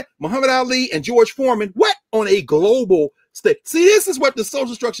what that said? Muhammad Ali and George Foreman. What? On a global stage. See, this is what the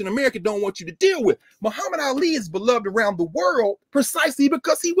social structure in America don't want you to deal with. Muhammad Ali is beloved around the world precisely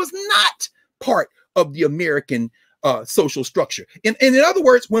because he was not part of the American social structure. And in other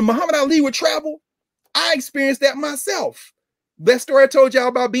words, when Muhammad Ali would travel, I experienced that myself. That story I told y'all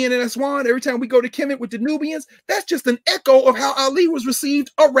about being in Aswan, every time we go to Kemet with the Nubians, that's just an echo of how Ali was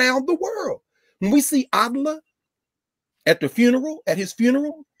received around the world. When we see Adla at his funeral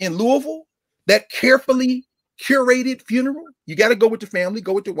in Louisville, that carefully curated funeral, you got to go with the family,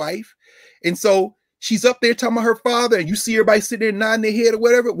 go with the wife. And so she's up there talking about her father, and you see everybody sitting there nodding their head or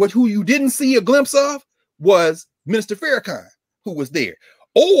whatever. Who you didn't see a glimpse of was Minister Farrakhan, who was there.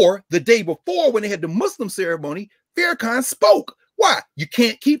 Or the day before, when they had the Muslim ceremony, Farrakhan spoke. Why? You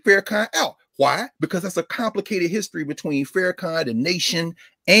can't keep Farrakhan out. Why? Because that's a complicated history between Farrakhan, the nation,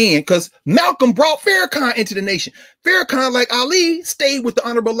 and because Malcolm brought Farrakhan into the nation. Farrakhan, like Ali, stayed with the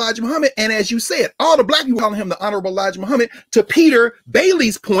Honorable Elijah Muhammad. And as you said, all the black people calling him the Honorable Elijah Muhammad, to Peter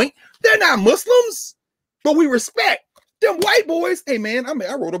Bailey's point, they're not Muslims, but we respect them white boys. Hey, man, I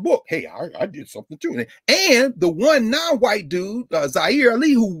wrote a book. Hey, I did something too. And the one non-white dude, Zaire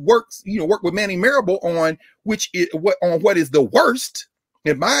Ali, who worked with Manny Marable on what is the worst,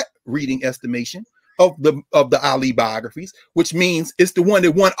 in my reading estimation, of the Ali biographies, which means it's the one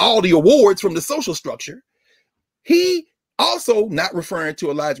that won all the awards from the social structure. He also, not referring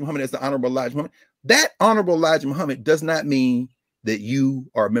to Elijah Muhammad as the Honorable Elijah Muhammad, that Honorable Elijah Muhammad does not mean that you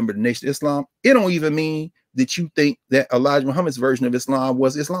are a member of the Nation of Islam. It don't even mean that you think that Elijah Muhammad's version of Islam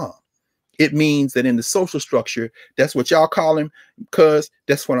was Islam. It means that in the social structure, that's what y'all call him, because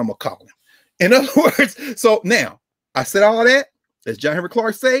that's what I'm gonna call him. In other words, so now I said all that, as John Henry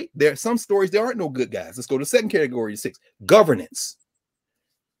Clark say, there are some stories, there aren't no good guys. Let's go to the second category, 6, governance,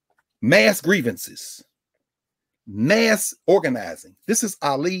 mass grievances, mass organizing. This is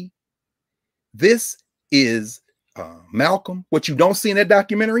Ali. This is Malcolm. What you don't see in that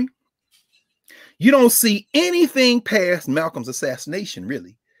documentary, you don't see anything past Malcolm's assassination,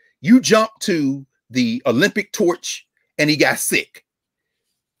 really. You jump to the Olympic torch and he got sick.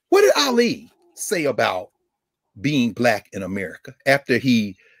 What did Ali say about being black in America after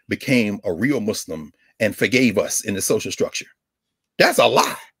he became a real Muslim and forgave us in the social structure? That's a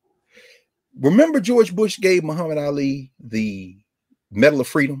lie. Remember, George Bush gave Muhammad Ali the Medal of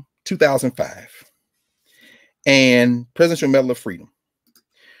Freedom, 2005, and Presidential Medal of Freedom.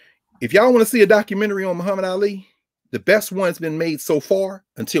 If y'all want to see a documentary on Muhammad Ali, the best one that's been made so far,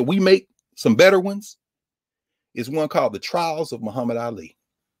 until we make some better ones, is one called The Trials of Muhammad Ali.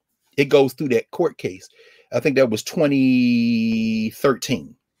 It goes through that court case. I think that was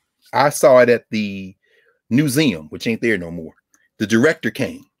 2013. I saw it at the museum, which ain't there no more. The director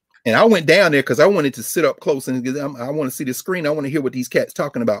came, and I went down there because I wanted to sit up close and I want to see the screen. I want to hear what these cats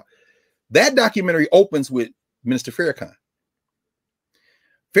talking about. That documentary opens with Minister Farrakhan.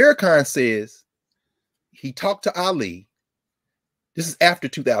 Farrakhan says he talked to Ali. This is after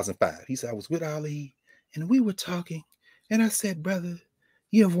 2005. He said, I was with Ali and we were talking. And I said, brother,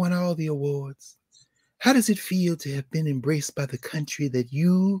 you have won all the awards. How does it feel to have been embraced by the country that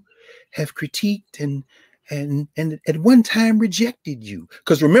you have critiqued and at one time rejected you?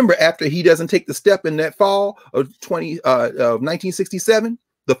 Because remember, after he doesn't take the step in that fall of 1967,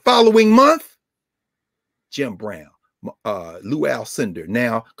 the following month, Jim Brown, Lou Alcindor,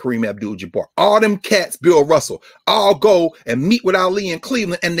 now Kareem Abdul-Jabbar, all them cats, Bill Russell, all go and meet with Ali in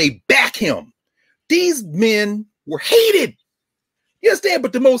Cleveland and they back him. These men were hated. You understand?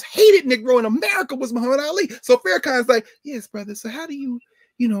 But the most hated Negro in America was Muhammad Ali. So Farrakhan's like, yes, brother. So how do you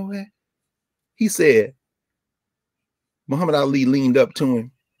know, he said, Muhammad Ali leaned up to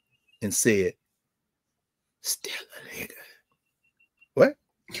him and said, still a nigga. What?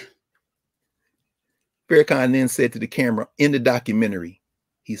 Farrakhan then said to the camera in the documentary,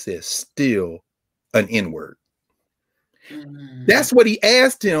 he said, still an N-word. That's what he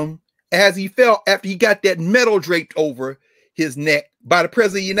asked him as he felt after he got that medal draped over his neck by the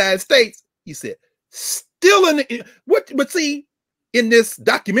president of the United States. He said, still an what? But see, in this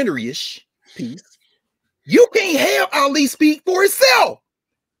documentary-ish piece, you can't have Ali speak for himself.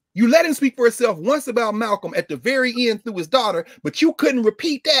 You let him speak for himself once about Malcolm at the very end through his daughter, but you couldn't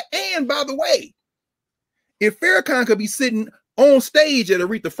repeat that. And by the way, if Farrakhan could be sitting on stage at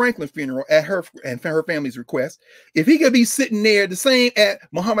Aretha Franklin funeral at her and her family's request, if he could be sitting there the same at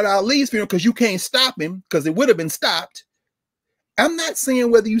Muhammad Ali's funeral, because you can't stop him, because it would have been stopped. I'm not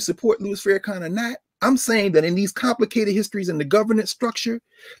saying whether you support Louis Farrakhan or not. I'm saying that in these complicated histories and the governance structure,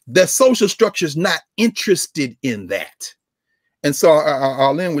 the social structure is not interested in that. And so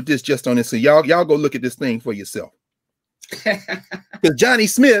I'll end with this just on this. So y'all go look at this thing for yourself. Because Johnny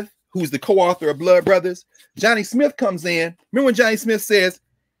Smith, who's the co-author of Blood Brothers, Johnny Smith comes in. Remember when Johnny Smith says,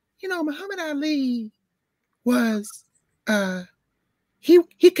 you know, Muhammad Ali was,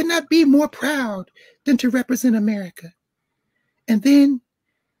 he could not be more proud than to represent America. And then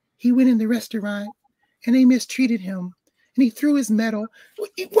he went in the restaurant and they mistreated him and he threw his medal.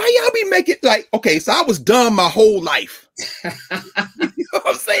 Why y'all be making like, okay, so I was dumb my whole life. You know what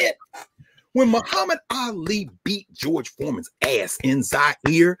I'm saying? When Muhammad Ali beat George Foreman's ass in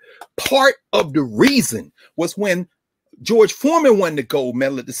Zaire, part of the reason was when George Foreman won the gold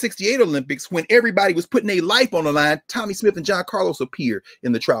medal at the '68 Olympics, when everybody was putting their life on the line, Tommy Smith and John Carlos appeared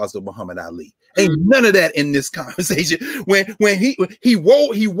in the trials of Muhammad Ali. Ain't none of that in this conversation. When he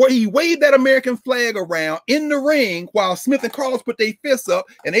waved that American flag around in the ring while Smith and Carlos put their fists up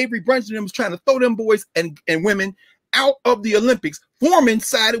and Avery Brunson was trying to throw them boys and women out of the Olympics, Foreman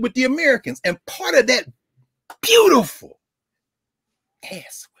sided with the Americans. And part of that beautiful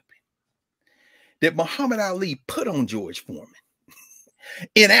ass whipping that Muhammad Ali put on George Foreman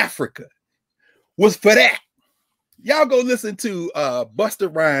in Africa was for that. Y'all go listen to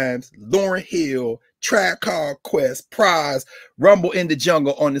Busta Rhymes, Lauryn Hill, Tribe Called Quest, Prize, Rumble in the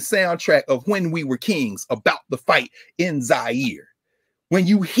Jungle on the soundtrack of When We Were Kings, about the fight in Zaire. When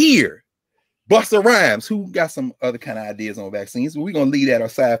you hear Busta Rhymes, who got some other kind of ideas on vaccines, but we're going to leave that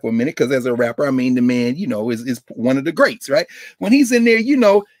aside for a minute, because as a rapper, I mean, the man, you know, is one of the greats, right? When he's in there, you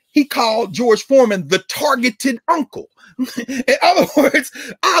know, he called George Foreman the targeted uncle. In other words,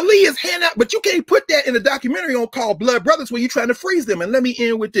 Ali is handing out, but you can't put that in a documentary on called Blood Brothers where you're trying to freeze them. And let me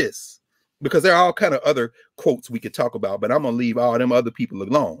end with this, because there are all kind of other quotes we could talk about, but I'm going to leave all them other people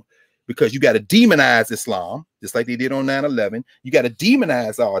alone, because you got to demonize Islam, just like they did on 9/11. You got to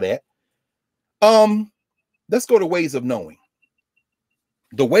demonize all that. Let's go to ways of knowing.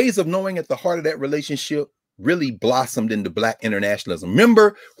 The ways of knowing at the heart of that relationship really blossomed into Black internationalism.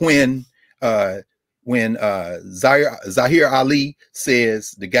 Remember when Zahir Ali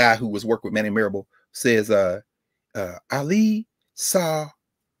says, the guy who was working with Manny Marable says, Ali saw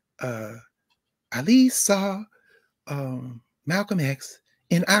Malcolm X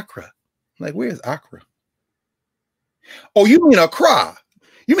in Accra. Like, where's Accra? Oh, you mean Accra?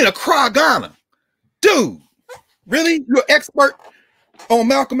 You mean Accra, Ghana? Dude, really? You're an expert on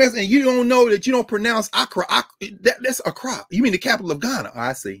Malcolm X and you don't know that you don't pronounce Accra? That's Accra. You mean the capital of Ghana? Oh,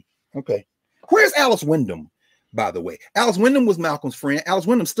 I see. Okay. Where's Alice Wyndham, by the way? Alice Wyndham was Malcolm's friend. Alice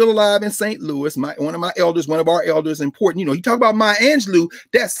Wyndham's still alive in St. Louis. One of our elders, important. You know, you talk about Maya Angelou,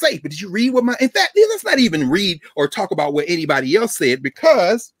 that's safe. But did you read what in fact, let's not even read or talk about what anybody else said,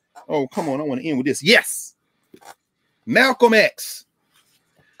 because, oh, come on, I want to end with this. Yes, Malcolm X.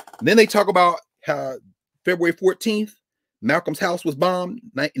 Then they talk about how February 14th, Malcolm's house was bombed,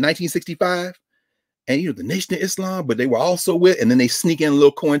 1965. And, you know, the Nation of Islam, but they were also with, and then they sneak in a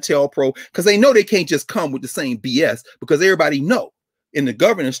little COINTELPRO, because they know they can't just come with the same BS, because everybody know in the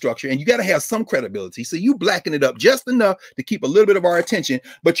governance structure, and you got to have some credibility. So you blacken it up just enough to keep a little bit of our attention,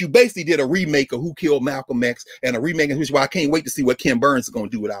 but you basically did a remake of Who Killed Malcolm X and a remake of which I can't wait to see what Ken Burns is going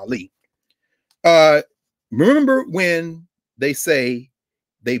to do with Ali. Remember when they say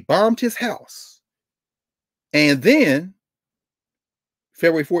they bombed his house, and then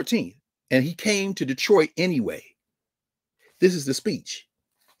February 14th, and he came to Detroit anyway. This is the speech.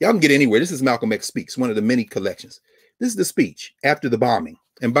 Y'all can get anywhere. This is Malcolm X Speaks, one of the many collections. This is the speech after the bombing.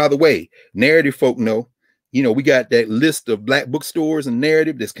 And by the way, narrative folk know, you know, we got that list of black bookstores and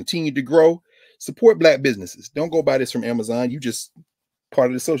narrative that's continued to grow. Support black businesses. Don't go buy this from Amazon. You just part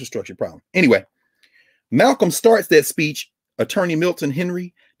of the social structure problem. Anyway, Malcolm starts that speech, Attorney Milton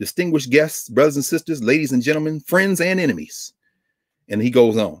Henry, distinguished guests, brothers and sisters, ladies and gentlemen, friends and enemies. And he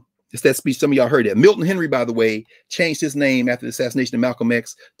goes on. It's that speech. Some of y'all heard that. Milton Henry, by the way, changed his name after the assassination of Malcolm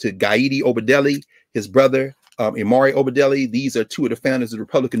X to Gaidi Obadeli, his brother, Imari Obadeli. These are two of the founders of the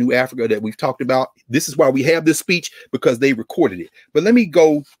Republic of New Africa that we've talked about. This is why we have this speech, because they recorded it. But let me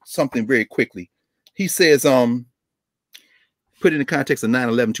go something very quickly. He says, put it in the context of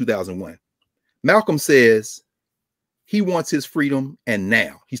 9/11/2001. Malcolm says he wants his freedom, and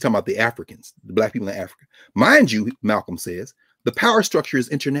now. He's talking about the Africans, the black people in Africa. Mind you, Malcolm says, the power structure is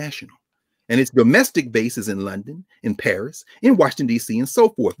international, and its domestic base is in London, in Paris, in Washington, D.C., and so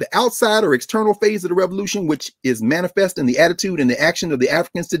forth. The outside or external phase of the revolution, which is manifest in the attitude and the action of the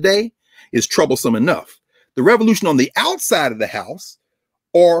Africans today, is troublesome enough. The revolution on the outside of the house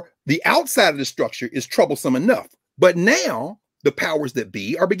or the outside of the structure is troublesome enough. But now the powers that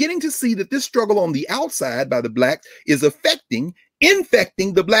be are beginning to see that this struggle on the outside by the blacks is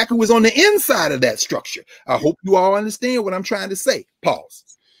infecting the black who is on the inside of that structure. I hope you all understand what I'm trying to say.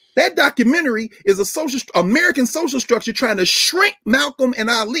 Pause. That documentary is a American social structure trying to shrink Malcolm and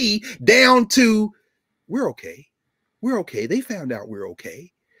Ali down to, we're okay. We're okay. They found out we're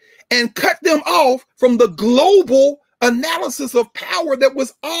okay. And cut them off from the global analysis of power that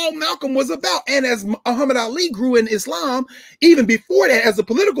was all Malcolm was about. And as Muhammad Ali grew in Islam, even before that, as a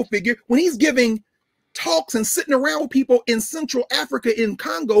political figure, when he's giving talks and sitting around with people in Central Africa, in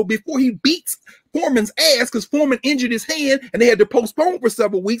Congo, before he beats Foreman's ass because Foreman injured his hand and they had to postpone for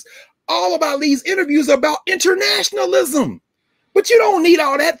several weeks, all of Ali's interviews are about internationalism. But you don't need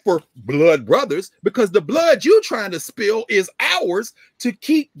all that for blood brothers, because the blood you're trying to spill is ours to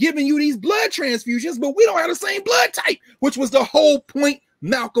keep giving you these blood transfusions, but we don't have the same blood type, which was the whole point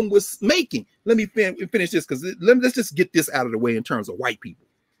Malcolm was making. Let me finish this, because let's just get this out of the way in terms of white people.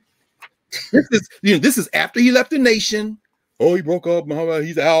 This is after he left the nation. Oh, he broke up,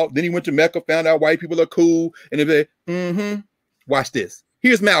 he's out. Then he went to Mecca, found out white people are cool. And if they, watch this.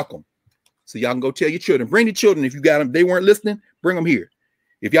 Here's Malcolm. So y'all can go tell your children. Bring the children if you got them. They weren't listening. Bring them here.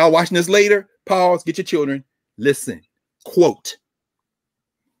 If y'all watching this later, pause, get your children. Listen. Quote,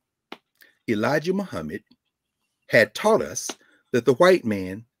 Elijah Muhammad had taught us that the white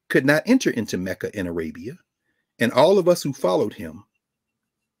man could not enter into Mecca in Arabia, and all of us who followed him,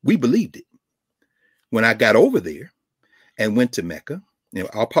 we believed it. When I got over there and went to Mecca,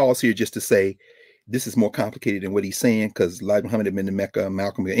 I'll pause here just to say this is more complicated than what he's saying, because Elijah Muhammad had been to Mecca,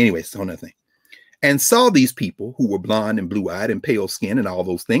 Malcolm, anyway, it's a whole other thing. And saw these people who were blonde and blue-eyed and pale skin and all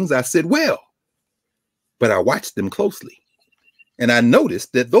those things. I said, well, but I watched them closely. And I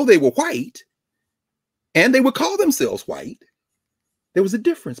noticed that though they were white, and they would call themselves white, there was a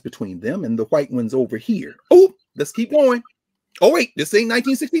difference between them and the white ones over here. Oh, let's keep going. Oh, wait, this ain't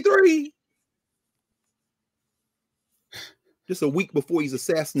 1963. Just a week before he's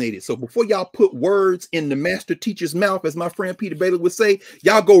assassinated. So before y'all put words in the master teacher's mouth, as my friend Peter Bailey would say,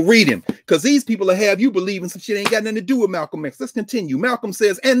 y'all go read him, because these people will have you believing some shit ain't got nothing to do with Malcolm X. Let's continue. Malcolm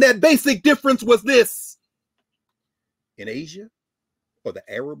says, and that basic difference was this. In Asia, or the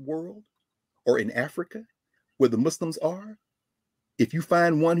Arab world, or in Africa, where the Muslims are, if you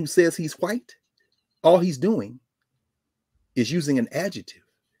find one who says he's white, all he's doing is using an adjective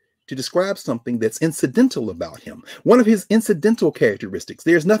to describe something that's incidental about him. One of his incidental characteristics.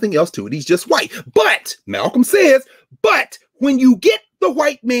 There's nothing else to it. He's just white. But Malcolm says, but when you get the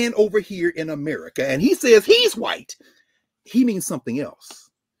white man over here in America and he says he's white, he means something else.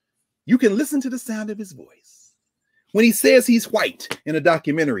 You can listen to the sound of his voice. When he says he's white in a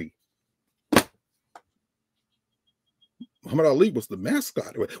documentary, Muhammad Ali was the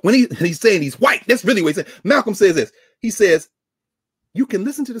mascot. When he's saying he's white, that's really what he said. Malcolm says this. He says, you can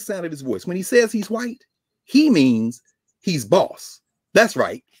listen to the sound of his voice. When he says he's white, he means he's boss. That's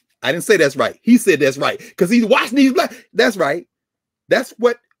right. I didn't say that's right. He said that's right, because he's watching these black. That's right. That's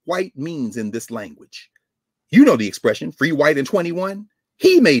what white means in this language. You know the expression, free white and 21.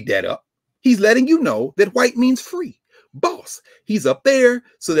 He made that up. He's letting you know that white means free, boss. He's up there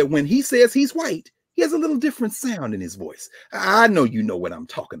so that when he says he's white, he has a little different sound in his voice. I know you know what I'm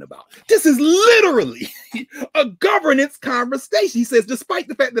talking about. This is literally a governance conversation. He says, despite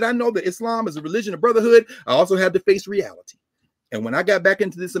the fact that I know that Islam is a religion of brotherhood, I also have to face reality. And when I got back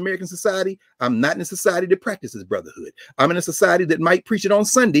into this American society, I'm not in a society that practices brotherhood. I'm in a society that might preach it on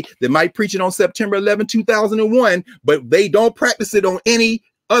Sunday, that might preach it on September 11, 2001, but they don't practice it on any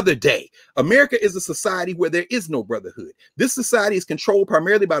other day. America is a society where there is no brotherhood. This society is controlled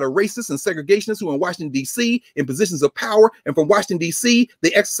primarily by the racists and segregationists who are in Washington, D.C. in positions of power. And from Washington, D.C.,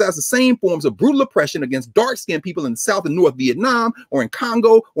 they exercise the same forms of brutal oppression against dark-skinned people in South and North Vietnam, or in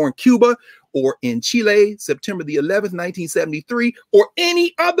Congo, or in Cuba, or in Chile, September the 11th, 1973, or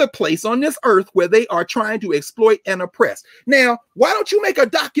any other place on this earth where they are trying to exploit and oppress. Now, why don't you make a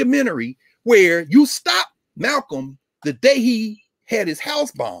documentary where you stop Malcolm the day he had his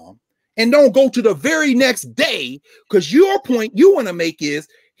house bombed and don't go to the very next day? Because your point you want to make is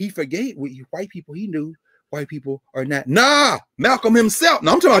he forgave white people. He knew white people are not. Nah, Malcolm himself.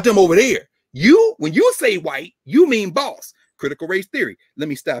 No, I'm talking about them over there. When you say white, you mean boss. Critical race theory. Let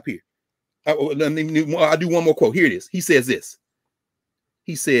me stop here. I'll do one more quote. Here it is. He says this.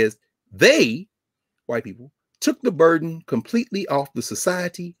 He says, they, white people, took the burden completely off the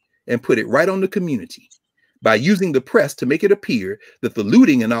society and put it right on the community by using the press to make it appear that the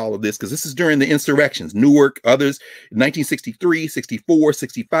looting and all of this, because this is during the insurrections, Newark, others, 1963, 64,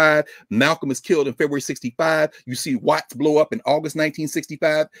 65, Malcolm is killed in February 65. You see Watts blow up in August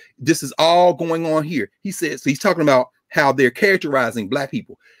 1965. This is all going on here. He says, so he's talking about how they're characterizing black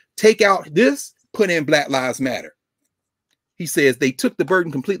people. Take out this, put in Black Lives Matter. He says they took the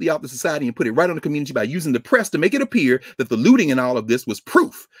burden completely off the society and put it right on the community by using the press to make it appear that the looting and all of this was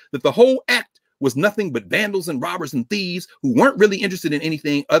proof that the whole act was nothing but vandals and robbers and thieves who weren't really interested in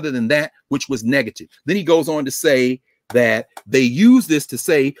anything other than that which was negative. Then he goes on to say that they use this to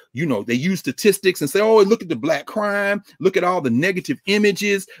say, you know, they use statistics and say, oh, look at the black crime, look at all the negative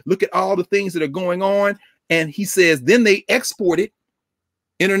images, look at all the things that are going on. And he says, then they export it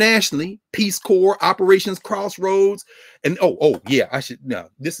internationally, Peace Corps, Operations Crossroads, and yeah, I should no.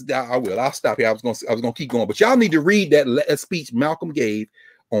 This is I will. I'll stop here. I was gonna keep going, but y'all need to read that speech Malcolm gave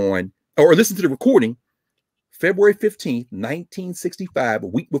on, or listen to the recording, February 15th, 1965, a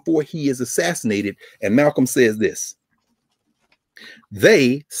week before he is assassinated. And Malcolm says this: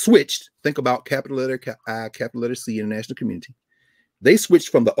 they switched. Think about capital letter I, capital letter C, international community. They switched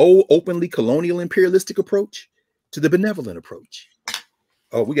from the old openly colonial imperialistic approach to the benevolent approach.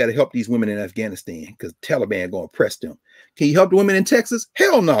 Oh, we got to help these women in Afghanistan because Taliban going to oppress them. Can you help the women in Texas?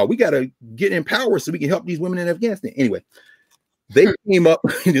 Hell no. We got to get empowered so we can help these women in Afghanistan. Anyway, they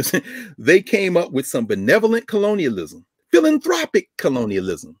came up with some benevolent colonialism, philanthropic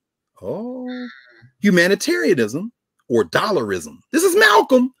colonialism, humanitarianism, or dollarism. This is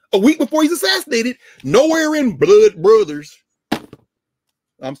Malcolm a week before he's assassinated. Nowhere in Blood Brothers.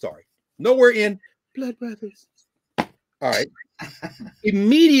 I'm sorry. Nowhere in Blood Brothers. All right.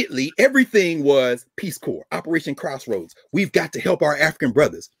 Immediately, everything was Peace Corps, Operation Crossroads. We've got to help our African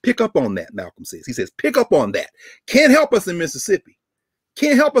brothers. Pick up on that, Malcolm says. He says, pick up on that. Can't help us in Mississippi.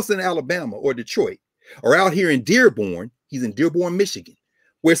 Can't help us in Alabama or Detroit. Or out here in Dearborn, he's in Dearborn, Michigan,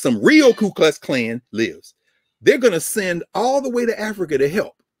 where some real Ku Klux Klan lives. They're going to send all the way to Africa to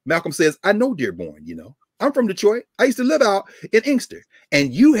help. Malcolm says, I know Dearborn, you know. I'm from Detroit. I used to live out in Inkster,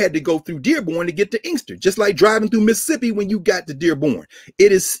 and you had to go through Dearborn to get to Inkster, just like driving through Mississippi when you got to Dearborn.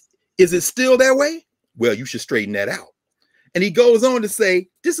 Is it still that way? Well, you should straighten that out. And he goes on to say,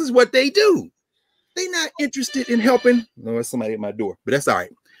 this is what they do. They're not interested in helping. No, there's somebody at my door, but that's all right.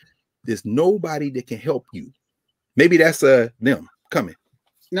 There's nobody that can help you. Maybe that's them coming.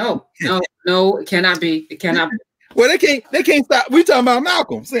 No, it cannot be. It cannot be. Well, they can't stop. We talking about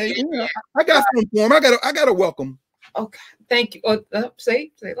Malcolm saying, you know, I got something for him. I got to welcome. Okay, thank you.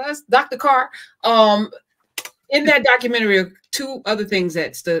 Say last, Dr. Carr. In that documentary, two other things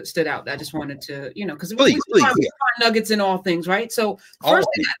that stood out that I just wanted to, you know, because we find nuggets in all things, right? So first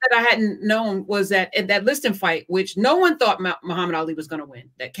thing that I hadn't known was that in that listing fight, which no one thought Muhammad Ali was going to win,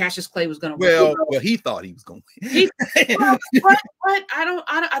 that Cassius Clay was going to win. Well, he thought he was going to win. But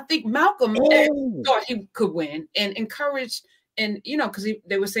I think Malcolm thought he could win and encouraged. And, you know, because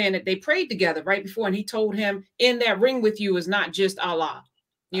they were saying that they prayed together right before. And he told him, in that ring with you is not just Allah,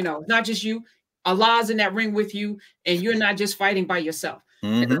 you know, not just you. Allah's in that ring with you, and you're not just fighting by yourself.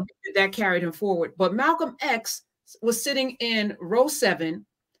 Mm-hmm. And that carried him forward. But Malcolm X was sitting in row 7,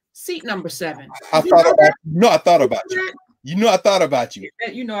 seat number 7. I thought about you. You know, I thought about you.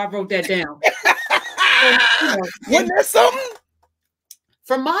 You know, I wrote that down. Wasn't that something?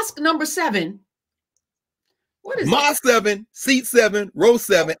 From mosque number 7. What is mosque 7, seat 7, row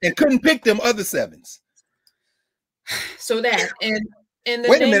 7, and couldn't pick them other 7s. So that and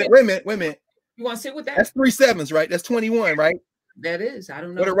wait a minute. You want to sit with that? That's 3 7s, right? That's 21, right? That is. I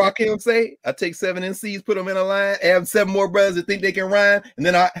don't know. What did Raquel say? I take 7 MCs, put them in a line, add 7 more brothers that think they can rhyme, and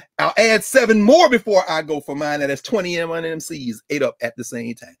then I'll add 7 more before I go for mine. That's 20 MCs, 8 up at the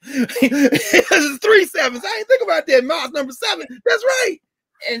same time. This is 3 7s. I ain't think about that. Miles number 7. That's right.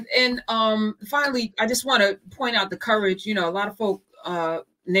 Finally, I just want to point out the courage. You know, a lot of folk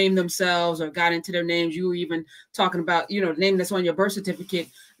named themselves or got into their names. You were even talking about, you know, the name that's on your birth certificate,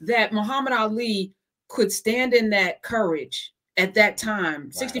 that Muhammad Ali could stand in that courage at that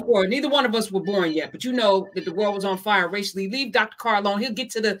time. 64. Neither one of us were born yet, but you know that the world was on fire racially. Leave Dr. Carr alone. He'll get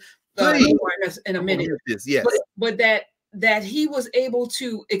to the in a minute. Yes. But that he was able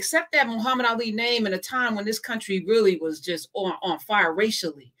to accept that Muhammad Ali name in a time when this country really was just on fire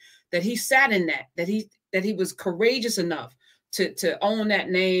racially, that he sat in that he was courageous enough to own that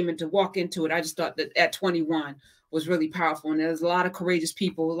name and to walk into it. I just thought that at 21 was really powerful. And there's a lot of courageous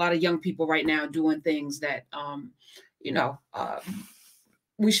people, a lot of young people right now doing things that,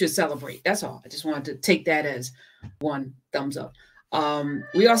 we should celebrate. That's all. I just wanted to take that as one thumbs up.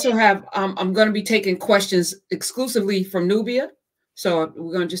 We also have, I'm going to be taking questions exclusively from Nubia. So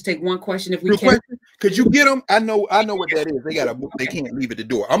we're going to just take one question if we can. Could you get them? I know what that is. They can't leave at the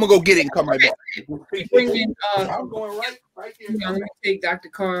door. I'm going to go get it and come right back. I'm going right here. I'm going to take Dr.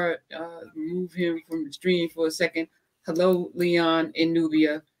 Carr, remove him from the stream for a second. Hello, Leon in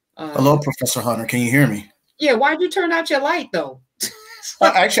Nubia. Hello, Professor Hunter. Can you hear me? Yeah. Why'd you turn out your light though?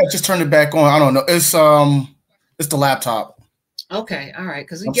 Actually, I just turned it back on. I don't know. It's the laptop. Okay, all right,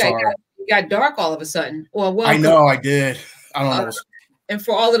 because it got dark all of a sudden. Well, I know I did. I don't know. And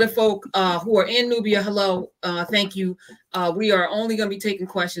for all of the folk who are in Nubia, hello, thank you. We are only going to be taking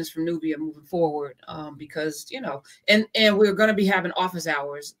questions from Nubia moving forward because, you know, and we're going to be having office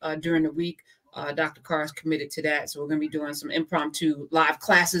hours during the week. Dr. Carr is committed to that. So we're going to be doing some impromptu live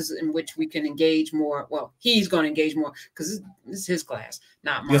classes in which we can engage more. Well, he's going to engage more because this is his class,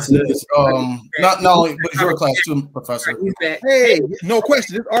 not mine. Yes, it is. Not only, but your class too, Professor. Hey, no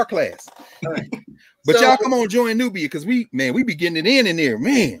question. It's our class. Right. But y'all come on, join Nubia because we be getting it in there,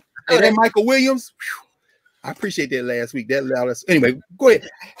 man. Hey, that Michael Williams, whew, I appreciate that last week. That allowed us. Anyway, go ahead.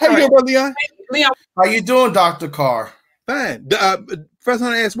 How you doing, brother Leon? Leon, how you doing, Dr. Carr? Fine. First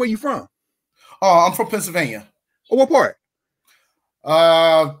time I asked, where you from? Oh, I'm from Pennsylvania. Oh, what part?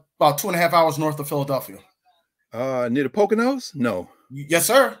 About 2.5 hours north of Philadelphia. Near the Poconos? No. Yes,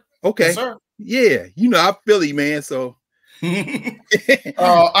 sir. Okay. Yes, sir. Yeah, you know I'm Philly, man. So,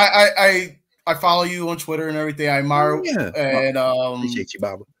 I follow you on Twitter and everything. I admire and appreciate you,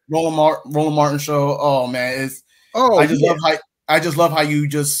 Baba. Roland Martin show. Oh man, I just love how you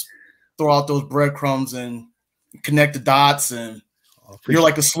just throw out those breadcrumbs and connect the dots, and you're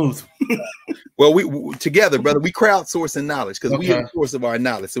like a sleuth. Well, we together, brother. We crowdsourcing knowledge because we are the source of our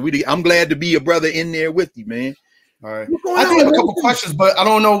knowledge. So I'm glad to be a brother in there with you, man. All right. I do have a couple questions, but I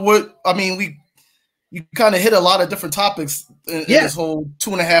don't know what I mean. You kind of hit a lot of different topics in this whole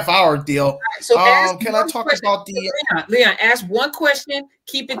 2.5 hour deal. Right, so can I talk about the Leon? Ask one question.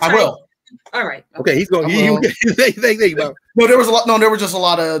 Keep it tight. I will. All right. Okay, he's going. Think about. No, there was a lot. No, there were just a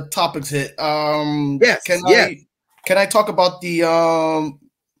lot of topics hit. Yes. Can I talk about the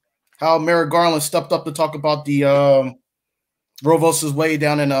how Merrick Garland stepped up to talk about the Roe vs. Wade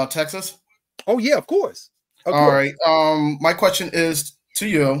down in Texas? Oh yeah, of course. All right. My question is to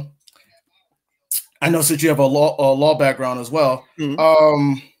you. I know since you have a law background as well.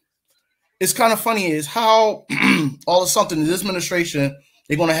 Mm-hmm. It's kind of funny is how all of a sudden in this administration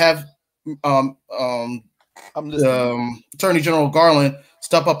they're going to have Attorney General Garland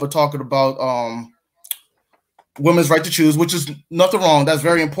step up and talking about women's right to choose, which is nothing wrong. That's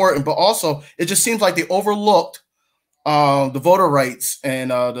very important. But also, it just seems like they overlooked the voter rights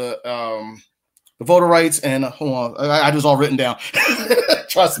and the voter rights and hold on, I just all written down.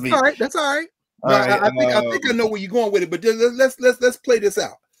 Trust me. All right, that's all right. No, right, I think I know where you're going with it, but let's play this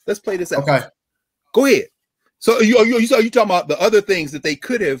out. Let's play this out. Okay, go ahead. So you talking about the other things that they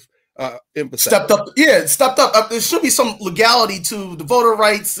could have emphasized? Stepped up. Yeah, stepped up. There should be some legality to the voter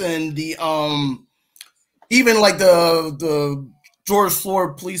rights and the even like the George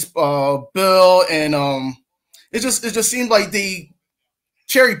Floyd police bill, and it just seemed like they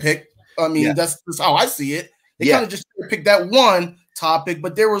cherry picked. I mean, that's how I see it. They kind of just picked that one topic,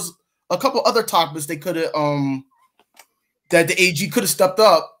 but there was a couple other topics they could have that the AG could have stepped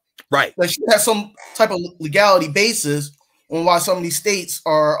up. Right. That should have some type of legality basis on why some of these states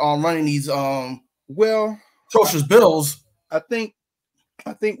are running these atrocious bills. I think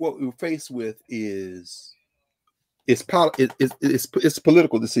what we're faced with is it's a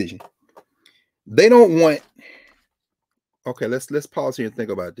political decision. They don't want. Okay, let's pause here and think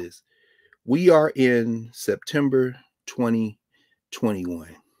about this. We are in September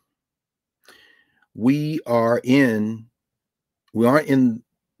 2021. We aren't in we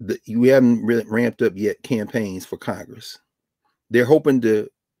haven't really ramped up yet campaigns for Congress. They're hoping to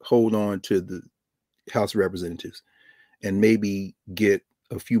hold on to the House of Representatives and maybe get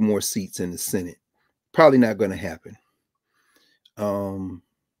a few more seats in the Senate. Probably not going to happen.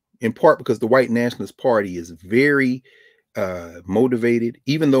 In part because the White Nationalist Party is very motivated,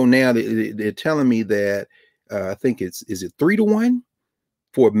 even though now they're telling me that I think is it 3-1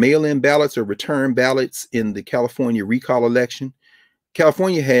 for mail-in ballots or return ballots in the California recall election.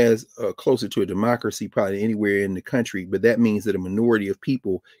 California has closer to a democracy probably anywhere in the country, but that means that a minority of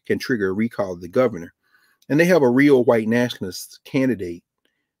people can trigger a recall of the governor. And they have a real white nationalist candidate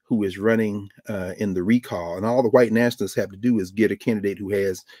who is running in the recall. And all the white nationalists have to do is get a candidate who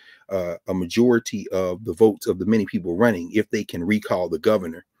has a majority of the votes of the many people running if they can recall the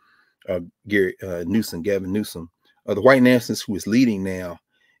governor, Gavin Newsom. The white nationalist who is leading now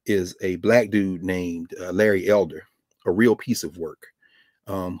is a black dude named Larry Elder, a real piece of work,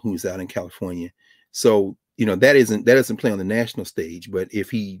 who's out in California. So, you know, that doesn't play on the national stage, but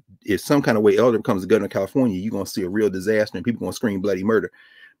if some kind of way Elder becomes the governor of California, you're going to see a real disaster and people going to scream bloody murder.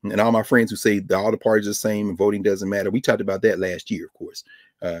 And all my friends who say all the parties are the same and voting doesn't matter. We talked about that last year, of course.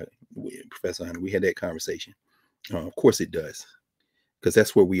 Professor Hunter, we had that conversation. Of course it does. Because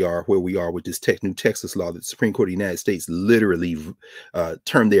that's where we are with this new Texas law that the Supreme Court of the United States literally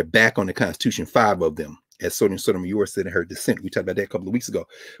turned their back on the Constitution, 5 of them, as Sotomayor said in her dissent. We talked about that a couple of weeks ago.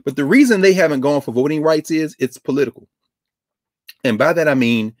 But the reason they haven't gone for voting rights is it's political. And by that, I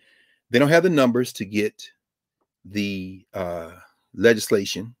mean, they don't have the numbers to get the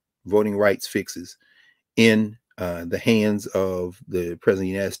legislation, voting rights fixes in the hands of the President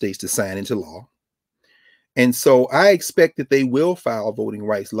of the United States to sign into law. And so I expect that they will file voting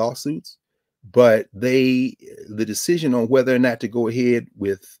rights lawsuits, but the decision on whether or not to go ahead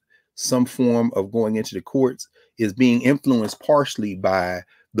with some form of going into the courts is being influenced partially by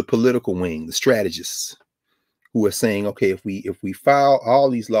the political wing, the strategists, who are saying, okay, if we file all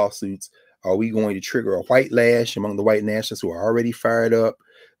these lawsuits, are we going to trigger a white lash among the white nationalists who are already fired up?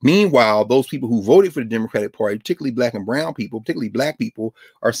 Meanwhile, those people who voted for the Democratic Party, particularly black and brown people, particularly black people,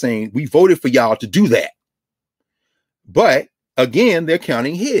 are saying, we voted for y'all to do that. But again, they're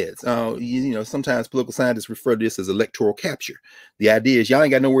counting heads. You know, sometimes political scientists refer to this as electoral capture. The idea is y'all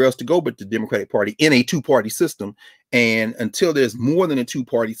ain't got nowhere else to go but the Democratic Party in a 2-party system. And until there's more than a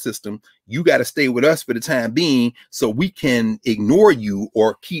 2-party system, you got to stay with us for the time being so we can ignore you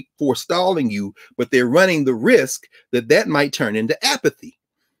or keep forestalling you. But they're running the risk that might turn into apathy.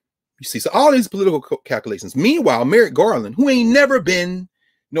 You see, so all these political calculations. Meanwhile, Merrick Garland, who ain't never been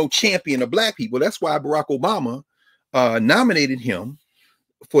no champion of black people, that's why Barack Obama nominated him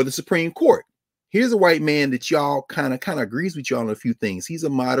for the Supreme Court. Here's a white man that y'all kind of agrees with y'all on a few things. He's a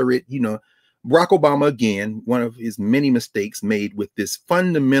moderate, you know. Barack Obama, again, one of his many mistakes made with this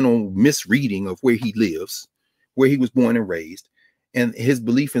fundamental misreading of where he lives, where he was born and raised, and his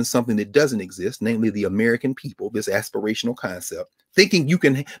belief in something that doesn't exist, namely the American people, this aspirational concept, thinking you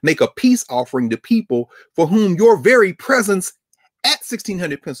can make a peace offering to people for whom your very presence at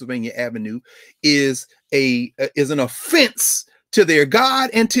 1600 Pennsylvania Avenue is an offense to their God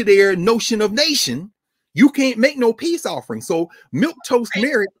and to their notion of nation. You can't make no peace offering. So milk toast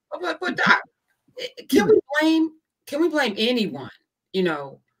Merrick. But Doc, can we blame anyone, you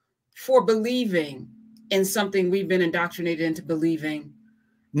know, for believing in something we've been indoctrinated into believing?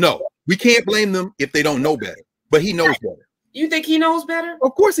 No, we can't blame them if they don't know better. But he knows better. You think he knows better?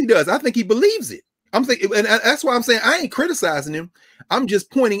 Of course he does. I think he believes it. I'm thinking, and that's why I'm saying I ain't criticizing him. I'm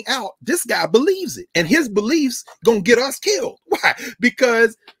just pointing out this guy believes it, and his beliefs gonna get us killed. Why?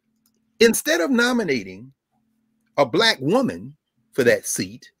 Because instead of nominating a black woman for that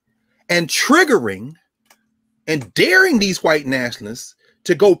seat and triggering and daring these white nationalists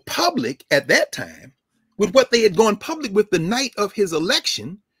to go public at that time with what they had gone public with the night of his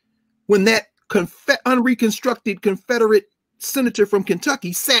election, when that unreconstructed Confederate senator from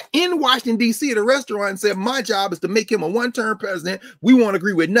Kentucky sat in Washington, D.C. at a restaurant and said, my job is to make him a one-term president. We won't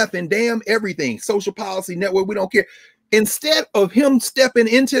agree with nothing. Damn everything. Social policy network. We don't care. Instead of him stepping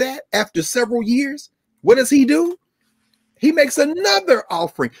into that after several years, what does he do? He makes another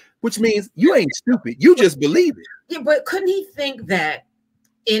offering, which means you ain't stupid. You just believe it. Yeah, but couldn't he think that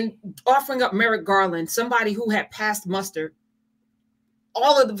in offering up Merrick Garland, somebody who had passed muster,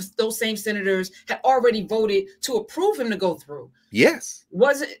 all of those same senators had already voted to approve him to go through? Yes.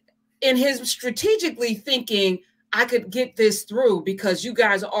 Was it in his strategically thinking, I could get this through because you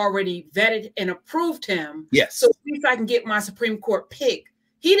guys already vetted and approved him? Yes. So see if I can get my Supreme Court pick.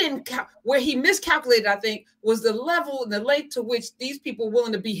 He didn't, where he miscalculated, I think, was the level and the length to which these people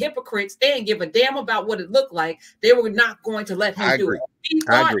willing to be hypocrites. They didn't give a damn about what it looked like. They were not going to let him do it. He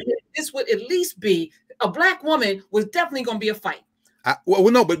thought this would at least be, a black woman was definitely going to be a fight. Well,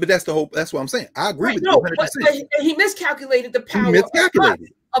 no, but that's the whole. That's what I'm saying. I agree with you 100%. But he miscalculated the power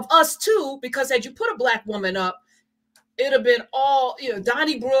of us too, because had you put a black woman up, it'd have been all, you know,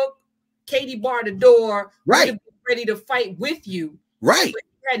 Donnybrook, Katie bar the door, right, ready to fight with you, right. But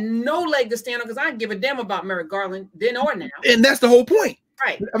you had no leg to stand on, because I didn't give a damn about Merrick Garland then or now. And that's the whole point,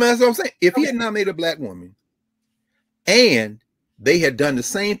 right? I mean, that's what I'm saying. If he had nominated a black woman, and they had done the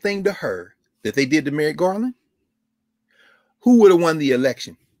same thing to her that they did to Merrick Garland, who would have won the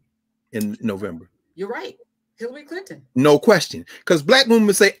election in November? You're right. Hillary Clinton. No question. Because black women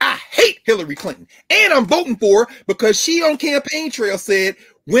would say, I hate Hillary Clinton. And I'm voting for her because she on campaign trail said,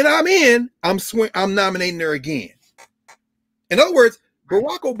 when I'm in, I'm nominating her again. In other words,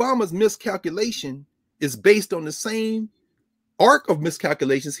 Barack Obama's miscalculation is based on the same arc of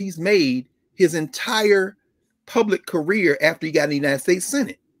miscalculations he's made his entire public career after he got in the United States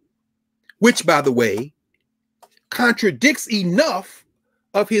Senate. Which, by the way, contradicts enough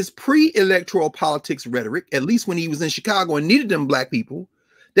of his pre-electoral politics rhetoric, at least when he was in Chicago and needed them black people,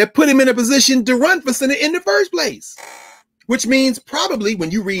 that put him in a position to run for Senate in the first place. Which means probably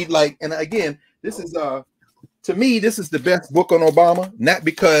when you read, like, and again, this is, to me, this is the best book on Obama, not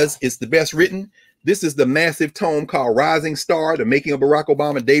because it's the best written. This is the massive tome called Rising Star, The Making of Barack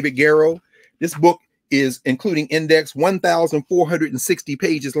Obama, David Garrow. This book is, including index, 1,460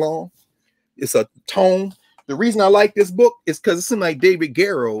 pages long. It's a tome. The reason I like this book is because it seemed like David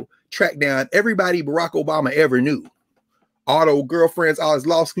Garrow tracked down everybody Barack Obama ever knew. All those girlfriends, all his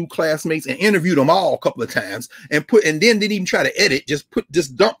law school classmates, and interviewed them all a couple of times, and then didn't even try to edit,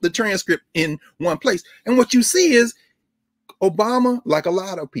 just dump the transcript in one place. And what you see is Obama, like a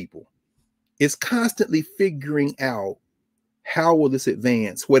lot of people, is constantly figuring out how will this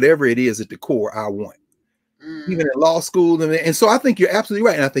advance whatever it is at the core I want. Even in law school. And so I think you're absolutely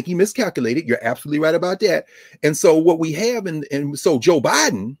right. And I think he miscalculated. You're absolutely right about that. And so what we have, and so Joe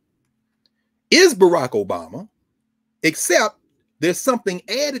Biden is Barack Obama, except there's something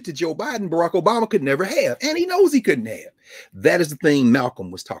added to Joe Biden Barack Obama could never have. And he knows he couldn't have. That is the thing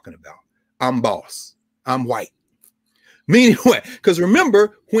Malcolm was talking about. I'm boss. I'm white. Meaning what? Because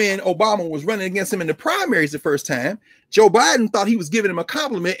remember when Obama was running against him in the primaries the first time, Joe Biden thought he was giving him a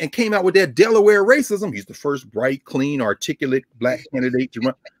compliment and came out with that Delaware racism. He's the first bright, clean, articulate black candidate to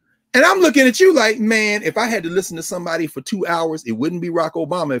run. And I'm looking at you like, man, if I had to listen to somebody for 2 hours, it wouldn't be Barack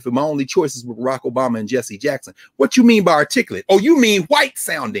Obama if my only choices were Barack Obama and Jesse Jackson. What you mean by articulate? Oh, you mean white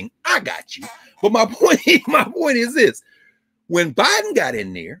sounding. I got you. But my point is this. When Biden got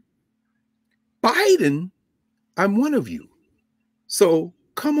in there, Biden, I'm one of you. So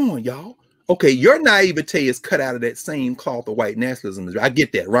come on, y'all. Okay, your naivete is cut out of that same cloth of white nationalism. I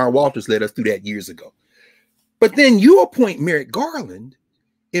get that. Ron Walters led us through that years ago. But then you appoint Merrick Garland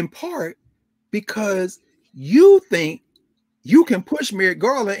in part because you think you can push Merrick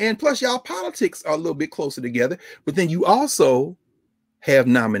Garland, and plus y'all politics are a little bit closer together. But then you also have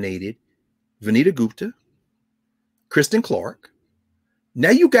nominated Vanita Gupta, Kristen Clark.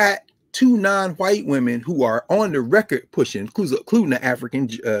 Now you got two non-white women who are on the record pushing, including the African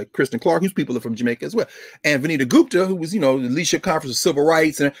Kristen Clark, whose people are from Jamaica as well, and Vanita Gupta, who was, you know, the leadership conference of civil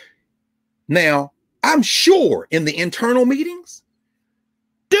rights. And now I'm sure in the internal meetings,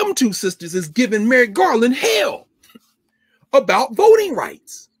 them two sisters is giving Merrick Garland hell about voting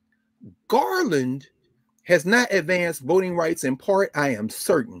rights. Garland has not advanced voting rights in part, I am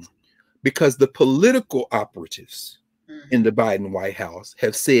certain, because the political operatives in the Biden White House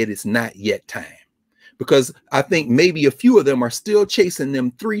have said it's not yet time. Because I think maybe a few of them are still chasing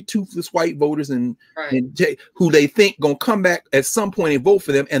them three toothless white voters and who they think gonna come back at some point and vote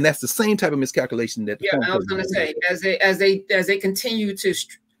for them, and that's the same type of miscalculation that. Yeah, I was gonna say as they continue to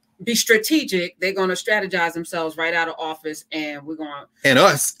be strategic, they're gonna strategize themselves right out of office, and we're gonna and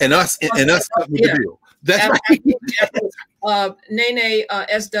us with the bill. That's right. Nene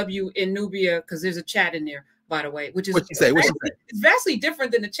SW in Nubia, because there's a chat in there, by the way, which is what you say? It's vastly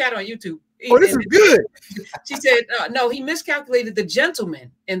different than the chat on YouTube. Oh, this is good. She said, no, he miscalculated the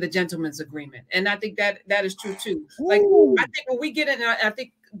gentleman in the gentleman's agreement. And I think that is true too. Like, I think when we get in, I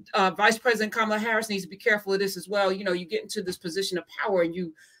think Vice President Kamala Harris needs to be careful of this as well. You know, you get into this position of power and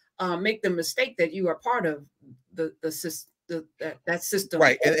you make the mistake that you are part of the system. That system,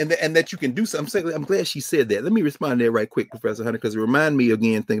 right, and that you can do something. I'm glad she said that. Let me respond to that right quick, Professor Hunter, because it reminded me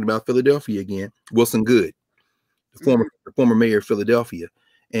again, thinking about Philadelphia again. Wilson Goode, the former mayor of Philadelphia,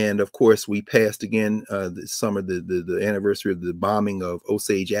 and of course we passed again this summer the anniversary of the bombing of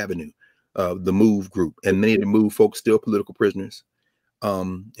Osage Avenue, the MOVE group, and many of the MOVE folks still political prisoners.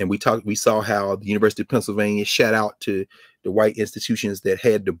 And we saw how the University of Pennsylvania shout out to the white institutions that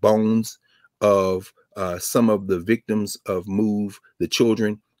had the bones of some of the victims of MOVE, the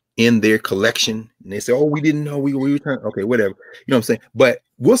children, in their collection, and they say, "Oh, we didn't know we were trying." Okay, whatever, you know what I'm saying. But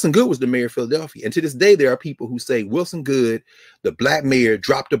Wilson Good was the mayor of Philadelphia, and to this day, there are people who say Wilson Good, the black mayor,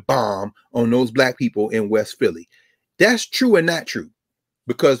 dropped a bomb on those black people in West Philly. That's true and not true,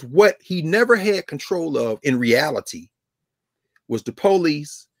 because what he never had control of in reality was the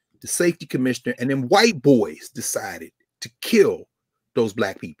police, the safety commissioner, and then white boys decided to kill those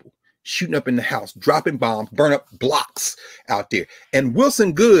black people, shooting up in the house, dropping bombs, burn up blocks out there. And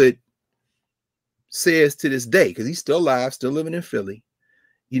Wilson Good says to this day, because he's still alive, still living in Philly,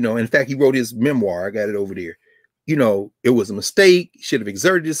 you know, in fact, he wrote his memoir. I got it over there. You know, it was a mistake. He should have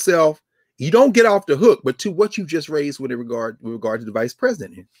exerted himself. You don't get off the hook, but to what you just raised with regard to the vice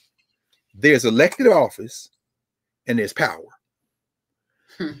president, there's elected office and there's power.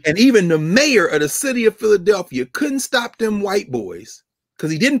 And even the mayor of the city of Philadelphia couldn't stop them white boys,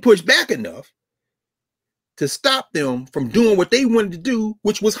 because he didn't push back enough to stop them from doing what they wanted to do,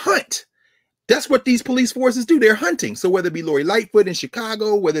 which was hunt. That's what these police forces do. They're hunting. So whether it be Lori Lightfoot in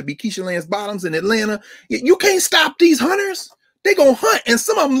Chicago, whether it be Keisha Lance Bottoms in Atlanta, you can't stop these hunters. They're going to hunt, and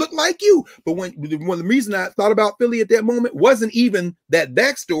some of them look like you. But one of the reason I thought about Philly at that moment wasn't even that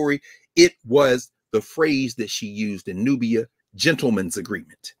backstory. It was the phrase that she used in Nubia, gentleman's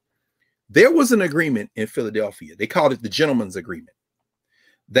agreement. There was an agreement in Philadelphia. They called it the gentleman's agreement.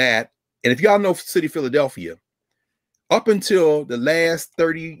 That, and if y'all know city of Philadelphia, up until the last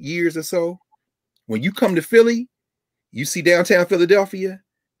 30 years or so, when you come to Philly, you see downtown Philadelphia,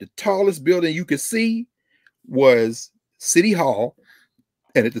 the tallest building you could see was City Hall.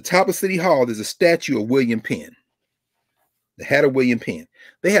 And at the top of City Hall, there's a statue of William Penn. They had a William Penn.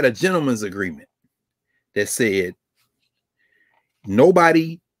 They had a gentleman's agreement that said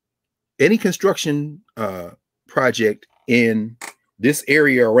nobody, any construction project in this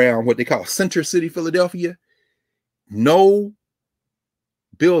area around what they call Center City, Philadelphia, no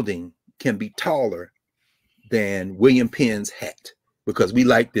building can be taller than William Penn's hat, because we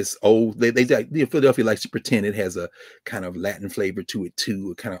like this old, Philadelphia likes to pretend it has a kind of Latin flavor to it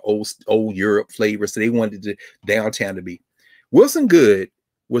too, a kind of old Europe flavor. So they wanted the downtown to be. Wilson Good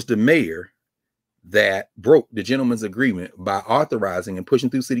was the mayor that broke the gentleman's agreement by authorizing and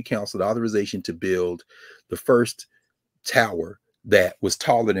pushing through city council the authorization to build the first tower that was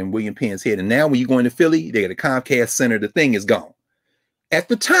taller than William Penn's head. And now when you go into Philly, they got a Comcast Center, the thing is gone. At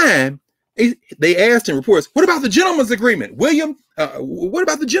the time, they asked in reports, what about the gentleman's agreement? What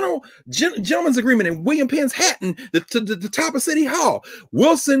about the gentleman's agreement and William Penn's hat and the top of City Hall?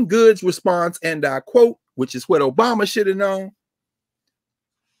 Wilson Good's response, and I quote, which is what Obama should have known: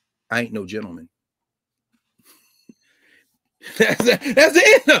 I ain't no gentleman. That's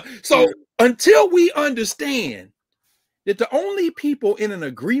the end. So until we understand that the only people in an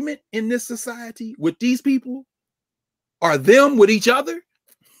agreement in this society with these people are them with each other,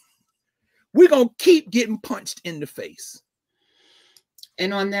 we're going to keep getting punched in the face.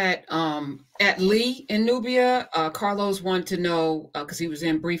 And on that, at Lee in Nubia, Carlos wanted to know, because he was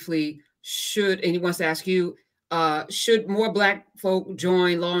in briefly, and he wants to ask you, should more Black folk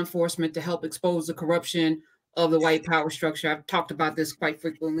join law enforcement to help expose the corruption of the white power structure? I've talked about this quite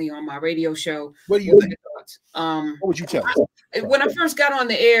frequently on my radio show. What do you think? What would you tell me? When I first got on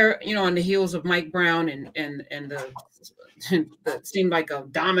the air, you know, on the heels of Mike Brown and the seemed like a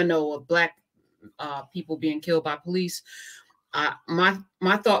domino of Black people being killed by police,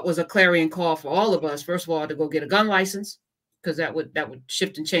 my thought was a clarion call for all of us. First of all, to go get a gun license, because that would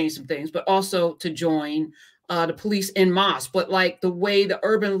shift and change some things, but also to join the police en masse, but like the way the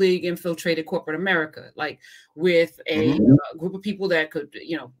Urban League infiltrated corporate America, like with a group of people that could,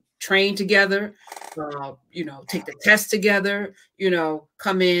 you know, train together, you know, take the test together, you know,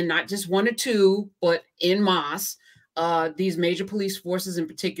 come in, not just one or two, but en masse. These major police forces in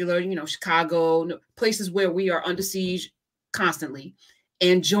particular, you know, Chicago, places where we are under siege constantly,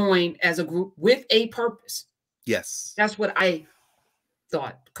 and join as a group with a purpose. Yes. That's what I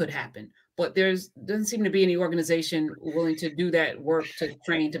thought could happen. But doesn't seem to be any organization willing to do that work to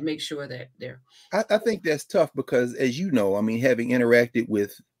train to make sure that they're. I think that's tough because, as you know, I mean, having interacted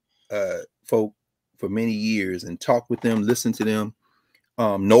with folk for many years and talked with them, listened to them,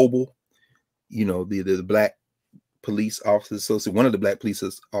 Noble, you know, the Black Police Officers Association, one of the Black Police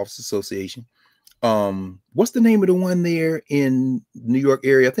Officers Association. What's the name of the one there in New York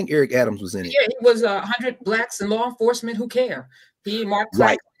area? I think Eric Adams was in it. Yeah, he was 100 Blacks in Law Enforcement Who Care. He, Mark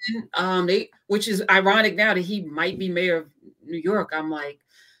Right. Claxton, which is ironic now that he might be mayor of New York. I'm like,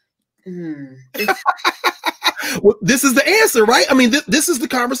 Well, this is the answer, right? I mean, this is the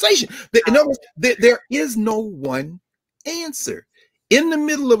conversation. In other words, there is no one answer. In the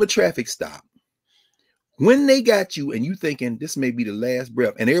middle of a traffic stop, When they got you and you thinking this may be the last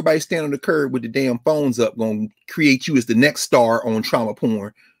breath, and everybody standing on the curb with the damn phones up, going to create you as the next star on trauma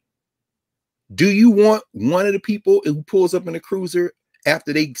porn. Do you want one of the people who pulls up in a cruiser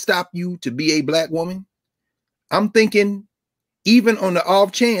after they stop you to be a black woman? I'm thinking, even on the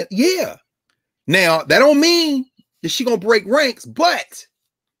off chance, yeah. Now, that don't mean that she gonna break ranks, but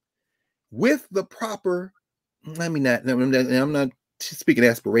with the proper, I'm not speaking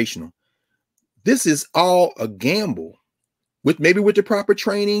aspirational. This is all a gamble with the proper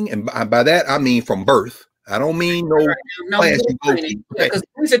training. And by that, I mean from birth. I don't mean class you go to. Because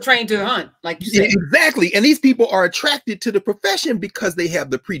police are trained to hunt, like you said. Exactly. And these people are attracted to the profession because they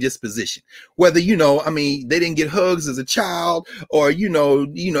have the predisposition. Whether, I mean, they didn't get hugs as a child or,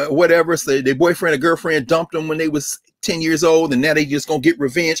 whatever. So their boyfriend or girlfriend dumped them when they was 10 years old and now they just gonna get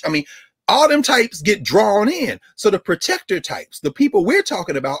revenge. I mean, all them types get drawn in. So the protector types, the people we're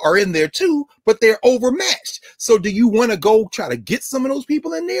talking about are in there too, but they're overmatched. So do you want to go try to get some of those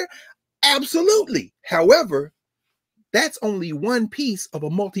people in there? Absolutely. However, that's only one piece of a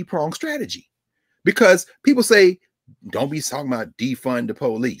multi-pronged strategy, because people say, don't be talking about defund the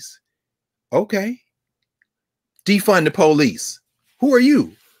police. Okay. Defund the police. Who are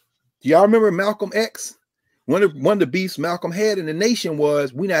you? Do y'all remember Malcolm X? One of the beefs Malcolm had in the nation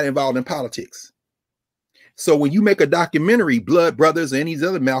was, we're not involved in politics. So when you make a documentary, Blood Brothers and these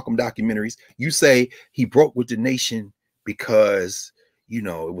other Malcolm documentaries, you say he broke with the nation because,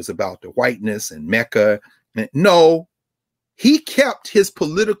 it was about the whiteness and Mecca. No, he kept his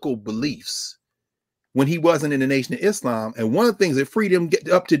political beliefs when he wasn't in the Nation of Islam. And one of the things that freed him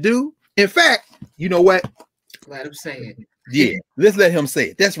up to do, in fact, you know what? Let him say it. Yeah, let's let him say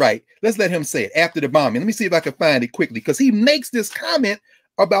it. That's right. Let's let him say it after the bombing. Let me see if I can find it quickly, because he makes this comment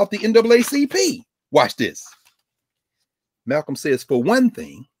about the NAACP. Watch this. Malcolm says, for one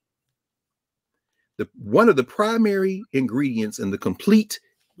thing, one of the primary ingredients in the complete,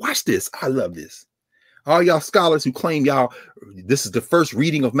 watch this, I love this. All y'all scholars who claim this is the first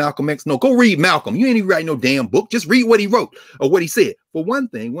reading of Malcolm X. No, go read Malcolm. You ain't even write no damn book. Just read what he wrote or what he said. For one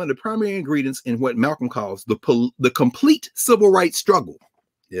thing, one of the primary ingredients in what Malcolm calls the complete civil rights struggle,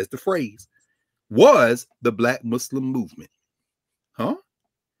 there's the phrase, was the Black Muslim movement. Huh?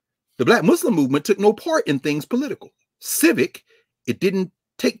 The Black Muslim movement took no part in things political. Civic, it didn't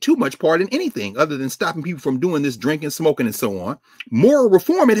take too much part in anything other than stopping people from doing this, drinking, smoking, and so on. Moral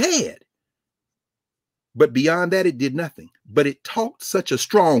reform it had. But beyond that, it did nothing. But it talked such a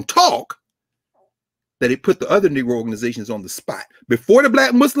strong talk that it put the other Negro organizations on the spot. Before the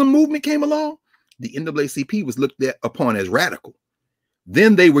Black Muslim movement came along, the NAACP was looked upon as radical.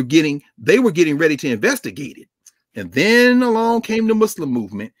 Then they were getting ready to investigate it. And then along came the Muslim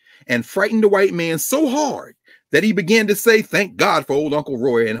movement and frightened the white man so hard that he began to say, thank God for old Uncle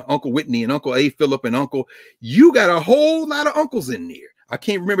Roy and Uncle Whitney and Uncle A. Philip and Uncle, you got a whole lot of uncles in there. I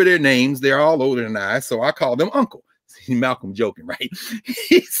can't remember their names. They're all older than I, so I call them Uncle. Malcolm joking, right?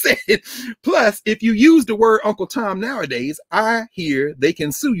 He said, plus, if you use the word Uncle Tom nowadays, I hear they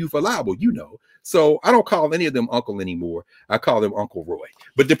can sue you for libel, So I don't call any of them Uncle anymore. I call them Uncle Roy.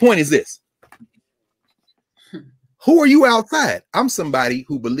 But the point is this. Who are you outside? I'm somebody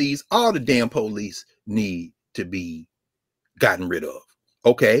who believes all the damn police need to be gotten rid of.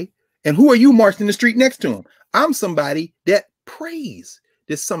 Okay. And who are you marching the street next to him? I'm somebody that prays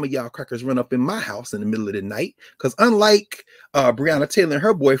that some of y'all crackers run up in my house in the middle of the night. Because unlike Breonna Taylor and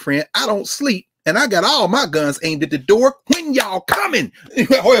her boyfriend, I don't sleep. And I got all my guns aimed at the door when y'all coming. Wait,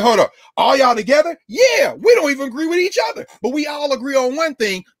 hold up. All y'all together? Yeah, we don't even agree with each other. But we all agree on one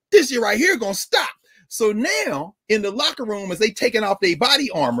thing. This shit right here gonna stop. So now in the locker room, as they taking off their body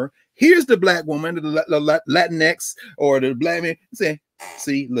armor, here's the black woman, the Latinx or the black man saying,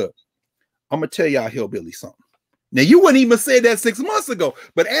 see, look, I'm going to tell y'all hillbilly something. Now, you wouldn't even say that 6 months ago,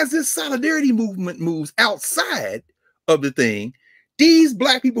 but as this solidarity movement moves outside of the thing, these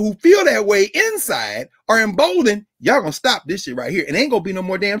black people who feel that way inside are emboldened. Y'all going to stop this shit right here. And ain't going to be no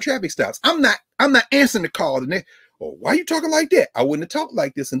more damn traffic stops. I'm not answering the call. Oh, why are you talking like that? I wouldn't have talked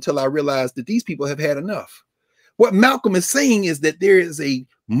like this until I realized that these people have had enough. What Malcolm is saying is that there is a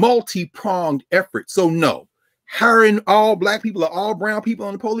multi-pronged effort. So no, hiring all black people or all brown people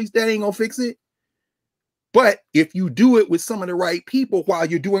on the police, that ain't gonna fix it. But if you do it with some of the right people while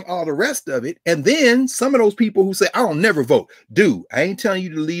you're doing all the rest of it, and then some of those people who say, I don't never vote. Dude, I ain't telling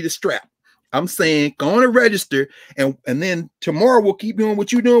you to lead a strap. I'm saying go on and register, and then tomorrow we'll keep doing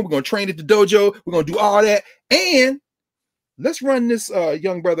what you're doing. We're gonna train at the dojo, we're gonna do all that, and let's run this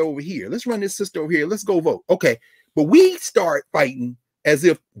young brother over here. Let's run this sister over here. Let's go vote. Okay. But we start fighting as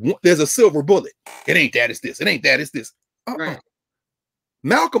if there's a silver bullet. It ain't that, it's this. It ain't that, it's this. Right.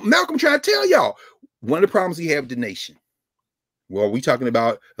 Malcolm trying to tell y'all one of the problems we have with the nation. Well, we talking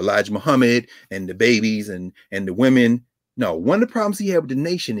about Elijah Muhammad and the babies and the women. No, one of the problems he had with the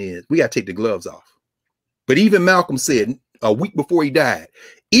nation is we got to take the gloves off. But even Malcolm said a week before he died,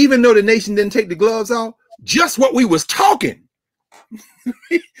 even though the nation didn't take the gloves off, just what we was talking,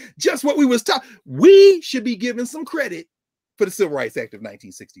 just what we was talking, we should be given some credit for the Civil Rights Act of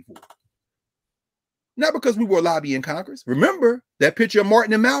 1964. Not because we were lobbying Congress. Remember that picture of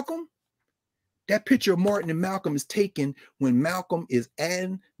Martin and Malcolm? That picture of Martin and Malcolm is taken when Malcolm is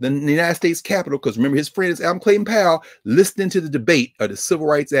in the United States Capitol, because remember his friend is Adam Clayton Powell listening to the debate of the Civil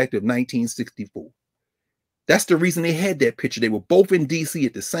Rights Act of 1964. That's the reason they had that picture. They were both in D.C.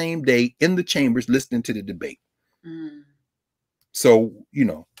 at the same day in the chambers listening to the debate. So, you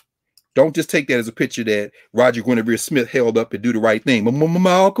know, don't just take that as a picture that Roger Guinevere Smith held up to do the right thing.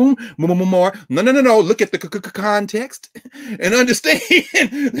 Malcolm, no. Look at the context and understand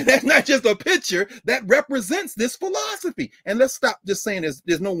that's not just a picture that represents this philosophy. And let's stop just saying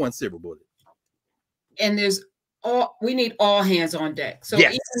there's no one silver bullet. And we need all hands on deck. So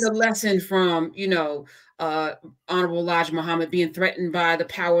yes. Even the lesson from, you know, Honorable Elijah Muhammad being threatened by the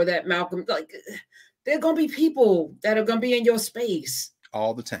power that Malcolm, like, there are going to be people that are going to be in your space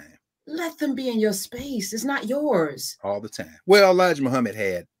all the time. Let them be in your space. It's not yours. All the time. Well, Elijah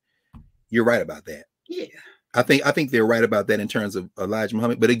Muhammad you're right about that. Yeah. I think they're right about that in terms of Elijah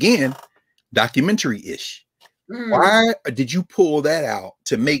Muhammad. But again, documentary-ish. Why did you pull that out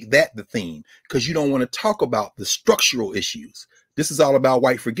to make that the theme? Because you don't want to talk about the structural issues. This is all about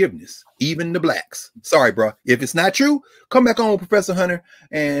white forgiveness, even the blacks. Sorry, bro. If it's not true, come back on, Professor Hunter,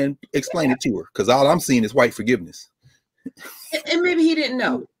 and explain it to her. Because all I'm seeing is white forgiveness. And maybe he didn't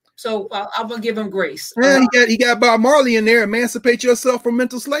know. So I'm gonna give him grace. Yeah, he got Bob Marley in there. Emancipate yourself from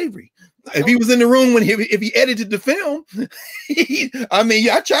mental slavery. If he was in the room if he edited the film, I mean,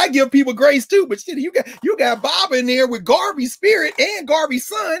 I try to give people grace too. But shit, you got Bob in there with Garvey's spirit and Garvey's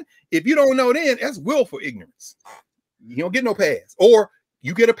son. If you don't know, then that's willful ignorance. You don't get no pass, or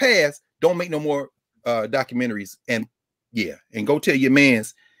you get a pass. Don't make no more documentaries. And go tell your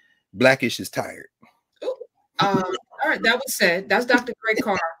man's Blackish is tired. All right, that was said. That's Dr. Greg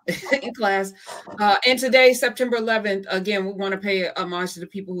Carr in class. And today, September 11th, again, we want to pay homage to the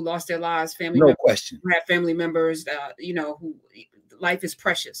people who lost their lives, no question, who had family members, you know, who life is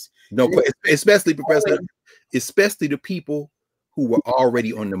precious. No, especially, Professor, especially the people who were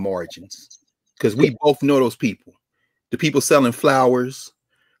already on the margins, because we both know those people. The people selling flowers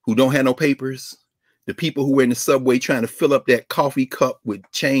who don't have no papers, the people who were in the subway trying to fill up that coffee cup with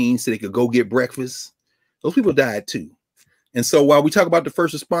change so they could go get breakfast. Those people died too. And so while we talk about the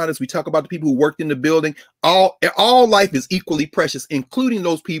first responders, we talk about the people who worked in the building. All life is equally precious, including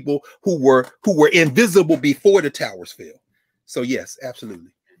those people who were invisible before the towers fell. So yes,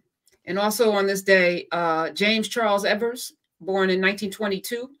 absolutely. And also on this day, James Charles Evers, born in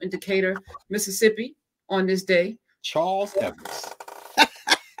 1922 in Decatur, Mississippi, on this day. Charles Evers.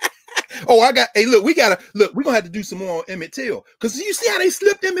 Oh, hey, look, we're gonna have to do some more on Emmett Till, because you see how they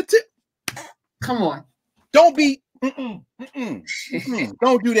slipped Emmett Till. Come on. Don't be don't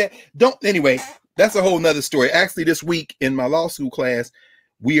do that. Anyway, that's a whole nother story. Actually, this week in my law school class,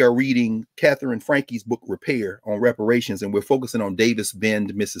 we are reading Catherine Frankie's book Repair on reparations, and we're focusing on Davis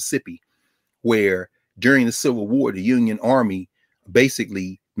Bend, Mississippi, where during the Civil War, the Union Army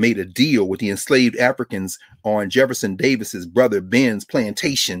basically made a deal with the enslaved Africans on Jefferson Davis's brother Ben's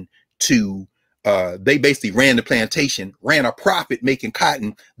plantation to they basically ran the plantation, ran a profit making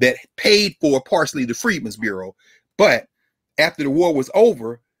cotton that paid for partially the Freedmen's Bureau. But after the war was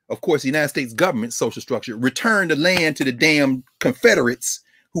over, of course, the United States government, social structure, returned the land to the damn Confederates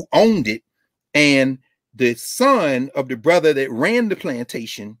who owned it. And the son of the brother that ran the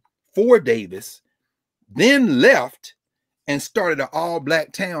plantation for Davis then left and started an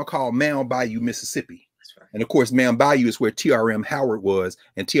all-black town called Mound Bayou, Mississippi. And of course, Mound Bayou is where T.R.M. Howard was,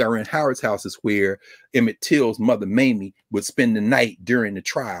 and T.R.M. Howard's house is where Emmett Till's mother, Mamie, would spend the night during the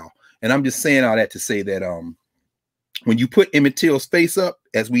trial. And I'm just saying all that to say that when you put Emmett Till's face up,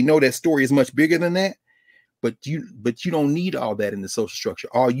 as we know, that story is much bigger than that, but you don't need all that in the social structure.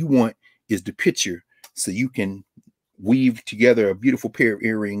 All you want is the picture so you can weave together a beautiful pair of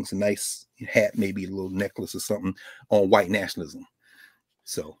earrings, a nice hat, maybe a little necklace or something on white nationalism.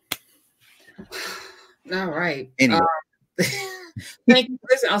 So... All right. Anyway. Thank you.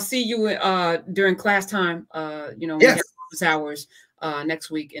 Listen, I'll see you during class time. You know, yes. We have office hours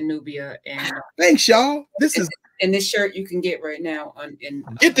next week in Nubia. And thanks, y'all. And this shirt you can get right now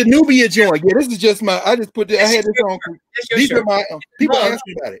get the Nubia joint. Yeah, this is just I just put I had this on. These shirt. Are my people ask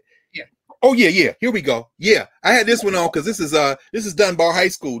me about it. Yeah. Oh yeah, yeah. Here we go. Yeah, I had this one on because this is Dunbar High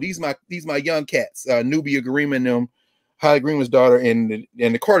School. These my young cats, Nubia Garima and them, Holly Greenman's daughter, and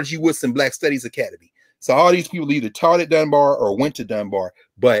the Carter G. Woodson Black Studies Academy. So all these people either taught at Dunbar or went to Dunbar.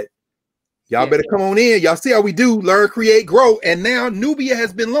 But y'all better come on in. Y'all see how we do. Learn, create, grow. And now Nubia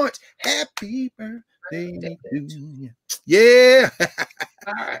has been launched. Happy birthday to you. Yeah.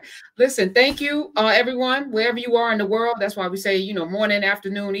 All right. Listen, thank you, everyone, wherever you are in the world. That's why we say, you know, morning,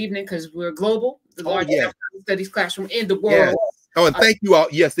 afternoon, evening, because we're global. The largest African studies classroom in the world. Yes. Oh, and thank you all.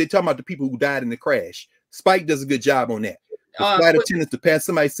 Yes, they're talking about the people who died in the crash. Spike does a good job on that. The flight attendants, the past,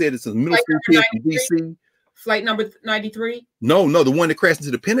 somebody said it's a middle school kid from DC. Flight number 93? No, the one that crashed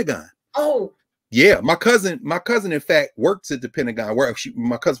into the Pentagon. Oh. Yeah, my cousin, in fact, works at the Pentagon.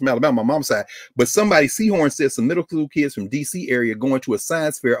 My cousin from Alabama, my mom's side. But somebody, Seahorn said some middle school kids from DC area going to a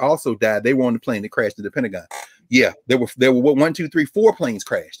science fair also died. They were on the plane that crashed to the Pentagon. Yeah, there were 1, 2, 3, 4 planes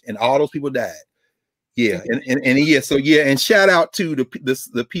crashed, and all those people died. Yeah, and yeah, so yeah, and shout out to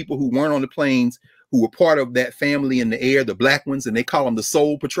the people who weren't on the planes, who were part of that family in the air, the black ones, and they call them the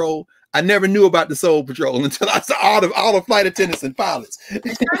Soul Patrol. I never knew about the Soul Patrol until I saw all the flight attendants and pilots. And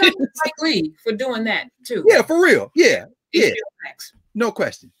shout out to Mike Lee for doing that too. Yeah, for real. Yeah, yeah. No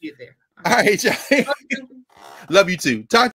question. Get there. All right, y'all. Love you too. Talk